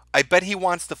 I bet he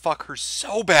wants to fuck her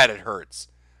so bad it hurts.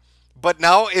 But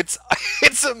now it's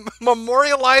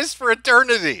memorialized for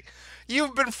eternity.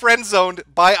 You've been friend-zoned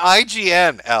by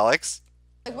IGN, Alex.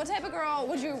 Like, what type of girl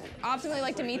would you optimally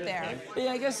like to meet there?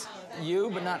 Yeah, I guess you,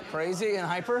 but not crazy and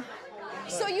hyper.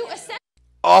 So you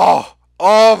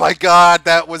Oh my God,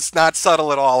 that was not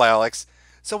subtle at all, Alex.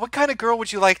 So what kind of girl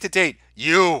would you like to date?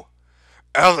 You.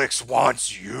 Alex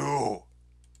wants you.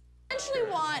 essentially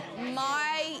want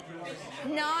my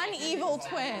non-evil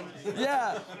twin.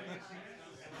 Yeah.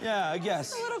 Yeah, I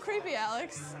guess. It's a little creepy,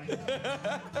 Alex.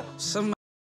 Some of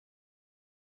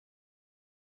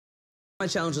my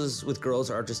challenges with girls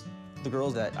are just the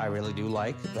girls that I really do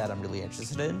like, that I'm really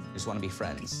interested in. I just want to be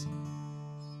friends.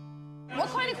 What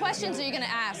kind of questions are you gonna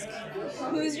ask?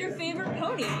 Who's your favorite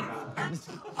pony?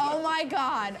 Oh my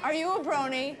God, are you a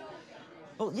brony?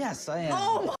 Well, yes, I am.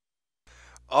 Oh my.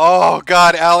 Oh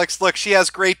God, Alex, look, she has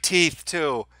great teeth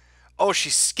too. Oh,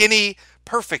 she's skinny,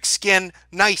 perfect skin,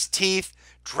 nice teeth,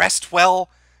 dressed well,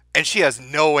 and she has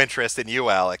no interest in you,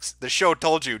 Alex. The show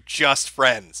told you, just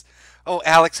friends. Oh,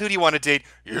 Alex, who do you want to date?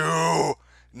 You.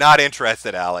 Not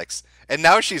interested, Alex. And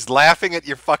now she's laughing at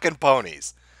your fucking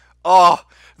ponies. Oh,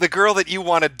 the girl that you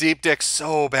want a deep dick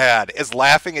so bad is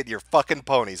laughing at your fucking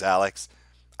ponies, Alex.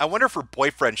 I wonder if her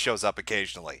boyfriend shows up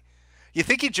occasionally. You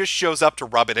think he just shows up to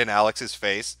rub it in Alex's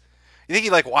face? You think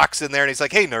he like walks in there and he's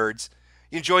like, hey nerds,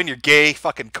 you enjoying your gay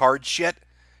fucking card shit?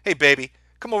 Hey baby,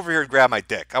 come over here and grab my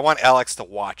dick. I want Alex to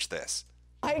watch this.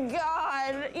 My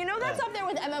God, you know that's up there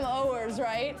with MMOers,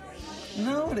 right?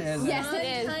 No, it isn't. Yes, it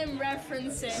is. Time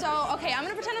referencing. So, okay, I'm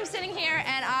gonna pretend I'm sitting here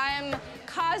and I'm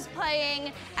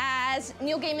cosplaying as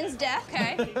Neil Gaiman's death,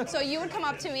 okay? So you would come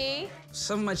up to me.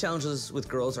 Some of my challenges with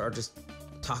girls are just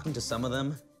talking to some of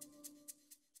them.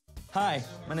 Hi,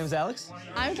 my name is Alex.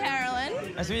 I'm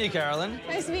Carolyn. Nice to meet you, Carolyn.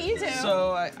 Nice to meet you too.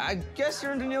 So I guess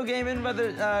you're into Neil Gaiman, but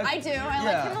I do. I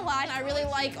like him a lot. I really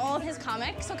like all of his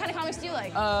comics. What kind of comics do you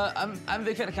like? I'm a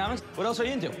big fan of comics. What else are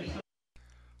you into?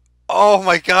 Oh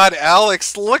my God,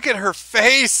 Alex, look at her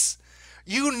face.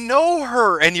 You know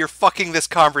her and you're fucking this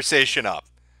conversation up.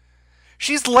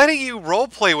 She's letting you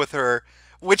roleplay with her,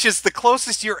 which is the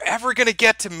closest you're ever going to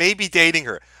get to maybe dating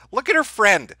her. Look at her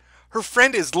friend. Her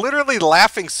friend is literally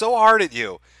laughing so hard at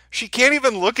you. She can't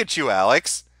even look at you,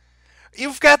 Alex.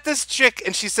 You've got this chick,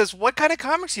 and she says, what kind of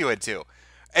comics are you into?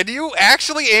 And you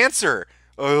actually answer,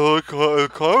 I like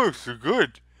comics are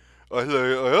good. I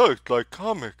like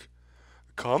comic.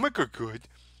 Comic are good.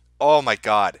 Oh my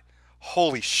God.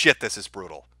 Holy shit, this is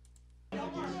brutal.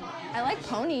 I like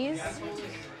ponies.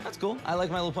 That's cool. I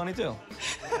like My Little Pony too.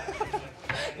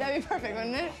 That'd be perfect,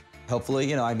 wouldn't it? Hopefully,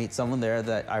 you know, I meet someone there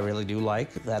that I really do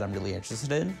like, that I'm really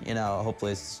interested in. You know,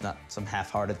 hopefully it's not some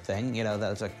half-hearted thing, you know,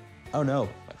 that it's like, oh no,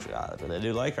 actually, I really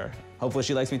do like her. Hopefully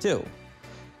she likes me too.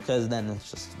 Because then it's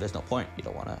just, there's no point. You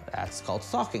don't want to, that's called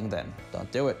stalking then.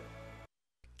 Don't do it.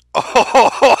 Oh,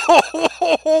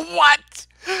 what?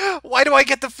 Why do I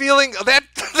get the feeling that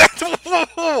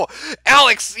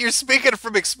Alex, you're speaking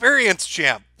from experience,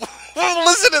 champ.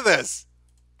 Listen to this.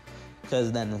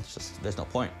 Because then it's just, there's no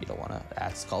point. You don't want to,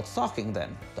 that's called stalking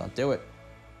then. Don't do it.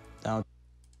 Don't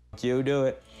you do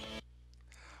it.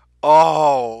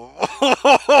 Oh,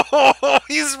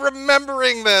 he's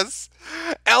remembering this.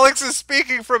 Alex is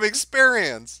speaking from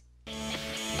experience.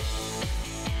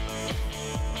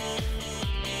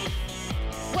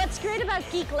 What's great about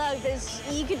Geek Love is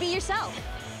you could be yourself.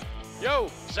 Yo,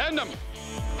 send them.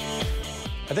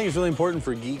 I think it's really important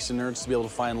for geeks and nerds to be able to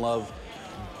find love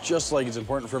just like it's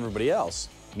important for everybody else.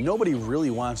 Nobody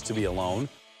really wants to be alone.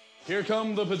 Here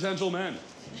come the potential men.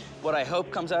 What I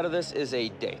hope comes out of this is a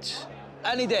date.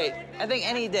 Any date. I think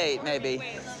any date, maybe.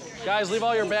 Guys, leave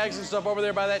all your bags and stuff over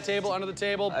there by that table, under the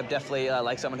table. I definitely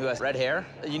like someone who has red hair,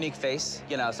 a unique face,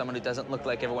 you know, someone who doesn't look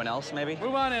like everyone else, maybe.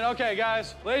 Move on in. Okay,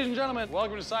 guys. Ladies and gentlemen,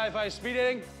 welcome to Sci-Fi Speed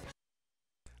Dating.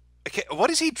 Okay, what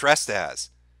is he dressed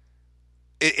as?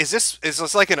 Is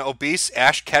this like an obese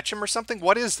Ash Ketchum or something?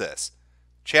 What is this?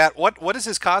 Chat, what is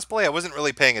his cosplay? I wasn't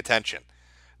really paying attention.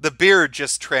 The beard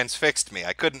just transfixed me.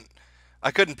 I couldn't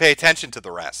pay attention to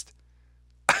the rest.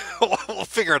 We'll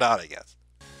figure it out, I guess.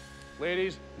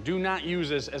 Ladies, do not use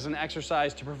this as an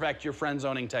exercise to perfect your friend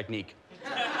zoning technique.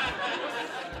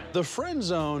 The friend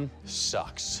zone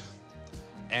sucks.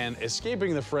 And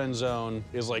escaping the friend zone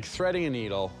is like threading a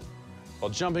needle while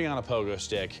jumping on a pogo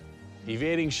stick,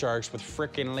 evading sharks with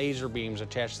frickin' laser beams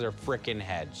attached to their frickin'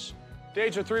 heads.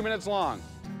 Dates are 3 minutes long.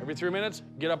 Every 3 minutes,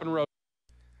 get up and rotate.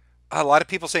 A lot of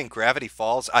people saying Gravity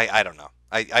Falls. I don't know.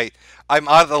 I'm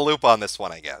out of the loop on this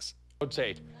one, I guess.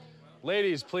 Rotate.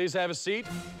 Ladies, please have a seat.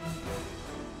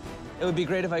 It would be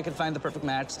great if I could find the perfect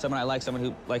match, someone I like, someone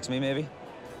who likes me, maybe.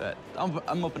 But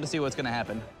I'm open to see what's gonna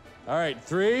happen. All right,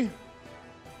 3,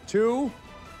 2,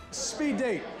 speed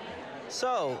date.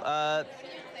 So,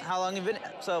 how long have you been?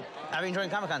 So, how have you enjoyed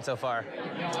Comic-Con so far?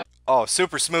 Oh,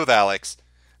 super smooth, Alex.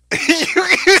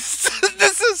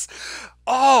 This is...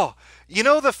 Oh, you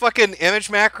know the fucking image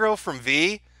macro from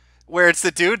V? Where it's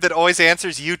the dude that always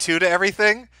answers you too to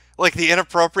everything? Like the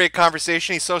inappropriate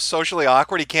conversation, he's so socially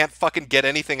awkward he can't fucking get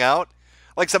anything out?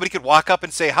 Like somebody could walk up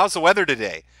and say, how's the weather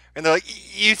today? And they're like,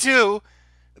 you too?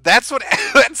 That's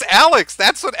Alex.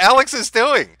 That's what Alex is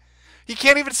doing. He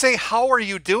can't even say, how are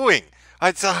you doing? How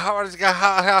are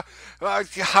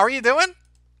you doing?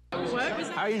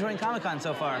 How are you enjoying Comic-Con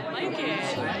so far? I like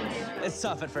it. It's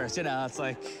tough at first, you know, it's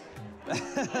like...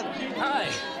 Hi.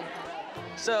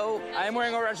 So, I'm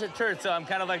wearing a Russian shirt, so I'm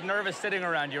kind of like nervous sitting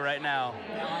around you right now.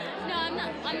 No,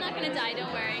 I'm not gonna die,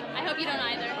 don't worry. I hope you don't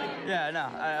either. Yeah, no,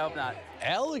 I hope not.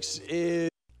 Alex is...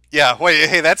 Yeah, wait,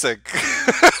 hey, that's a...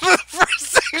 The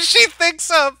first thing she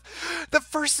thinks of, the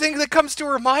first thing that comes to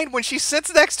her mind when she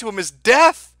sits next to him is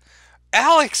death.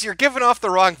 Alex, you're giving off the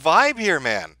wrong vibe here,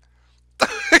 man.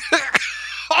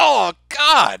 Oh,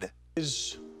 God.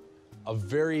 Is a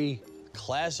very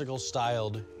classical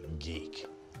styled geek.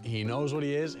 He knows what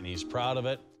he is, and he's proud of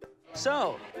it.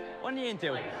 So, what are you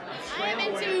into? I'm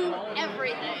into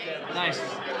everything. Nice.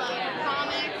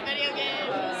 Comics, video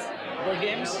games. Board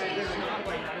games?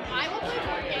 I will play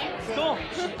board games. Cool.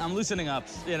 I'm loosening up.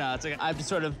 You know, it's like I'm just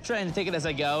sort of trying to take it as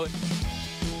I go.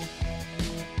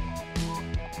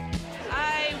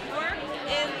 I work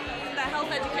in the health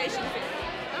health education field.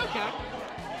 Okay.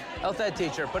 Health ed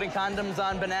teacher, putting condoms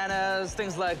on bananas,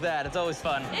 things like that. It's always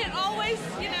fun. It always,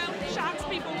 shocks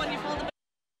people when you pull the.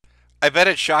 I bet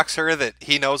it shocks her that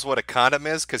he knows what a condom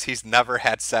is because he's never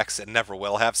had sex and never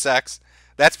will have sex.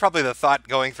 That's probably the thought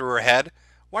going through her head.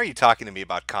 Why are you talking to me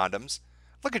about condoms?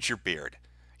 Look at your beard.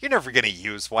 You're never going to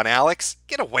use one, Alex.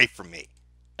 Get away from me.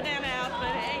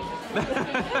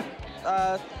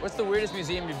 What's the weirdest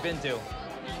museum you've been to?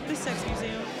 The sex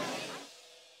museum.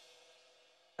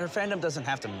 Her fandom doesn't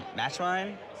have to match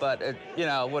mine, but it,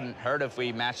 wouldn't hurt if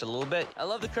we matched a little bit. I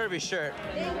love the Kirby shirt.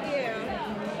 Thank you.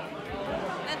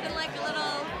 Nothing like a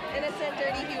little innocent,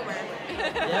 dirty humor.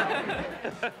 Yeah.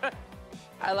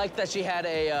 I like that she had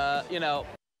a,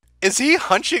 Is he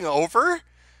hunching over?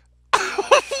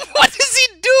 What is he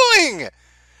doing?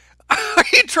 Are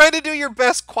you trying to do your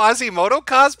best Quasimodo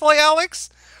cosplay, Alex?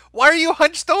 Why are you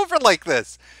hunched over like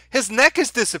this? His neck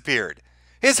has disappeared.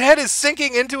 His head is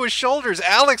sinking into his shoulders.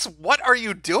 Alex, what are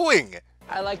you doing?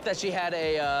 I like that she had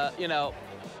a,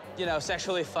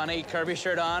 sexually funny Kirby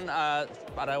shirt on,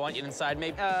 but I want you inside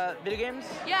maybe. Video games?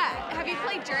 Yeah, have you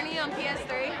played Journey on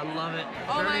PS3? I love it.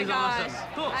 Oh my gosh. Awesome.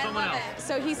 Cool, I someone love else. it.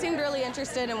 So he seemed really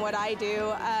interested in what I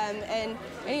do, and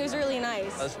he was really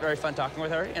nice. It was very fun talking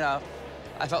with her,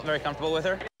 I felt very comfortable with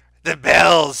her. The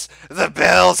bells! The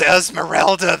bells,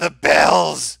 Esmeralda, the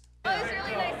bells! Oh, it was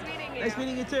really nice meeting you. Nice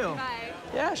meeting you too. Bye.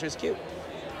 Yeah, she was cute.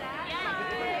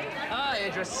 Hi,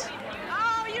 Idris.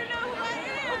 Oh, you know who I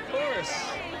am! Of course.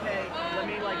 Hey, let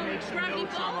me make some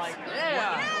notes on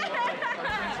Yeah.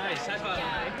 Nice, high five.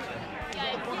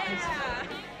 Yeah.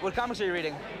 What comics are you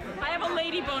reading? I have a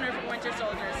lady boner for Winter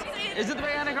Soldiers. Is it the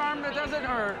bionic arm that does it,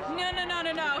 or?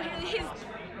 No.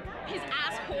 His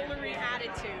assholery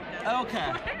attitude.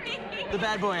 Okay. The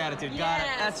bad boy attitude. Got it.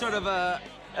 Yes. That's sort of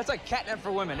that's like catnip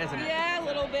for women, isn't it? Yeah, a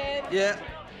little bit. Yeah.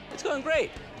 It's going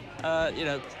great.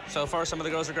 So far some of the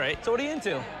girls are great. So what are you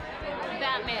into?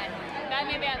 Batman.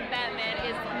 Batman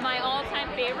is my all-time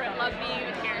favorite. Love being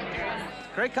the character.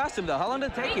 Great costume though. How long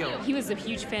did it take you? He was a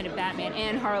huge fan of Batman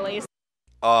and Harley.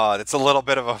 Oh, it's a little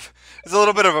bit of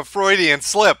a Freudian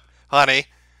slip, honey.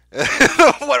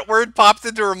 What word popped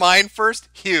into her mind first?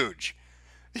 Huge.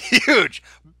 Huge.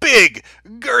 Big.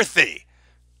 Girthy.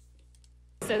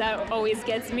 So that always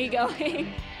gets me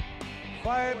going.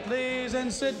 Quiet, please,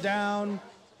 and sit down.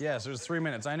 Yes, there's 3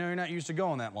 minutes. I know you're not used to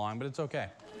going that long, but it's okay.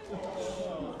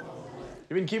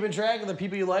 You've been keeping track of the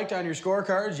people you liked on your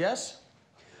scorecards, yes?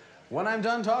 When I'm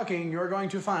done talking, you're going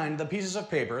to find the pieces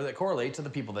of paper that correlate to the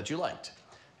people that you liked.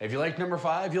 If you liked number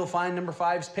 5, you'll find number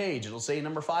 5's page. It'll say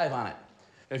number 5 on it.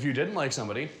 If you didn't like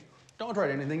somebody, don't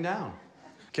write anything down.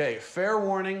 Okay, fair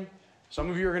warning. Some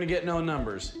of you are going to get no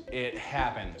numbers. It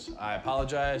happens. I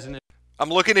apologize. I'm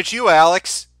looking at you,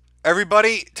 Alex.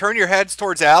 Everybody, turn your heads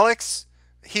towards Alex.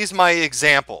 He's my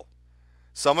example.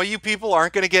 Some of you people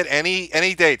aren't going to get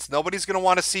any dates. Nobody's going to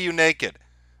want to see you naked.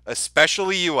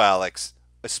 Especially you, Alex.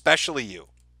 Especially you.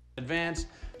 Advance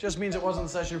just means it wasn't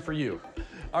the session for you.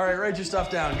 All right, write your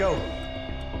stuff down. Go.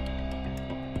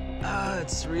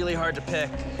 It's really hard to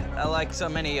pick. I like so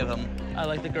many of them. I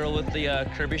like the girl with the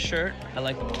Kirby shirt. I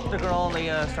like the girl in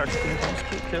the Star Trek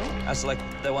cute too. I also like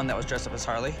the one that was dressed up as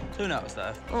Harley. Who knows?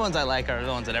 The ones I like are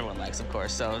the ones that everyone likes, of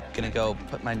course. So gonna go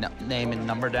put my name and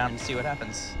number down and see what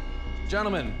happens.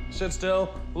 Gentlemen, sit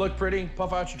still, look pretty,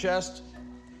 puff out your chest.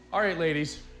 All right,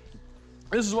 ladies,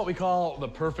 this is what we call the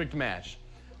perfect match.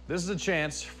 This is a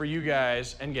chance for you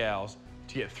guys and gals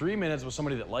to get 3 minutes with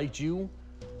somebody that liked you,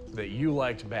 that you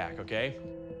liked back, okay?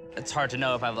 It's hard to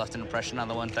know if I've left an impression on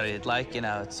the one that I did like,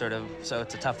 it's sort of, so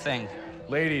it's a tough thing.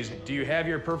 Ladies, do you have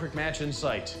your perfect match in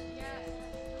sight?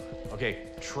 Okay,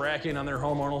 track in on their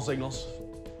hormonal signals.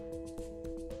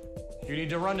 You need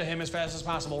to run to him as fast as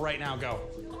possible right now, go.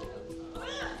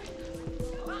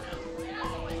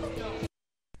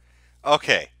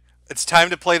 Okay, it's time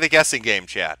to play the guessing game,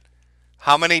 chat.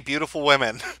 How many beautiful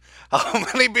women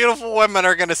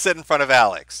are going to sit in front of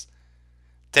Alex?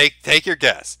 Take your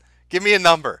guess. Give me a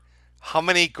number. How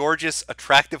many gorgeous,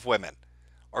 attractive women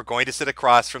are going to sit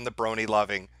across from the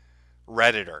brony-loving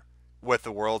Redditor with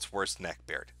the world's worst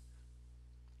neckbeard?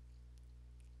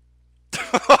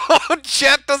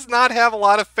 Chet does not have a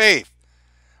lot of faith.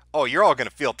 Oh, you're all going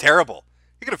to feel terrible.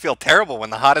 You're going to feel terrible when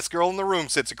the hottest girl in the room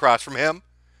sits across from him.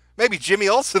 Maybe Jimmy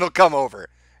Olsen will come over.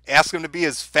 Ask him to be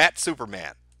his fat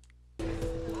Superman.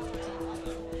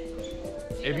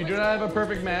 If you do not have a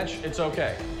perfect match, it's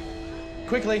okay.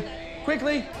 Quickly.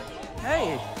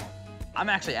 Hey, I'm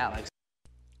actually Alex.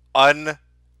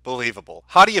 Unbelievable.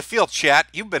 How do you feel, chat?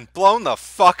 You've been blown the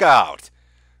fuck out.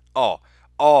 Oh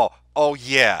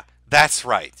yeah, that's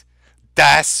right.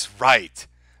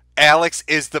 Alex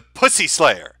is the pussy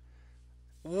slayer.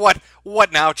 What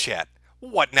now, chat?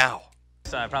 What now?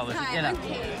 So I probably,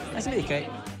 Nice to meet you, Kate.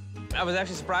 I was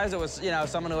actually surprised it was,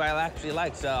 someone who I actually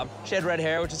liked. She had red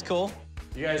hair, which is cool.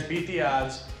 You guys beat the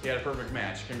odds. You had a perfect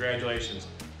match. Congratulations.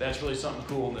 That's really something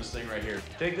cool in this thing right here.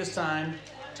 Take this time,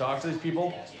 talk to these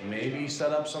people, maybe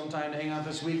set up some time to hang out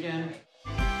this weekend.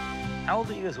 How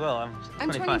old are you as well? I'm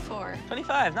 24.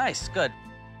 25, nice, good.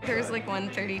 There's like one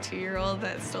 32-year-old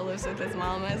that still lives with his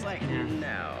mom. I was like,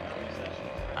 no.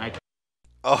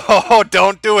 Oh,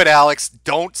 don't do it, Alex.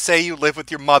 Don't say you live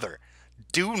with your mother.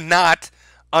 Do not,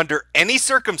 under any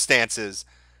circumstances,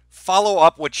 follow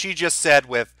up what she just said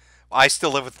with, I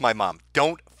still live with my mom.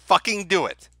 Don't fucking do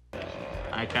it.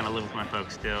 I kind of live with my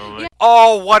folks still. But...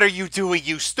 Oh, what are you doing,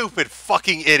 you stupid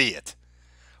fucking idiot?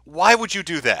 Why would you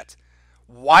do that?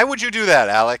 Why would you do that,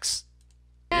 Alex?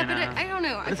 Yeah, but I don't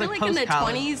know. I feel like in the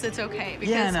 20s it's okay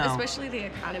because especially the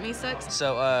economy sucks.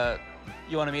 So,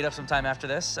 you want to meet up sometime after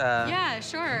this? Yeah,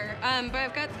 sure. But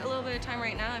I've got a little bit of time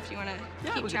right now if you want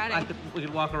to keep chatting. We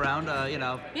could walk around,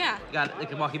 Yeah. I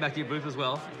can walk you back to your booth as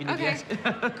well. If you need Okay.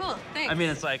 to. Cool, thanks. I mean,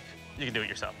 it's like, you can do it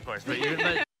yourself, of course.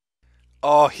 But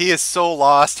Oh, he is so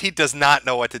lost. He does not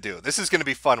know what to do. This is going to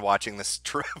be fun watching this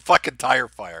fucking tire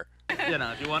fire.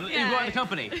 if you want the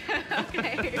company.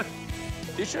 Okay.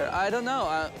 Future, I don't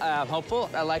know. I'm hopeful.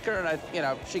 I like her,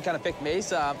 and she kind of picked me,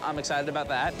 so I'm excited about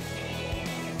that.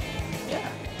 Yeah.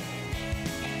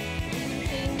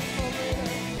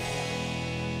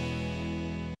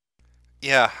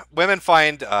 Yeah, women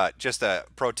find, just a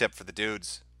pro tip for the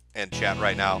dudes in chat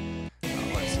right now.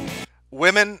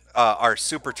 Women are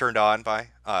super turned on by,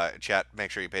 chat,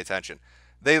 make sure you pay attention.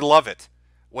 They love it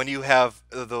when you have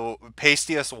the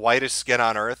pastiest, whitest skin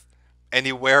on earth and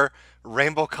you wear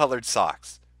rainbow-colored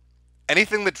socks.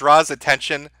 Anything that draws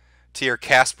attention to your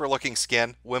Casper-looking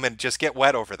skin, women just get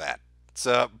wet over that. It's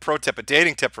a pro tip, a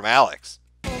dating tip from Alex.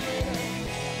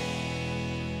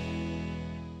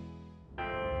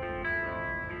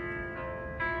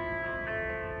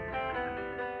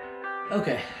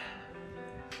 Okay.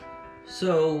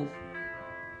 So,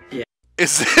 yeah.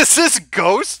 Is this his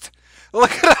ghost?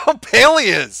 Look at how pale he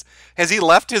is. Has he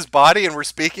left his body and we're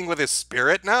speaking with his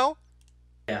spirit now?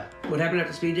 Yeah. What happened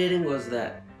after speed dating was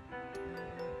that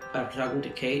after talking to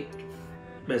Kate,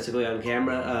 basically on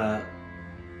camera,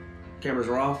 cameras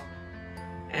were off,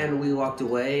 and we walked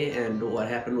away, and what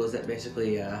happened was that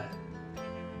basically,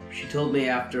 she told me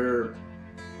after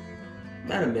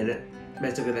about a minute,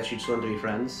 basically that she just wanted to be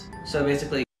friends. So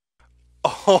basically...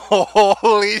 Oh,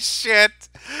 holy shit!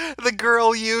 The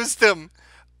girl used him!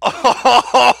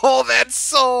 Oh, that's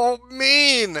so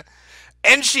mean!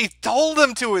 And she told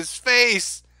him to his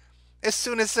face! As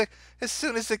soon as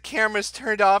the cameras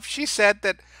turned off, she said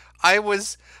that I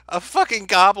was a fucking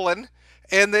goblin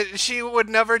and that she would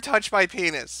never touch my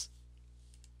penis.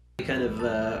 Kind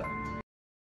of,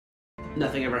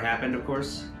 nothing ever happened, of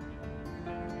course.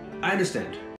 I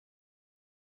understand.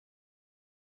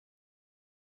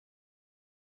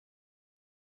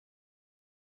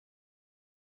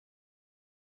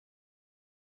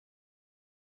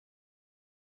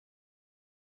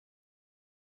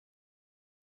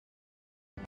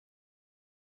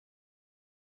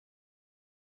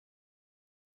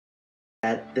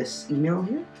 At this email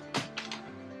here?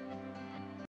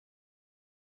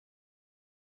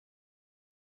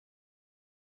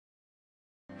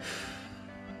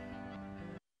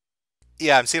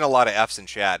 Yeah, I'm seeing a lot of F's in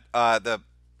chat. The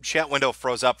chat window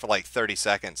froze up for like 30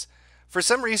 seconds. For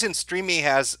some reason, StreamMe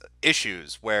has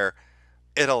issues where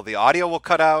the audio will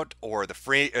cut out or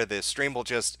the stream will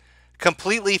just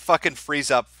completely fucking freeze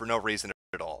up for no reason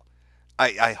at all.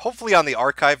 I hopefully on the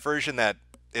archive version that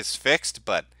is fixed,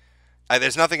 but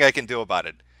there's nothing I can do about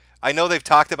it. I know they've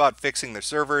talked about fixing their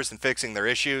servers and fixing their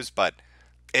issues, but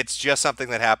it's just something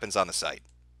that happens on the site.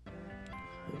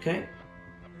 Okay.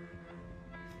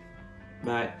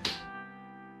 Bye.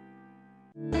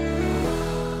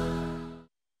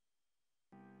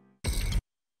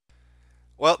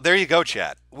 Well, there you go,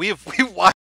 chat. We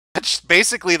watched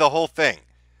basically the whole thing.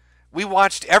 We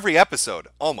watched every episode,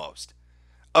 almost,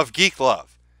 of Geek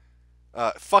Love.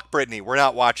 Fuck Brittany, we're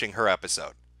not watching her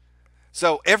episode.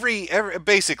 So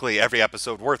basically every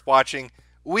episode worth watching,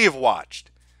 we have watched.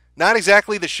 Not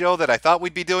exactly the show that I thought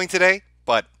we'd be doing today,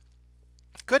 but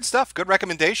good stuff, good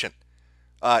recommendation.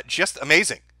 Just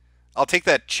amazing. I'll take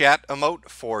that chat emote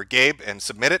for Gabe and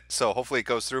submit it, so hopefully it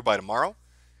goes through by tomorrow.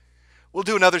 We'll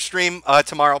do another stream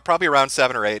tomorrow, probably around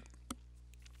 7 or 8.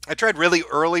 I tried really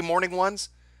early morning ones.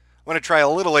 I'm going to try a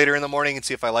little later in the morning and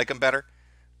see if I like them better.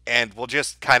 And we'll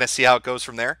just kind of see how it goes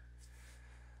from there.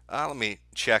 Let me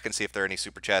check and see if there are any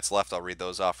super chats left. I'll read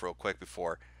those off real quick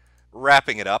before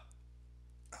wrapping it up.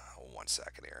 1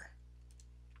 second here.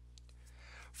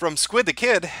 From Squid the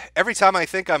Kid, every time I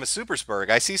think I'm a super spurg,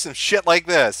 I see some shit like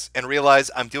this and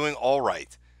realize I'm doing all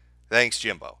right. Thanks,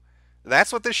 Jimbo.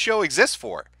 That's what this show exists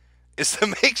for, is to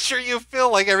make sure you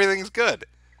feel like everything's good.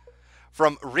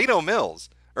 From Reno Miles,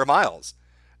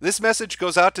 this message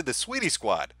goes out to the Sweetie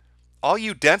Squad. All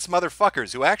you dense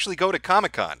motherfuckers who actually go to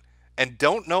Comic-Con and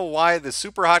don't know why the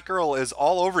super hot girl is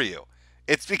all over you.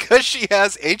 It's because she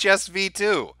has HSV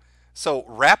too. So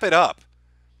wrap it up.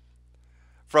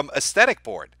 From Aesthetic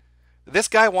Board, this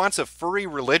guy wants a furry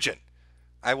religion.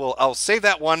 I'll save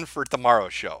that one for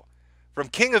tomorrow's show. From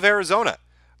King of Arizona,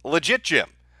 legit Jim,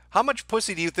 how much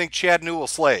pussy do you think Chad Newell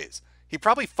slays? He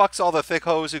probably fucks all the thick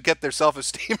hoes who get their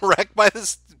self-esteem wrecked by the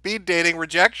speed dating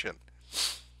rejection.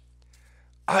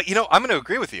 I'm going to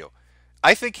agree with you.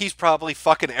 I think he's probably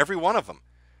fucking every one of them.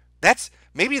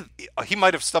 Maybe he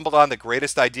might have stumbled on the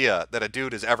greatest idea that a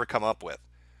dude has ever come up with.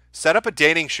 Set up a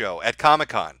dating show at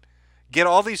Comic-Con. Get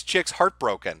all these chicks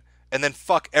heartbroken, and then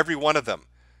fuck every one of them.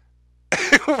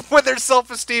 When their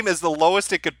self-esteem is the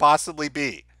lowest it could possibly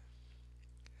be.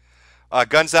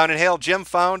 Guns Down in Hail, Jim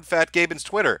found Fat Gaben's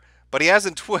Twitter, but he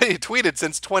hasn't tweeted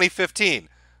since 2015.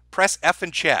 Press F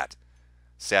in chat.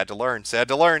 Sad to learn, sad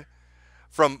to learn.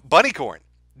 From Bunnycorn,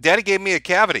 Daddy gave me a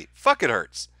cavity. Fuck, it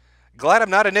hurts. Glad I'm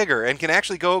not a nigger and can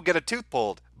actually go get a tooth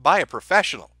pulled by a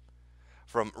professional.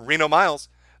 From Reno Miles,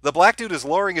 the black dude is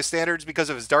lowering his standards because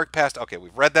of his dark past. Okay,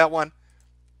 we've read that one.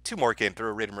 2 more came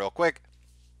through. Read them real quick.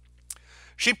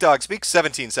 Sheepdog Speaks,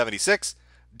 1776.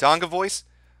 Donga Voice.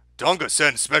 Donga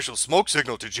sends special smoke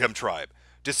signal to Gem Tribe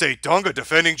to say Donga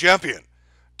defending champion.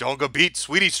 Donga beat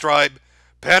Sweetie's tribe.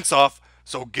 Pants off,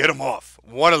 so get him off.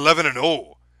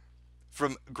 111-0.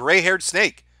 From Gray-Haired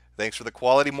Snake. Thanks for the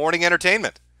quality morning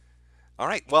entertainment. All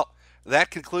right, well,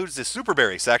 that concludes the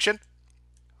Superberry section.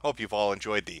 Hope you've all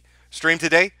enjoyed the stream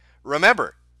today.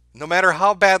 Remember, no matter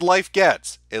how bad life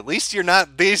gets, at least you're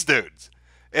not these dudes.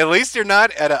 At least you're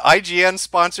not at an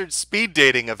IGN-sponsored speed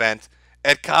dating event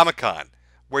at Comic-Con,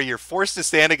 where you're forced to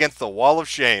stand against the wall of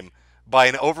shame by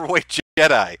an overweight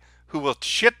Jedi who will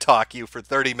shit-talk you for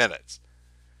 30 minutes.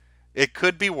 It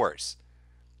could be worse.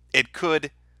 It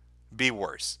could be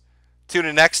worse. Tune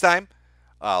in next time.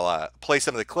 I'll play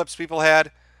some of the clips people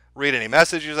had, read any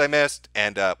messages I missed,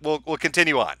 and we'll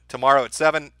continue on tomorrow at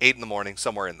 7, 8 in the morning,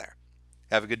 somewhere in there.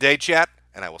 Have a good day, chat,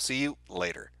 and I will see you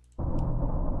later.